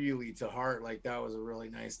like really to heart. Like, that was a really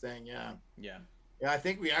nice thing. Yeah. I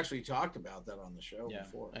think we actually talked about that on the show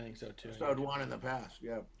before. I think so too. Episode 1 in the past.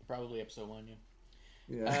 Yeah, probably episode 1.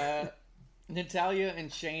 Yeah. Natalia and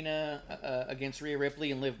Shayna against Rhea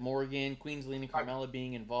Ripley and Liv Morgan, Queen Zelina and Carmella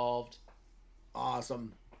being involved.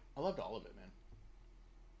 Awesome. I loved all of it,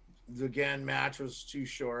 man. Again, match was too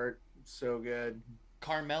short. So good.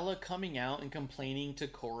 Carmella coming out and complaining to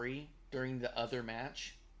Corey during the other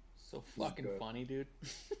match. So fucking funny, dude.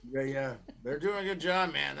 Yeah. They're doing a good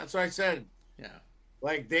job, man. That's what I said. Yeah.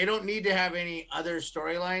 Like, they don't need to have any other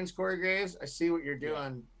storylines, Corey Graves. I see what you're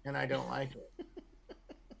doing, and I don't like it.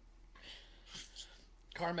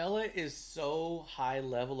 Carmella is so high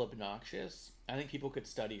level obnoxious. I think people could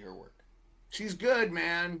study her work. She's good,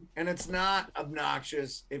 man. And it's not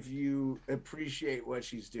obnoxious if you appreciate what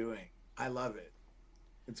she's doing. I love it.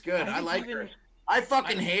 It's good. I like her. I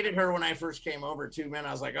fucking hated her when I first came over too, man.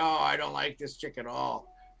 I was like, oh, I don't like this chick at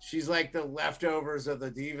all. She's like the leftovers of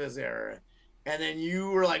the Divas era. and then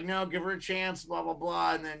you were like, no, give her a chance, blah blah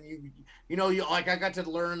blah, and then you like I got to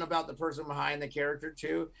learn about the person behind the character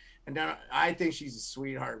too, and then I think she's a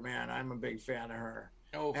sweetheart, man. I'm a big fan of her.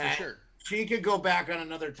 Oh, for sure. She could go back on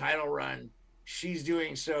another title run. She's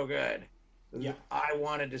doing so good. Yeah. I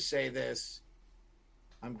wanted to say this.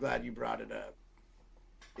 I'm glad you brought it up.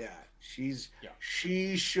 Yeah,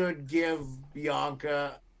 she should give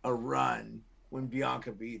Bianca a run when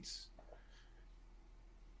Bianca beats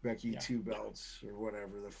Becky 2 belts or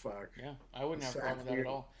whatever the fuck. Yeah, I wouldn't have a problem with that at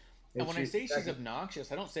all. And when I say she's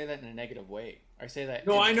obnoxious, I don't say that in a negative way. I say that.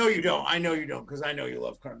 No, I know you don't. I know you don't, because I know you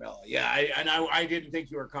love Carmella. Yeah, I didn't think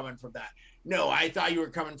you were coming from that. No, I thought you were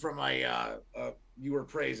coming from you were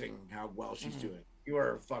praising how well she's doing. You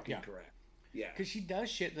are fucking correct. Yeah. Because she does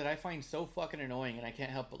shit that I find so fucking annoying, and I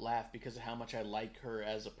can't help but laugh because of how much I like her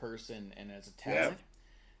as a person and as a talent.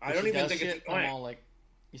 Yeah. I don't even think it's annoying. I'm all like,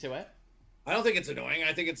 you say what? I don't think it's annoying.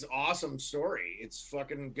 I think it's an awesome story. It's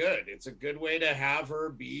fucking good. It's a good way to have her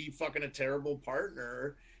be fucking a terrible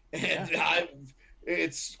partner. And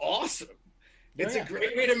it's awesome. It's a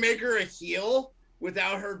great way to make her a heel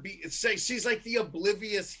without her she's like the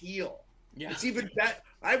oblivious heel. Yeah. It's even that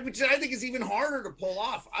I think it's even harder to pull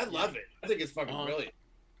off. I love it. I think it's fucking brilliant.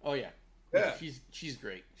 Oh yeah. Yeah. She's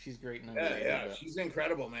great. She's great. Yeah. She's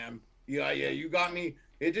incredible, man. Yeah. You got me.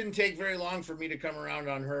 It didn't take very long for me to come around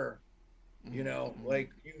on her. You know, like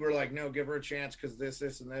you were like, no, give her a chance because this,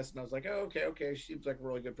 and this. And I was like, oh, okay. She seems like a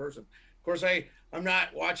really good person. Of course, I'm not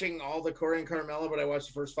watching all the Corey and Carmella, but I watched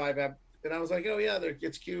the first 5 and I was like, oh, yeah,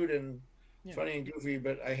 it's cute and funny and goofy,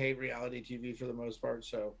 but I hate reality TV for the most part.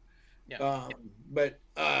 So, but,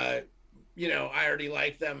 you know, I already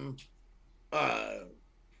like them,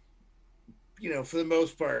 you know, for the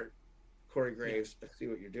most part. Corey Graves, I see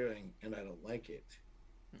what you're doing, and I don't like it.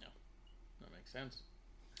 No, that makes sense.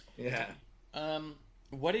 Yeah.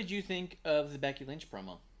 What did you think of the Becky Lynch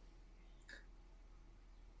promo?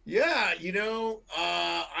 Yeah, you know,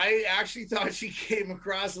 I actually thought she came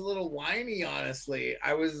across a little whiny, honestly.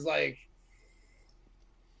 I was like,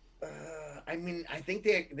 I mean, I think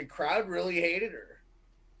the crowd really hated her.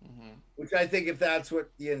 Mm-hmm. Which I think if that's what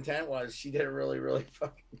the intent was, she did a really, really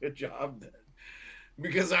fucking good job then.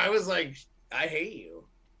 Because I was like, I hate you.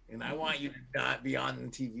 And I want you to not be on the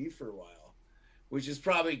TV for a while. Which is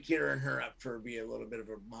probably gearing her up for be a little bit of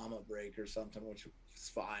a mama break or something, which is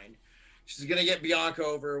fine. She's going to get Bianca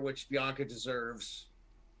over, which Bianca deserves,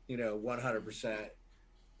 you know, 100%.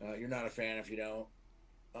 You're not a fan if you don't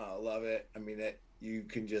love it. I mean, you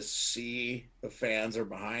can just see the fans are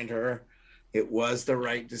behind her. It was the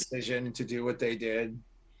right decision to do what they did.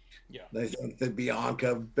 Yeah. I think the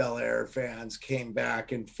Bianca Belair fans came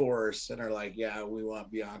back in force and are like, yeah, we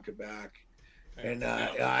want Bianca back. And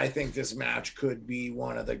I think this match could be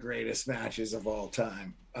one of the greatest matches of all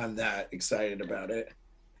time. I'm that excited about it.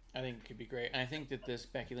 I think it could be great. And I think that this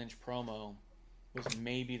Becky Lynch promo was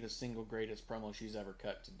maybe the single greatest promo she's ever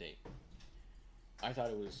cut to date. I thought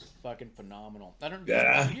it was fucking phenomenal. Did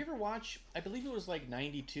you ever watch, I believe it was like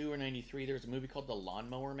 92 or 93, there was a movie called The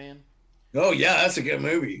Lawnmower Man. Oh, yeah, that's a good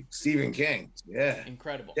movie. Stephen King. Yeah.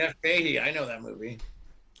 Incredible. Jeff Fahey, I know that movie.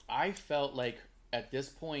 I felt like at this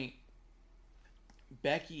point,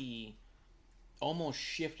 Becky almost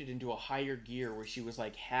shifted into a higher gear where she was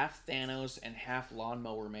like half Thanos and half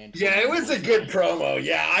Lawnmower Man. Yeah, it was a good promo.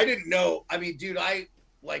 Yeah, I didn't know. I mean, dude, I'm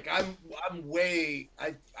way.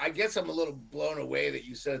 I guess I'm a little blown away that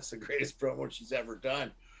you said it's the greatest promo she's ever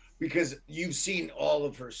done, because you've seen all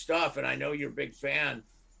of her stuff, and I know you're a big fan.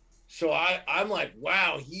 So I'm like,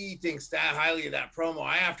 wow, he thinks that highly of that promo.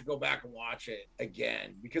 I have to go back and watch it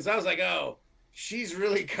again, because I was like, oh, she's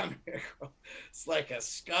really coming across like a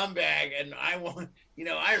scumbag, and I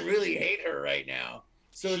really hate her right now.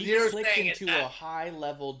 So you're clicked into a high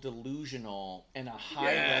level delusional and a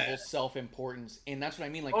high level self-importance, and that's what I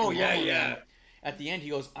mean. Like, at the end, he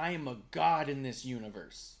goes, "I am a god in this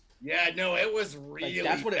universe." Yeah, no, it was really like,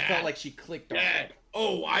 that's what bad. it felt like. She clicked on.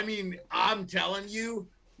 Oh, I mean, I'm telling you,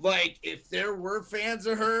 like, if there were fans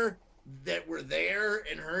of her that were there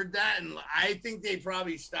and heard that, and I think they'd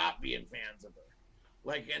probably stop being fans of her.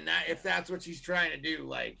 Like, and that if that's what she's trying to do,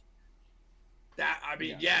 like that. I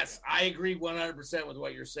mean, yes, I agree 100% with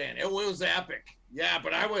what you're saying. It was epic. Yeah,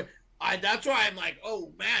 but that's why I'm like,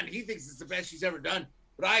 oh man, he thinks it's the best she's ever done.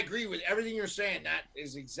 But I agree with everything you're saying. That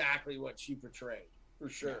is exactly what she portrayed, for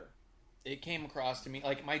sure. It came across to me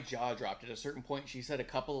like my jaw dropped at a certain point. She said a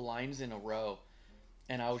couple of lines in a row,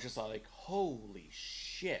 and I was just like, holy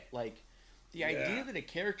shit! Like, the idea that a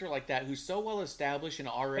character like that, who's so well established and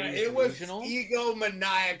already delusional, was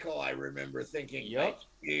egomaniacal. I remember thinking,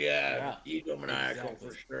 egomaniacal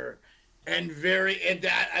for sure. And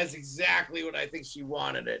that is exactly what I think she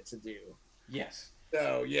wanted it to do. Yes.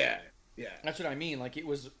 So yeah. That's what I mean. Like it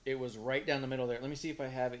was right down the middle there. Let me see if I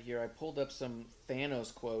have it here. I pulled up some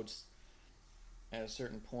Thanos quotes at a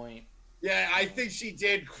certain point. Yeah, I think she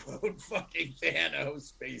did quote fucking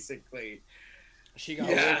Thanos, basically. She got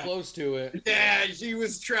real close to it. Yeah, she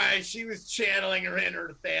was channeling her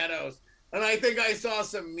inner Thanos. And I think I saw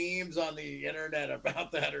some memes on the internet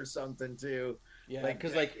about that or something too. Yeah,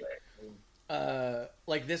 because like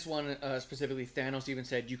this one specifically, Thanos even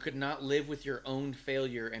said, "You could not live with your own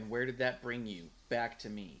failure, and where did that bring you? Back to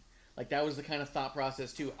me." Like that was the kind of thought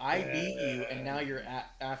process too. I beat you, and now you're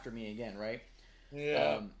after me again, right?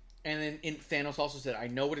 Yeah. And then Thanos also said, "I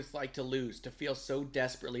know what it's like to lose, to feel so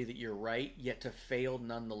desperately that you're right, yet to fail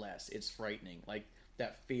nonetheless. It's frightening. Like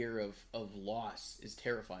that fear of loss is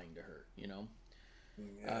terrifying to her. You know.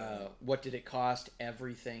 Yeah. What did it cost?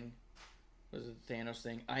 Everything." Was a Thanos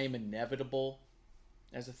thing. I am inevitable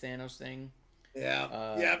as a Thanos thing.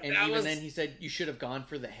 Yeah. And even then he said, you should have gone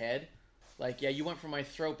for the head. Like, yeah, you went for my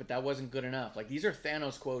throat, but that wasn't good enough. Like, these are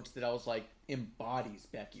Thanos quotes that I was like, embodies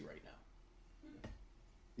Becky right now.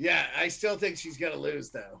 Yeah, I still think she's going to lose,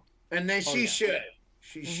 though. And then she should.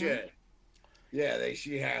 She should. Yeah,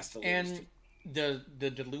 she has to lose. And the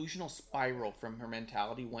delusional spiral from her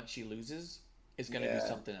mentality once she loses is going to be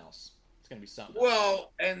something else. Going to be something.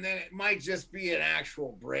 Well, and then it might just be an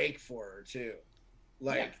actual break for her too.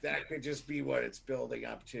 Like that could just be what it's building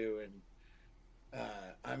up to, and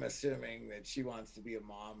I'm assuming that she wants to be a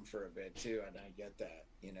mom for a bit too, and I get that,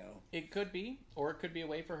 you know. It could be, or it could be a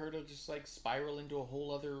way for her to just like spiral into a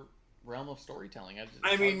whole other realm of storytelling.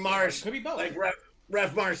 I mean, Marsh could be both. Like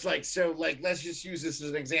Ref Marsh, like so, like let's just use this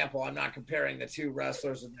as an example. I'm not comparing the two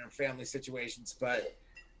wrestlers and their family situations, but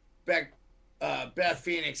Beth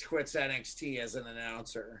Phoenix quits NXT as an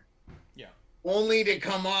announcer. Yeah. Only to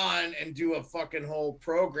come on and do a fucking whole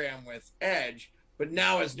program with Edge, but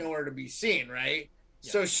now is nowhere to be seen, right?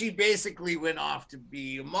 Yeah. So she basically went off to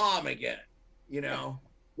be a mom again, you know,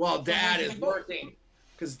 while dad is working.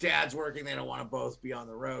 Because dad's working, they don't want to both be on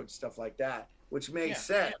the road, stuff like that, which makes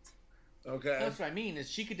sense. Okay. That's what I mean,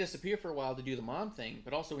 is she could disappear for a while to do the mom thing,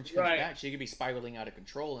 but also when she comes back, she could be spiraling out of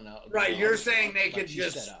control. And right, you're saying they could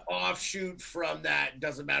just offshoot from that,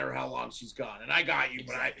 doesn't matter how long she's gone. And I got you,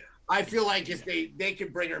 exactly. But I feel like if they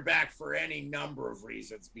could bring her back for any number of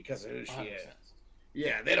reasons because of who she 100%. Is.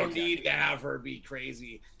 Yeah, they don't need to have her be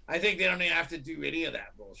crazy. I think they don't even have to do any of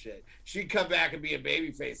that bullshit. She'd come back and be a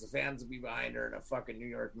babyface. The fans would be behind her in a fucking New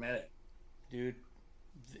York minute. Dude.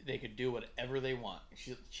 They could do whatever they want.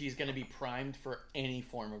 She's going to be primed for any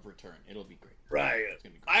form of return. It'll be great. Right. It's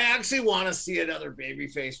gonna be great. I actually want to see another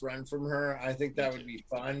babyface run from her. I think that would be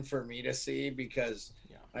fun for me to see because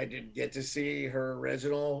I did get to see her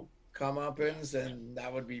original comeuppance, and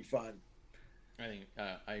that would be fun. I think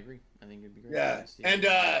I agree. I think it'd be great. Yeah, and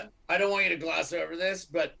I don't want you to gloss over this,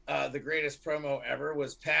 but the greatest promo ever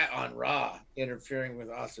was Pat on Raw interfering with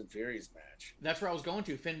Austin Theory's match. That's where I was going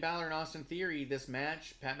to. Finn Balor and Austin Theory, this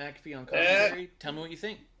match, Pat McAfee on commentary. Tell me what you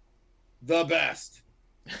think. The best.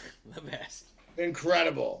 The best.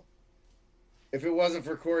 Incredible. If it wasn't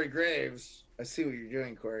for Corey Graves, I see what you're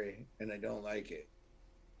doing, Corey, and I don't like it.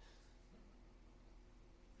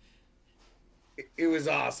 It was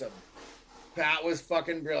awesome. Pat was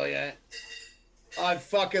fucking brilliant. I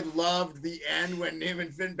fucking loved the end when him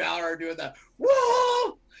and Finn Balor are doing the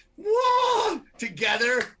whoa, whoa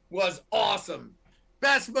together was awesome.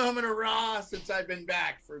 Best moment of Raw since I've been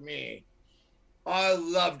back for me. I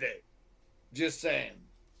loved it. Just saying.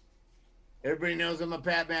 Everybody knows I'm a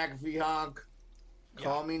Pat McAfee honk.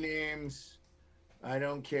 Call me names. I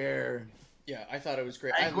don't care. Yeah, I thought it was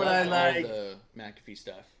great. I loved all the McAfee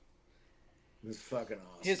stuff. It was fucking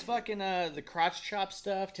awesome. His fucking the crotch chop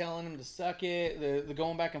stuff, telling him to suck it, the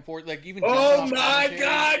going back and forth, like even. Oh my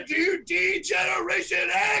god, dude! Generation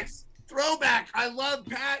X throwback. I love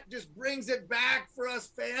Pat. Just brings it back for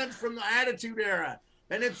us fans from the Attitude Era,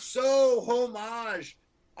 and it's so homage.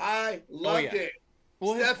 I loved it.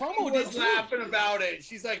 Well, Stephanie was laughing about it.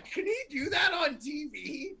 She's like, "Can he do that on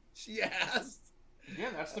TV?" She asked. Yeah,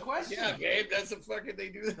 that's the question. Yeah, babe, that's a fucking. They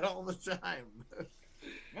do that all the time.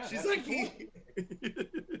 Yeah, she's like,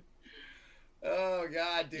 oh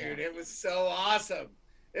god, dude, it was so awesome.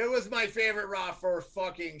 It was my favorite Raw for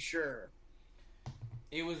fucking sure.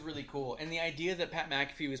 It was really cool, and the idea that Pat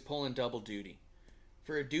McAfee was pulling double duty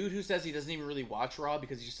for a dude who says he doesn't even really watch Raw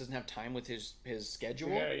because he just doesn't have time with his schedule.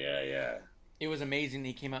 Yeah. It was amazing.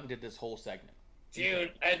 He came out and did this whole segment,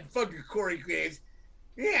 dude. And fucking Corey Graves.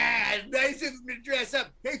 Yeah, nice of him to dress up.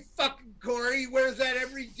 Hey, fucking Corey, he wears that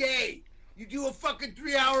every day. You do a fucking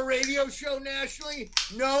 3-hour radio show nationally?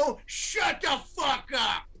 No, shut the fuck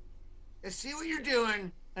up. I see what you're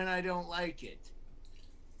doing, and I don't like it.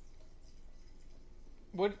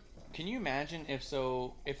 What can you imagine if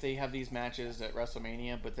they have these matches at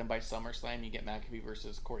WrestleMania, but then by SummerSlam you get McAfee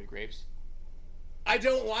versus Corey Graves? I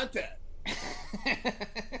don't want that.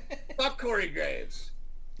 Fuck Corey Graves.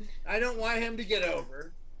 I don't want him to get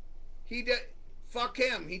over. Fuck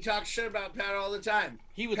him. He talks shit about Pat all the time.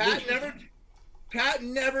 Pat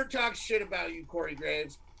never talks shit about you, Corey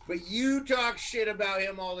Graves, but you talk shit about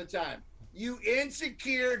him all the time. You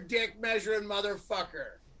insecure dick measuring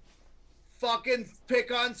motherfucker. Fucking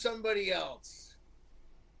pick on somebody else.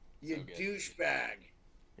 You douchebag.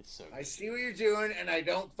 It's so good. I see what you're doing, and I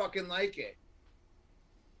don't fucking like it.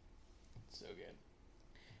 It's so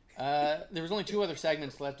good. There was only 2 other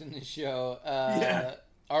segments left in this show.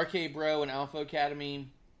 RK Bro and Alpha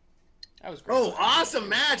Academy. That was great. Oh, awesome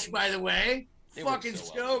match, by the way. Fucking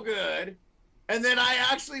so good. And then I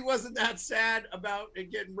actually wasn't that sad about it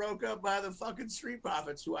getting broke up by the fucking Street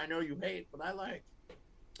Profits, who I know you hate, but I like.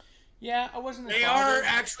 Yeah, I wasn't. They are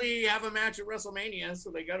actually have a match at WrestleMania, so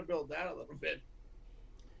they got to build that a little bit.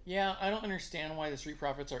 Yeah, I don't understand why the Street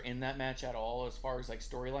Profits are in that match at all as far as like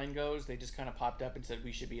storyline goes. They just kind of popped up and said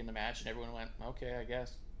we should be in the match, and everyone went, okay, I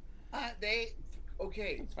guess.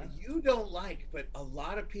 You don't like, but a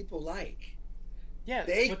lot of people like. Yeah,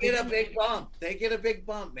 they get a big bump. They get a big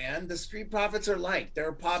bump, man. The Street Profits are liked. They're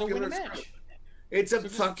a popular. So win a match. It's a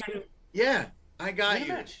fucking I got win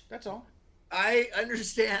you. A match. That's all. I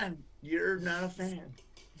understand. You're not a fan.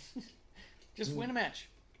 Just win a match.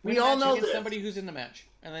 We all know this. Somebody who's in the match,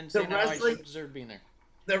 and then say, "No, I deserve being there."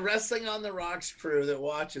 The Wrestling on the Rocks crew that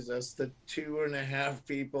watches us, the 2.5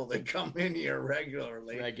 people that come in here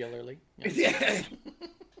regularly. Yeah.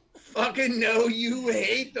 Fucking know you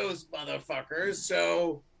hate those motherfuckers,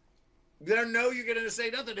 so they know you're going to say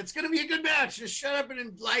nothing. It's going to be a good match. Just shut up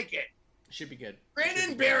and like it. Should be good.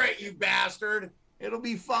 Brandon Barrett, you bastard. It'll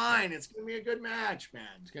be fine. It's going to be a good match, man.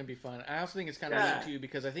 It's going to be fun. I also think it's kind of weird, too,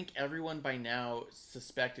 because I think everyone by now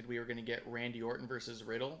suspected we were going to get Randy Orton versus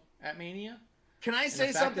Riddle at Mania. Can I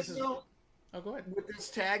say something, though? Oh, go ahead. With this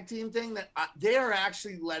tag team thing, that they are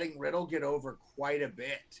actually letting Riddle get over quite a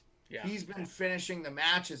bit. Yeah. He's been finishing the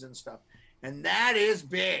matches and stuff. And that is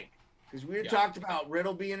big. Because we talked about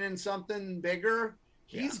Riddle being in something bigger.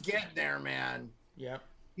 He's getting there, man. Yep.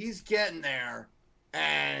 He's getting there.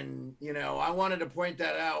 And, I wanted to point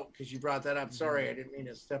that out because you brought that up. Sorry, I didn't mean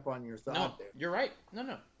to step on your thought there. You're right.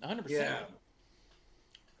 No, 100%. Yeah.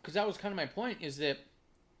 Because that was kind of my point, is that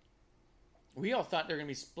we all thought they were going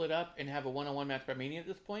to be split up and have a one-on-one match by Mania at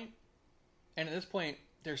this point. And at this point,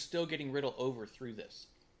 they're still getting Riddle over through this.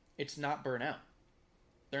 It's not burnout.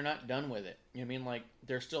 They're not done with it. You know what I mean? Like,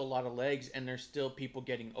 there's still a lot of legs, and there's still people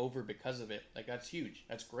getting over because of it. Like, that's huge.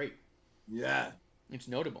 That's great. Yeah. It's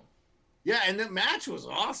notable. Yeah, and the match was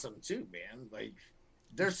awesome, too, man. Like,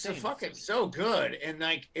 they're so fucking so good. And,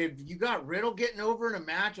 like, if you got Riddle getting over in a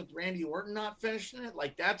match with Randy Orton not finishing it,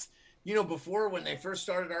 like, that's, before when they first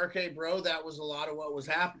started RK Bro, that was a lot of what was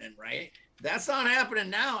happening, right? That's not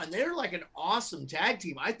happening now, and they're, like, an awesome tag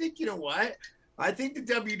team. I think, you know what? I think the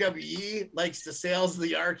WWE likes the sales of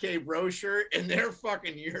the RK Bro shirt, and they're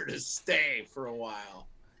fucking here to stay for a while.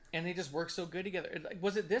 And they just work so good together.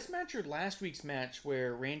 Was it this match or last week's match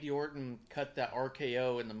where Randy Orton cut that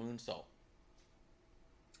RKO in the moonsault?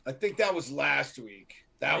 I think that was last week.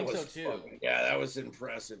 I think so too. Yeah, that was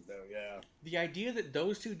impressive though. Yeah. The idea that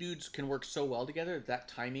those two dudes can work so well together that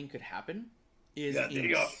timing could happen is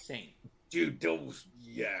insane. Dude,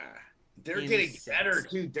 they're getting better,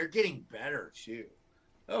 dude. They're getting better too.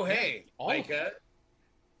 Oh, hey, Micah.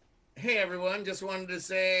 Hey, everyone. Just wanted to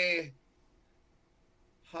say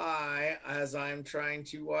hi as I'm trying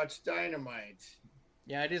to watch Dynamite.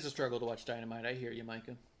 Yeah, it is a struggle to watch Dynamite. I hear you,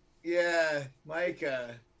 Micah. Yeah,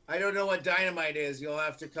 Micah. I don't know what Dynamite is. You'll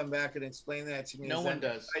have to come back and explain that to me. No one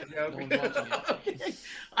does. No one's watching it.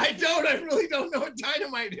 I don't. I really don't know what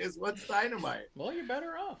Dynamite is. What's Dynamite? Well, you're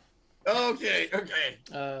better off. Okay.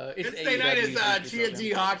 Wednesday night is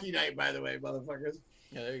TNT hockey night, by the way, motherfuckers.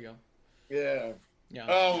 Yeah, there you go. Yeah.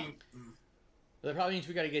 That probably means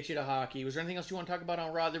we got to get you to hockey. Was there anything else you want to talk about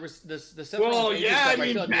on Raw? There was the Seth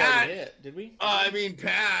Pat. Did we?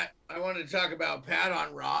 Pat. I wanted to talk about Pat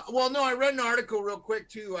on Raw. Well, no, I read an article real quick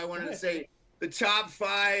too. I wanted to say the top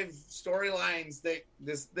 5 storylines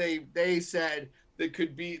they said that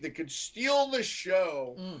could steal the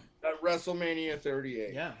show at WrestleMania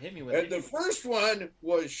 38. Yeah, hit me with it. And the first one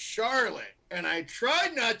was Charlotte, and I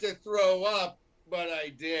tried not to throw up, but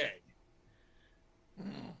I did.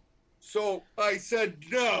 So I said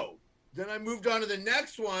no. Then I moved on to the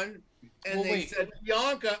next one, And they said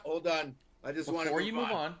Bianca. Hold on. I just want to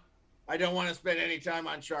move on. I don't want to spend any time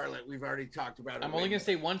on Charlotte. We've already talked about it. I'm only going to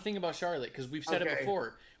say one thing about Charlotte because we've said it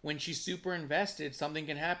before. When she's super invested, something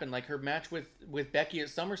can happen. Like her match with Becky at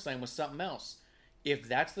SummerSlam was something else. If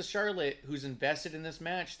that's the Charlotte who's invested in this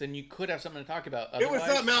match, then you could have something to talk about. Otherwise, it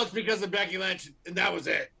was something else because of Becky Lynch, and that was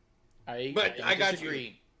it. I got disagree,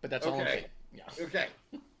 you. But that's all I'm saying. Yeah. Okay.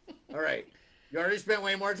 All right. You already spent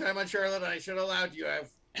way more time on Charlotte than I should have allowed you.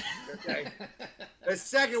 Okay. The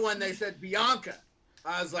second one, they said Bianca.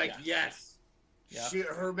 I was like, yes. Yeah.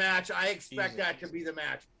 Her match, I expect that to be the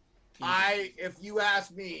match. If you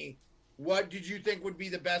ask me, what did you think would be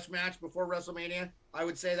the best match before WrestleMania? I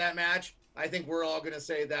would say that match. I think we're all going to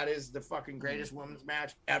say that is the fucking greatest women's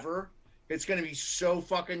match ever. It's going to be so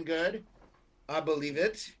fucking good. I believe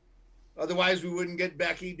it. Otherwise, we wouldn't get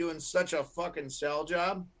Becky doing such a fucking sell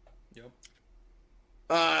job. Yep.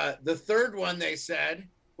 The third one they said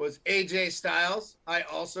was AJ Styles. I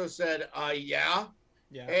also said, yeah.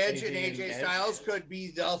 Edge and AJ Styles could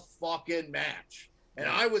be the fucking match. And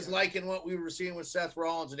I was liking what we were seeing with Seth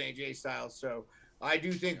Rollins and AJ Styles. So I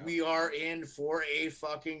do think we are in for a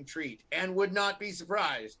fucking treat and would not be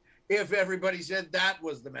surprised if everybody said that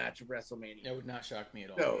was the match of WrestleMania. That would not shock me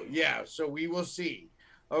at all. So we will see.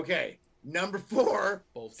 Okay, number 4,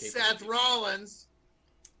 Seth Rollins.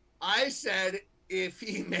 I said if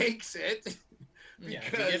he makes it,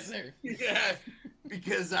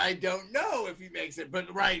 because I don't know if he makes it. But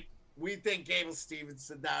we think Gable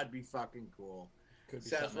Stevenson, that would be fucking cool.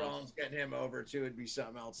 Seth Rollins getting him over too would be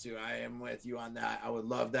something else too. I am with you on that. I would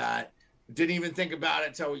love that. Didn't even think about it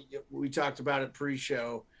until we talked about it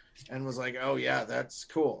pre-show and was like, oh yeah, that's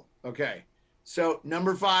cool. Okay. So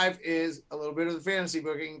number 5 is a little bit of the fantasy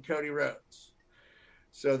booking, Cody Rhodes.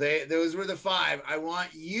 So those were the 5. I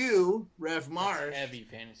want you, Ref Marsh. That's heavy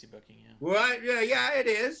fantasy booking, yeah. Well, yeah, it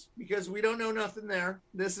is because we don't know nothing there.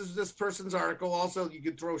 This is this person's article. Also, you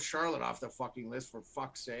could throw Charlotte off the fucking list for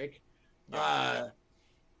fuck's sake.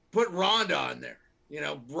 Put Ronda on there. You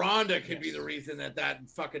know, Ronda could be the reason that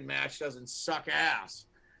fucking match doesn't suck ass.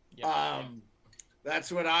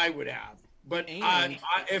 That's what I would have. But go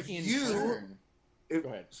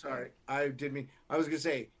ahead. Sorry, I didn't mean. I was gonna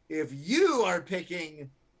say if you are picking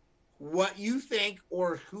what you think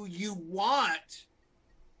or who you want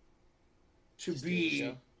to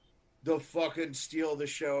be the fucking steal the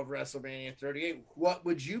show of WrestleMania 38, what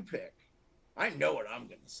would you pick? I know what I'm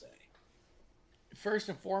gonna say. First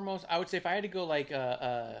and foremost, I would say if I had to go like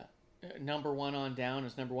number 1 on down,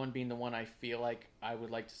 as number 1 being the one I feel like I would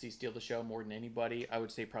like to see steal the show more than anybody, I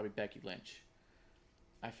would say probably Becky Lynch.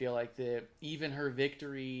 I feel like even her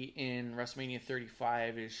victory in WrestleMania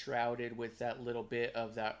 35 is shrouded with that little bit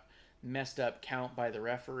of that messed up count by the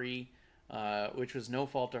referee, which was no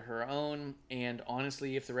fault of her own. And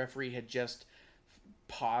honestly, if the referee had just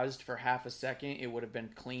paused for half a second, it would have been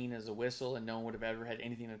clean as a whistle and no one would have ever had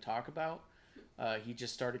anything to talk about. He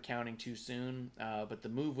just started counting too soon, but the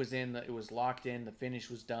move was in, it was locked in, the finish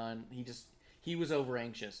was done. He was over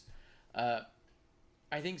anxious.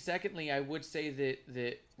 I think secondly, I would say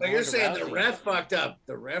that but you're saying the ref fucked up.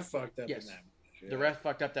 The ref fucked up yes, in that match. The ref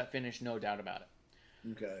fucked up that finish, no doubt about it.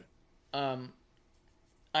 Okay.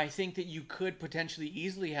 I think that you could potentially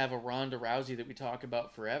easily have a Ronda Rousey that we talk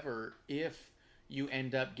about forever if you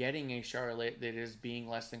end up getting a Charlotte that is being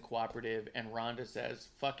less than cooperative and Ronda says,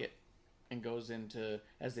 fuck it, and goes into,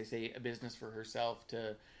 as they say, a business for herself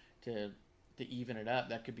to even it up.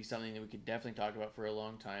 That could be something that we could definitely talk about for a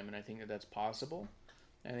long time, and I think that that's possible.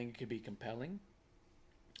 I think it could be compelling.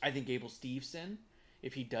 I think Gable Stevenson,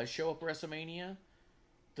 if he does show up at WrestleMania,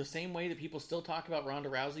 the same way that people still talk about Ronda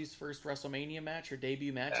Rousey's first WrestleMania match, her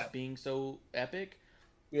debut match, as being so epic,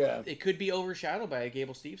 it could be overshadowed by a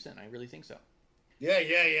Gable Stevenson. I really think so. Yeah.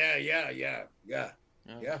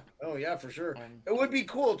 Oh, yeah, for sure. It would be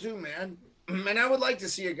cool, too, man. And I would like to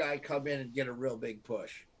see a guy come in and get a real big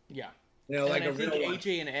push. Yeah. You know, like I think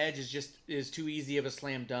AJ and Edge is too easy of a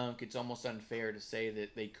slam dunk. It's almost unfair to say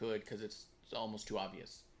that they could because it's almost too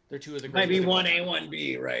obvious. They're two of the greatest. Maybe 1A,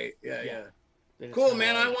 1B, right? Yeah. Cool,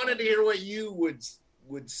 man. I wanted to hear what you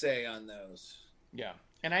would say on those. Yeah.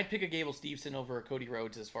 And I'd pick a Gable Stevenson over a Cody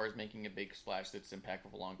Rhodes as far as making a big splash that's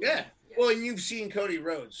impactful for a long time. Yeah. Well, you've seen Cody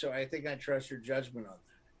Rhodes, so I think I trust your judgment on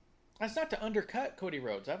that. That's not to undercut Cody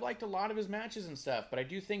Rhodes. I've liked a lot of his matches and stuff, but I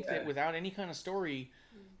do think that without any kind of story,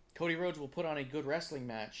 Cody Rhodes will put on a good wrestling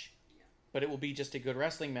match, but it will be just a good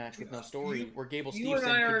wrestling match with no story, where Gable Stevenson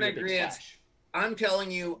could be a big splash. I'm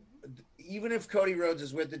telling you, even if Cody Rhodes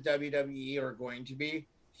is with the WWE or going to be,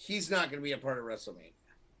 he's not going to be a part of WrestleMania.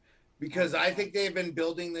 Because I think they've been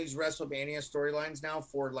building these WrestleMania storylines now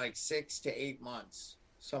for like 6 to 8 months.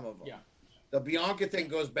 Some of them. Yeah. The Bianca thing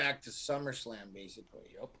goes back to SummerSlam,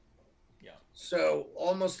 basically. Yep. Yeah. So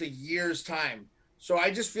almost a year's time. So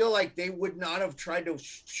I just feel like they would not have tried to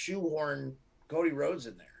shoehorn Cody Rhodes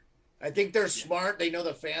in there. I think they're smart. They know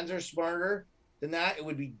the fans are smarter than that. It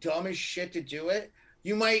would be dumb as shit to do it.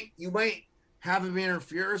 You might have him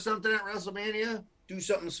interfere or something at WrestleMania, do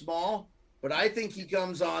something small. But I think he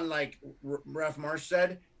comes on, like Ref Marsh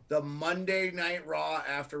said, the Monday Night Raw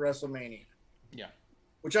after WrestleMania. Yeah.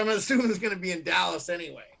 Which I'm assuming is going to be in Dallas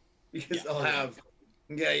anyway, because they'll have,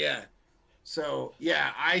 yeah. So,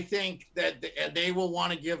 yeah, I think that they will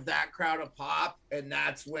want to give that crowd a pop, and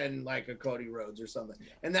that's when, like, a Cody Rhodes or something.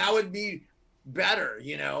 Yeah. And that would be better,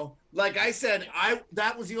 you know? Like I said,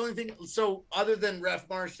 that was the only thing. So, other than Ref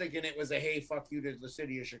Marsh thinking it was a, hey, fuck you to the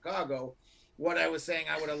city of Chicago, what I was saying,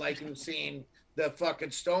 I would have liked to have seen the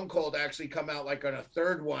fucking Stone Cold actually come out, like, on a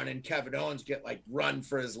third one, and Kevin Owens get, like, run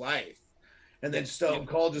for his life. And then Stone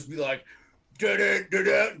Cold just be like,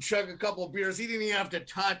 and chug a couple of beers. He didn't even have to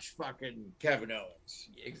touch fucking Kevin Owens.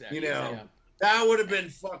 Exactly. You know, that would have been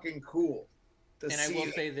fucking cool. And I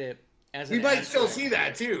will say that we might still see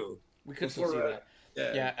that too. We could still see that.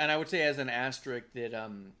 Yeah, and I would say as an asterisk that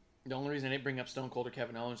the only reason I didn't bring up Stone Cold or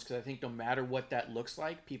Kevin Owens because I think no matter what that looks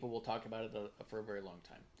like, people will talk about it for a very long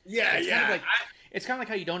time. Yeah, It's kind of like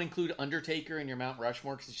how you don't include Undertaker in your Mount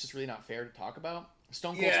Rushmore because it's just really not fair to talk about.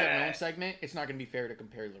 Stone Cold's Kevin Owens segment, it's not going to be fair to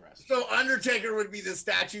compare to the rest. So Undertaker would be the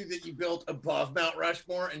statue that you built above Mount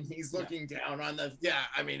Rushmore, and he's looking down on the. Yeah,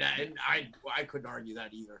 I mean, I couldn't argue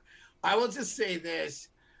that either. I will just say this.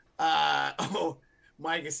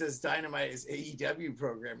 Micah says Dynamite is AEW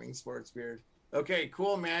programming, Sportsbeard. Okay,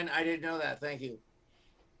 cool, man. I didn't know that. Thank you.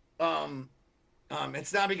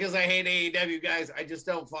 It's not because I hate AEW, guys. I just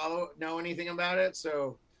don't know anything about it.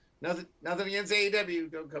 So nothing against AEW.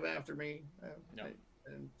 Don't come after me. No.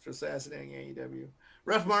 And for assassinating AEW.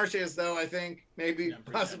 Ref Marsh is, though, I think. Maybe,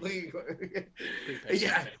 possibly.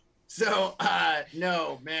 Yeah. So,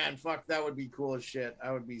 no, man, fuck, that would be cool as shit.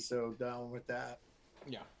 I would be so down with that.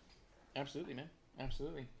 Yeah. Absolutely, man.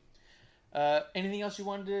 Absolutely. Anything else you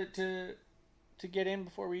wanted to get in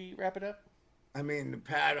before we wrap it up? I mean, the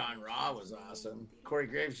Pat on Raw was awesome. Corey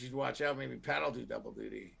Graves, you should watch out. Maybe Pat will do double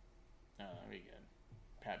duty. Oh, that'd be good.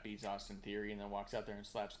 Pat beats Austin Theory and then walks out there and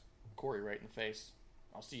slaps Corey right in the face.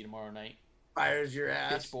 I'll see you tomorrow night. Fires your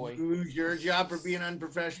ass. Bitch boy. You lose your job for being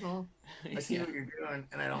unprofessional. I see what you're doing,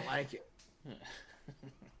 and I don't like it.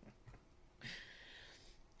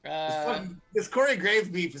 This Corey Graves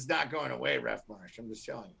beef is not going away, Ref Marsh. I'm just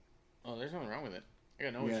telling you. Oh, there's nothing wrong with it. I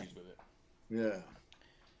got no issues with it. Yeah.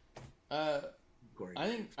 I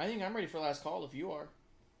think I'm ready for last call if you are.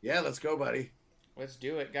 Yeah, let's go, buddy. Let's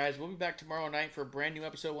do it, guys. We'll be back tomorrow night for a brand new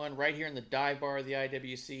episode 1 right here in the dive bar of the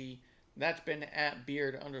IWC. That's been at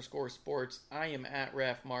Beard_Sports. I am at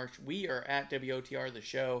Ref Marsh. We are at WOTR the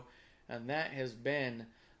show. And that has been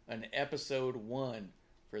an episode 1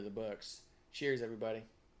 for the books. Cheers, everybody.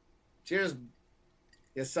 Cheers,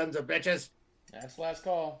 you sons of bitches. That's last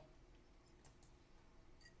call.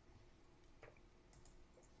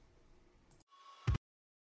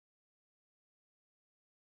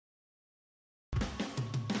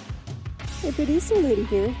 Hey, producer lady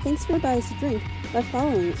here. Thanks for buying us a drink by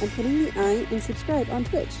following and putting the I in subscribe on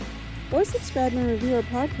Twitch. Or subscribe and review our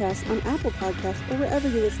podcast on Apple Podcasts or wherever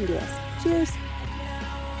you listen to us. Cheers!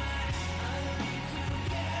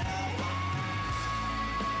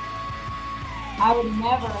 I would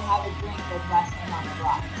never have a drink with wrestling on the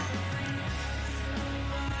rocks.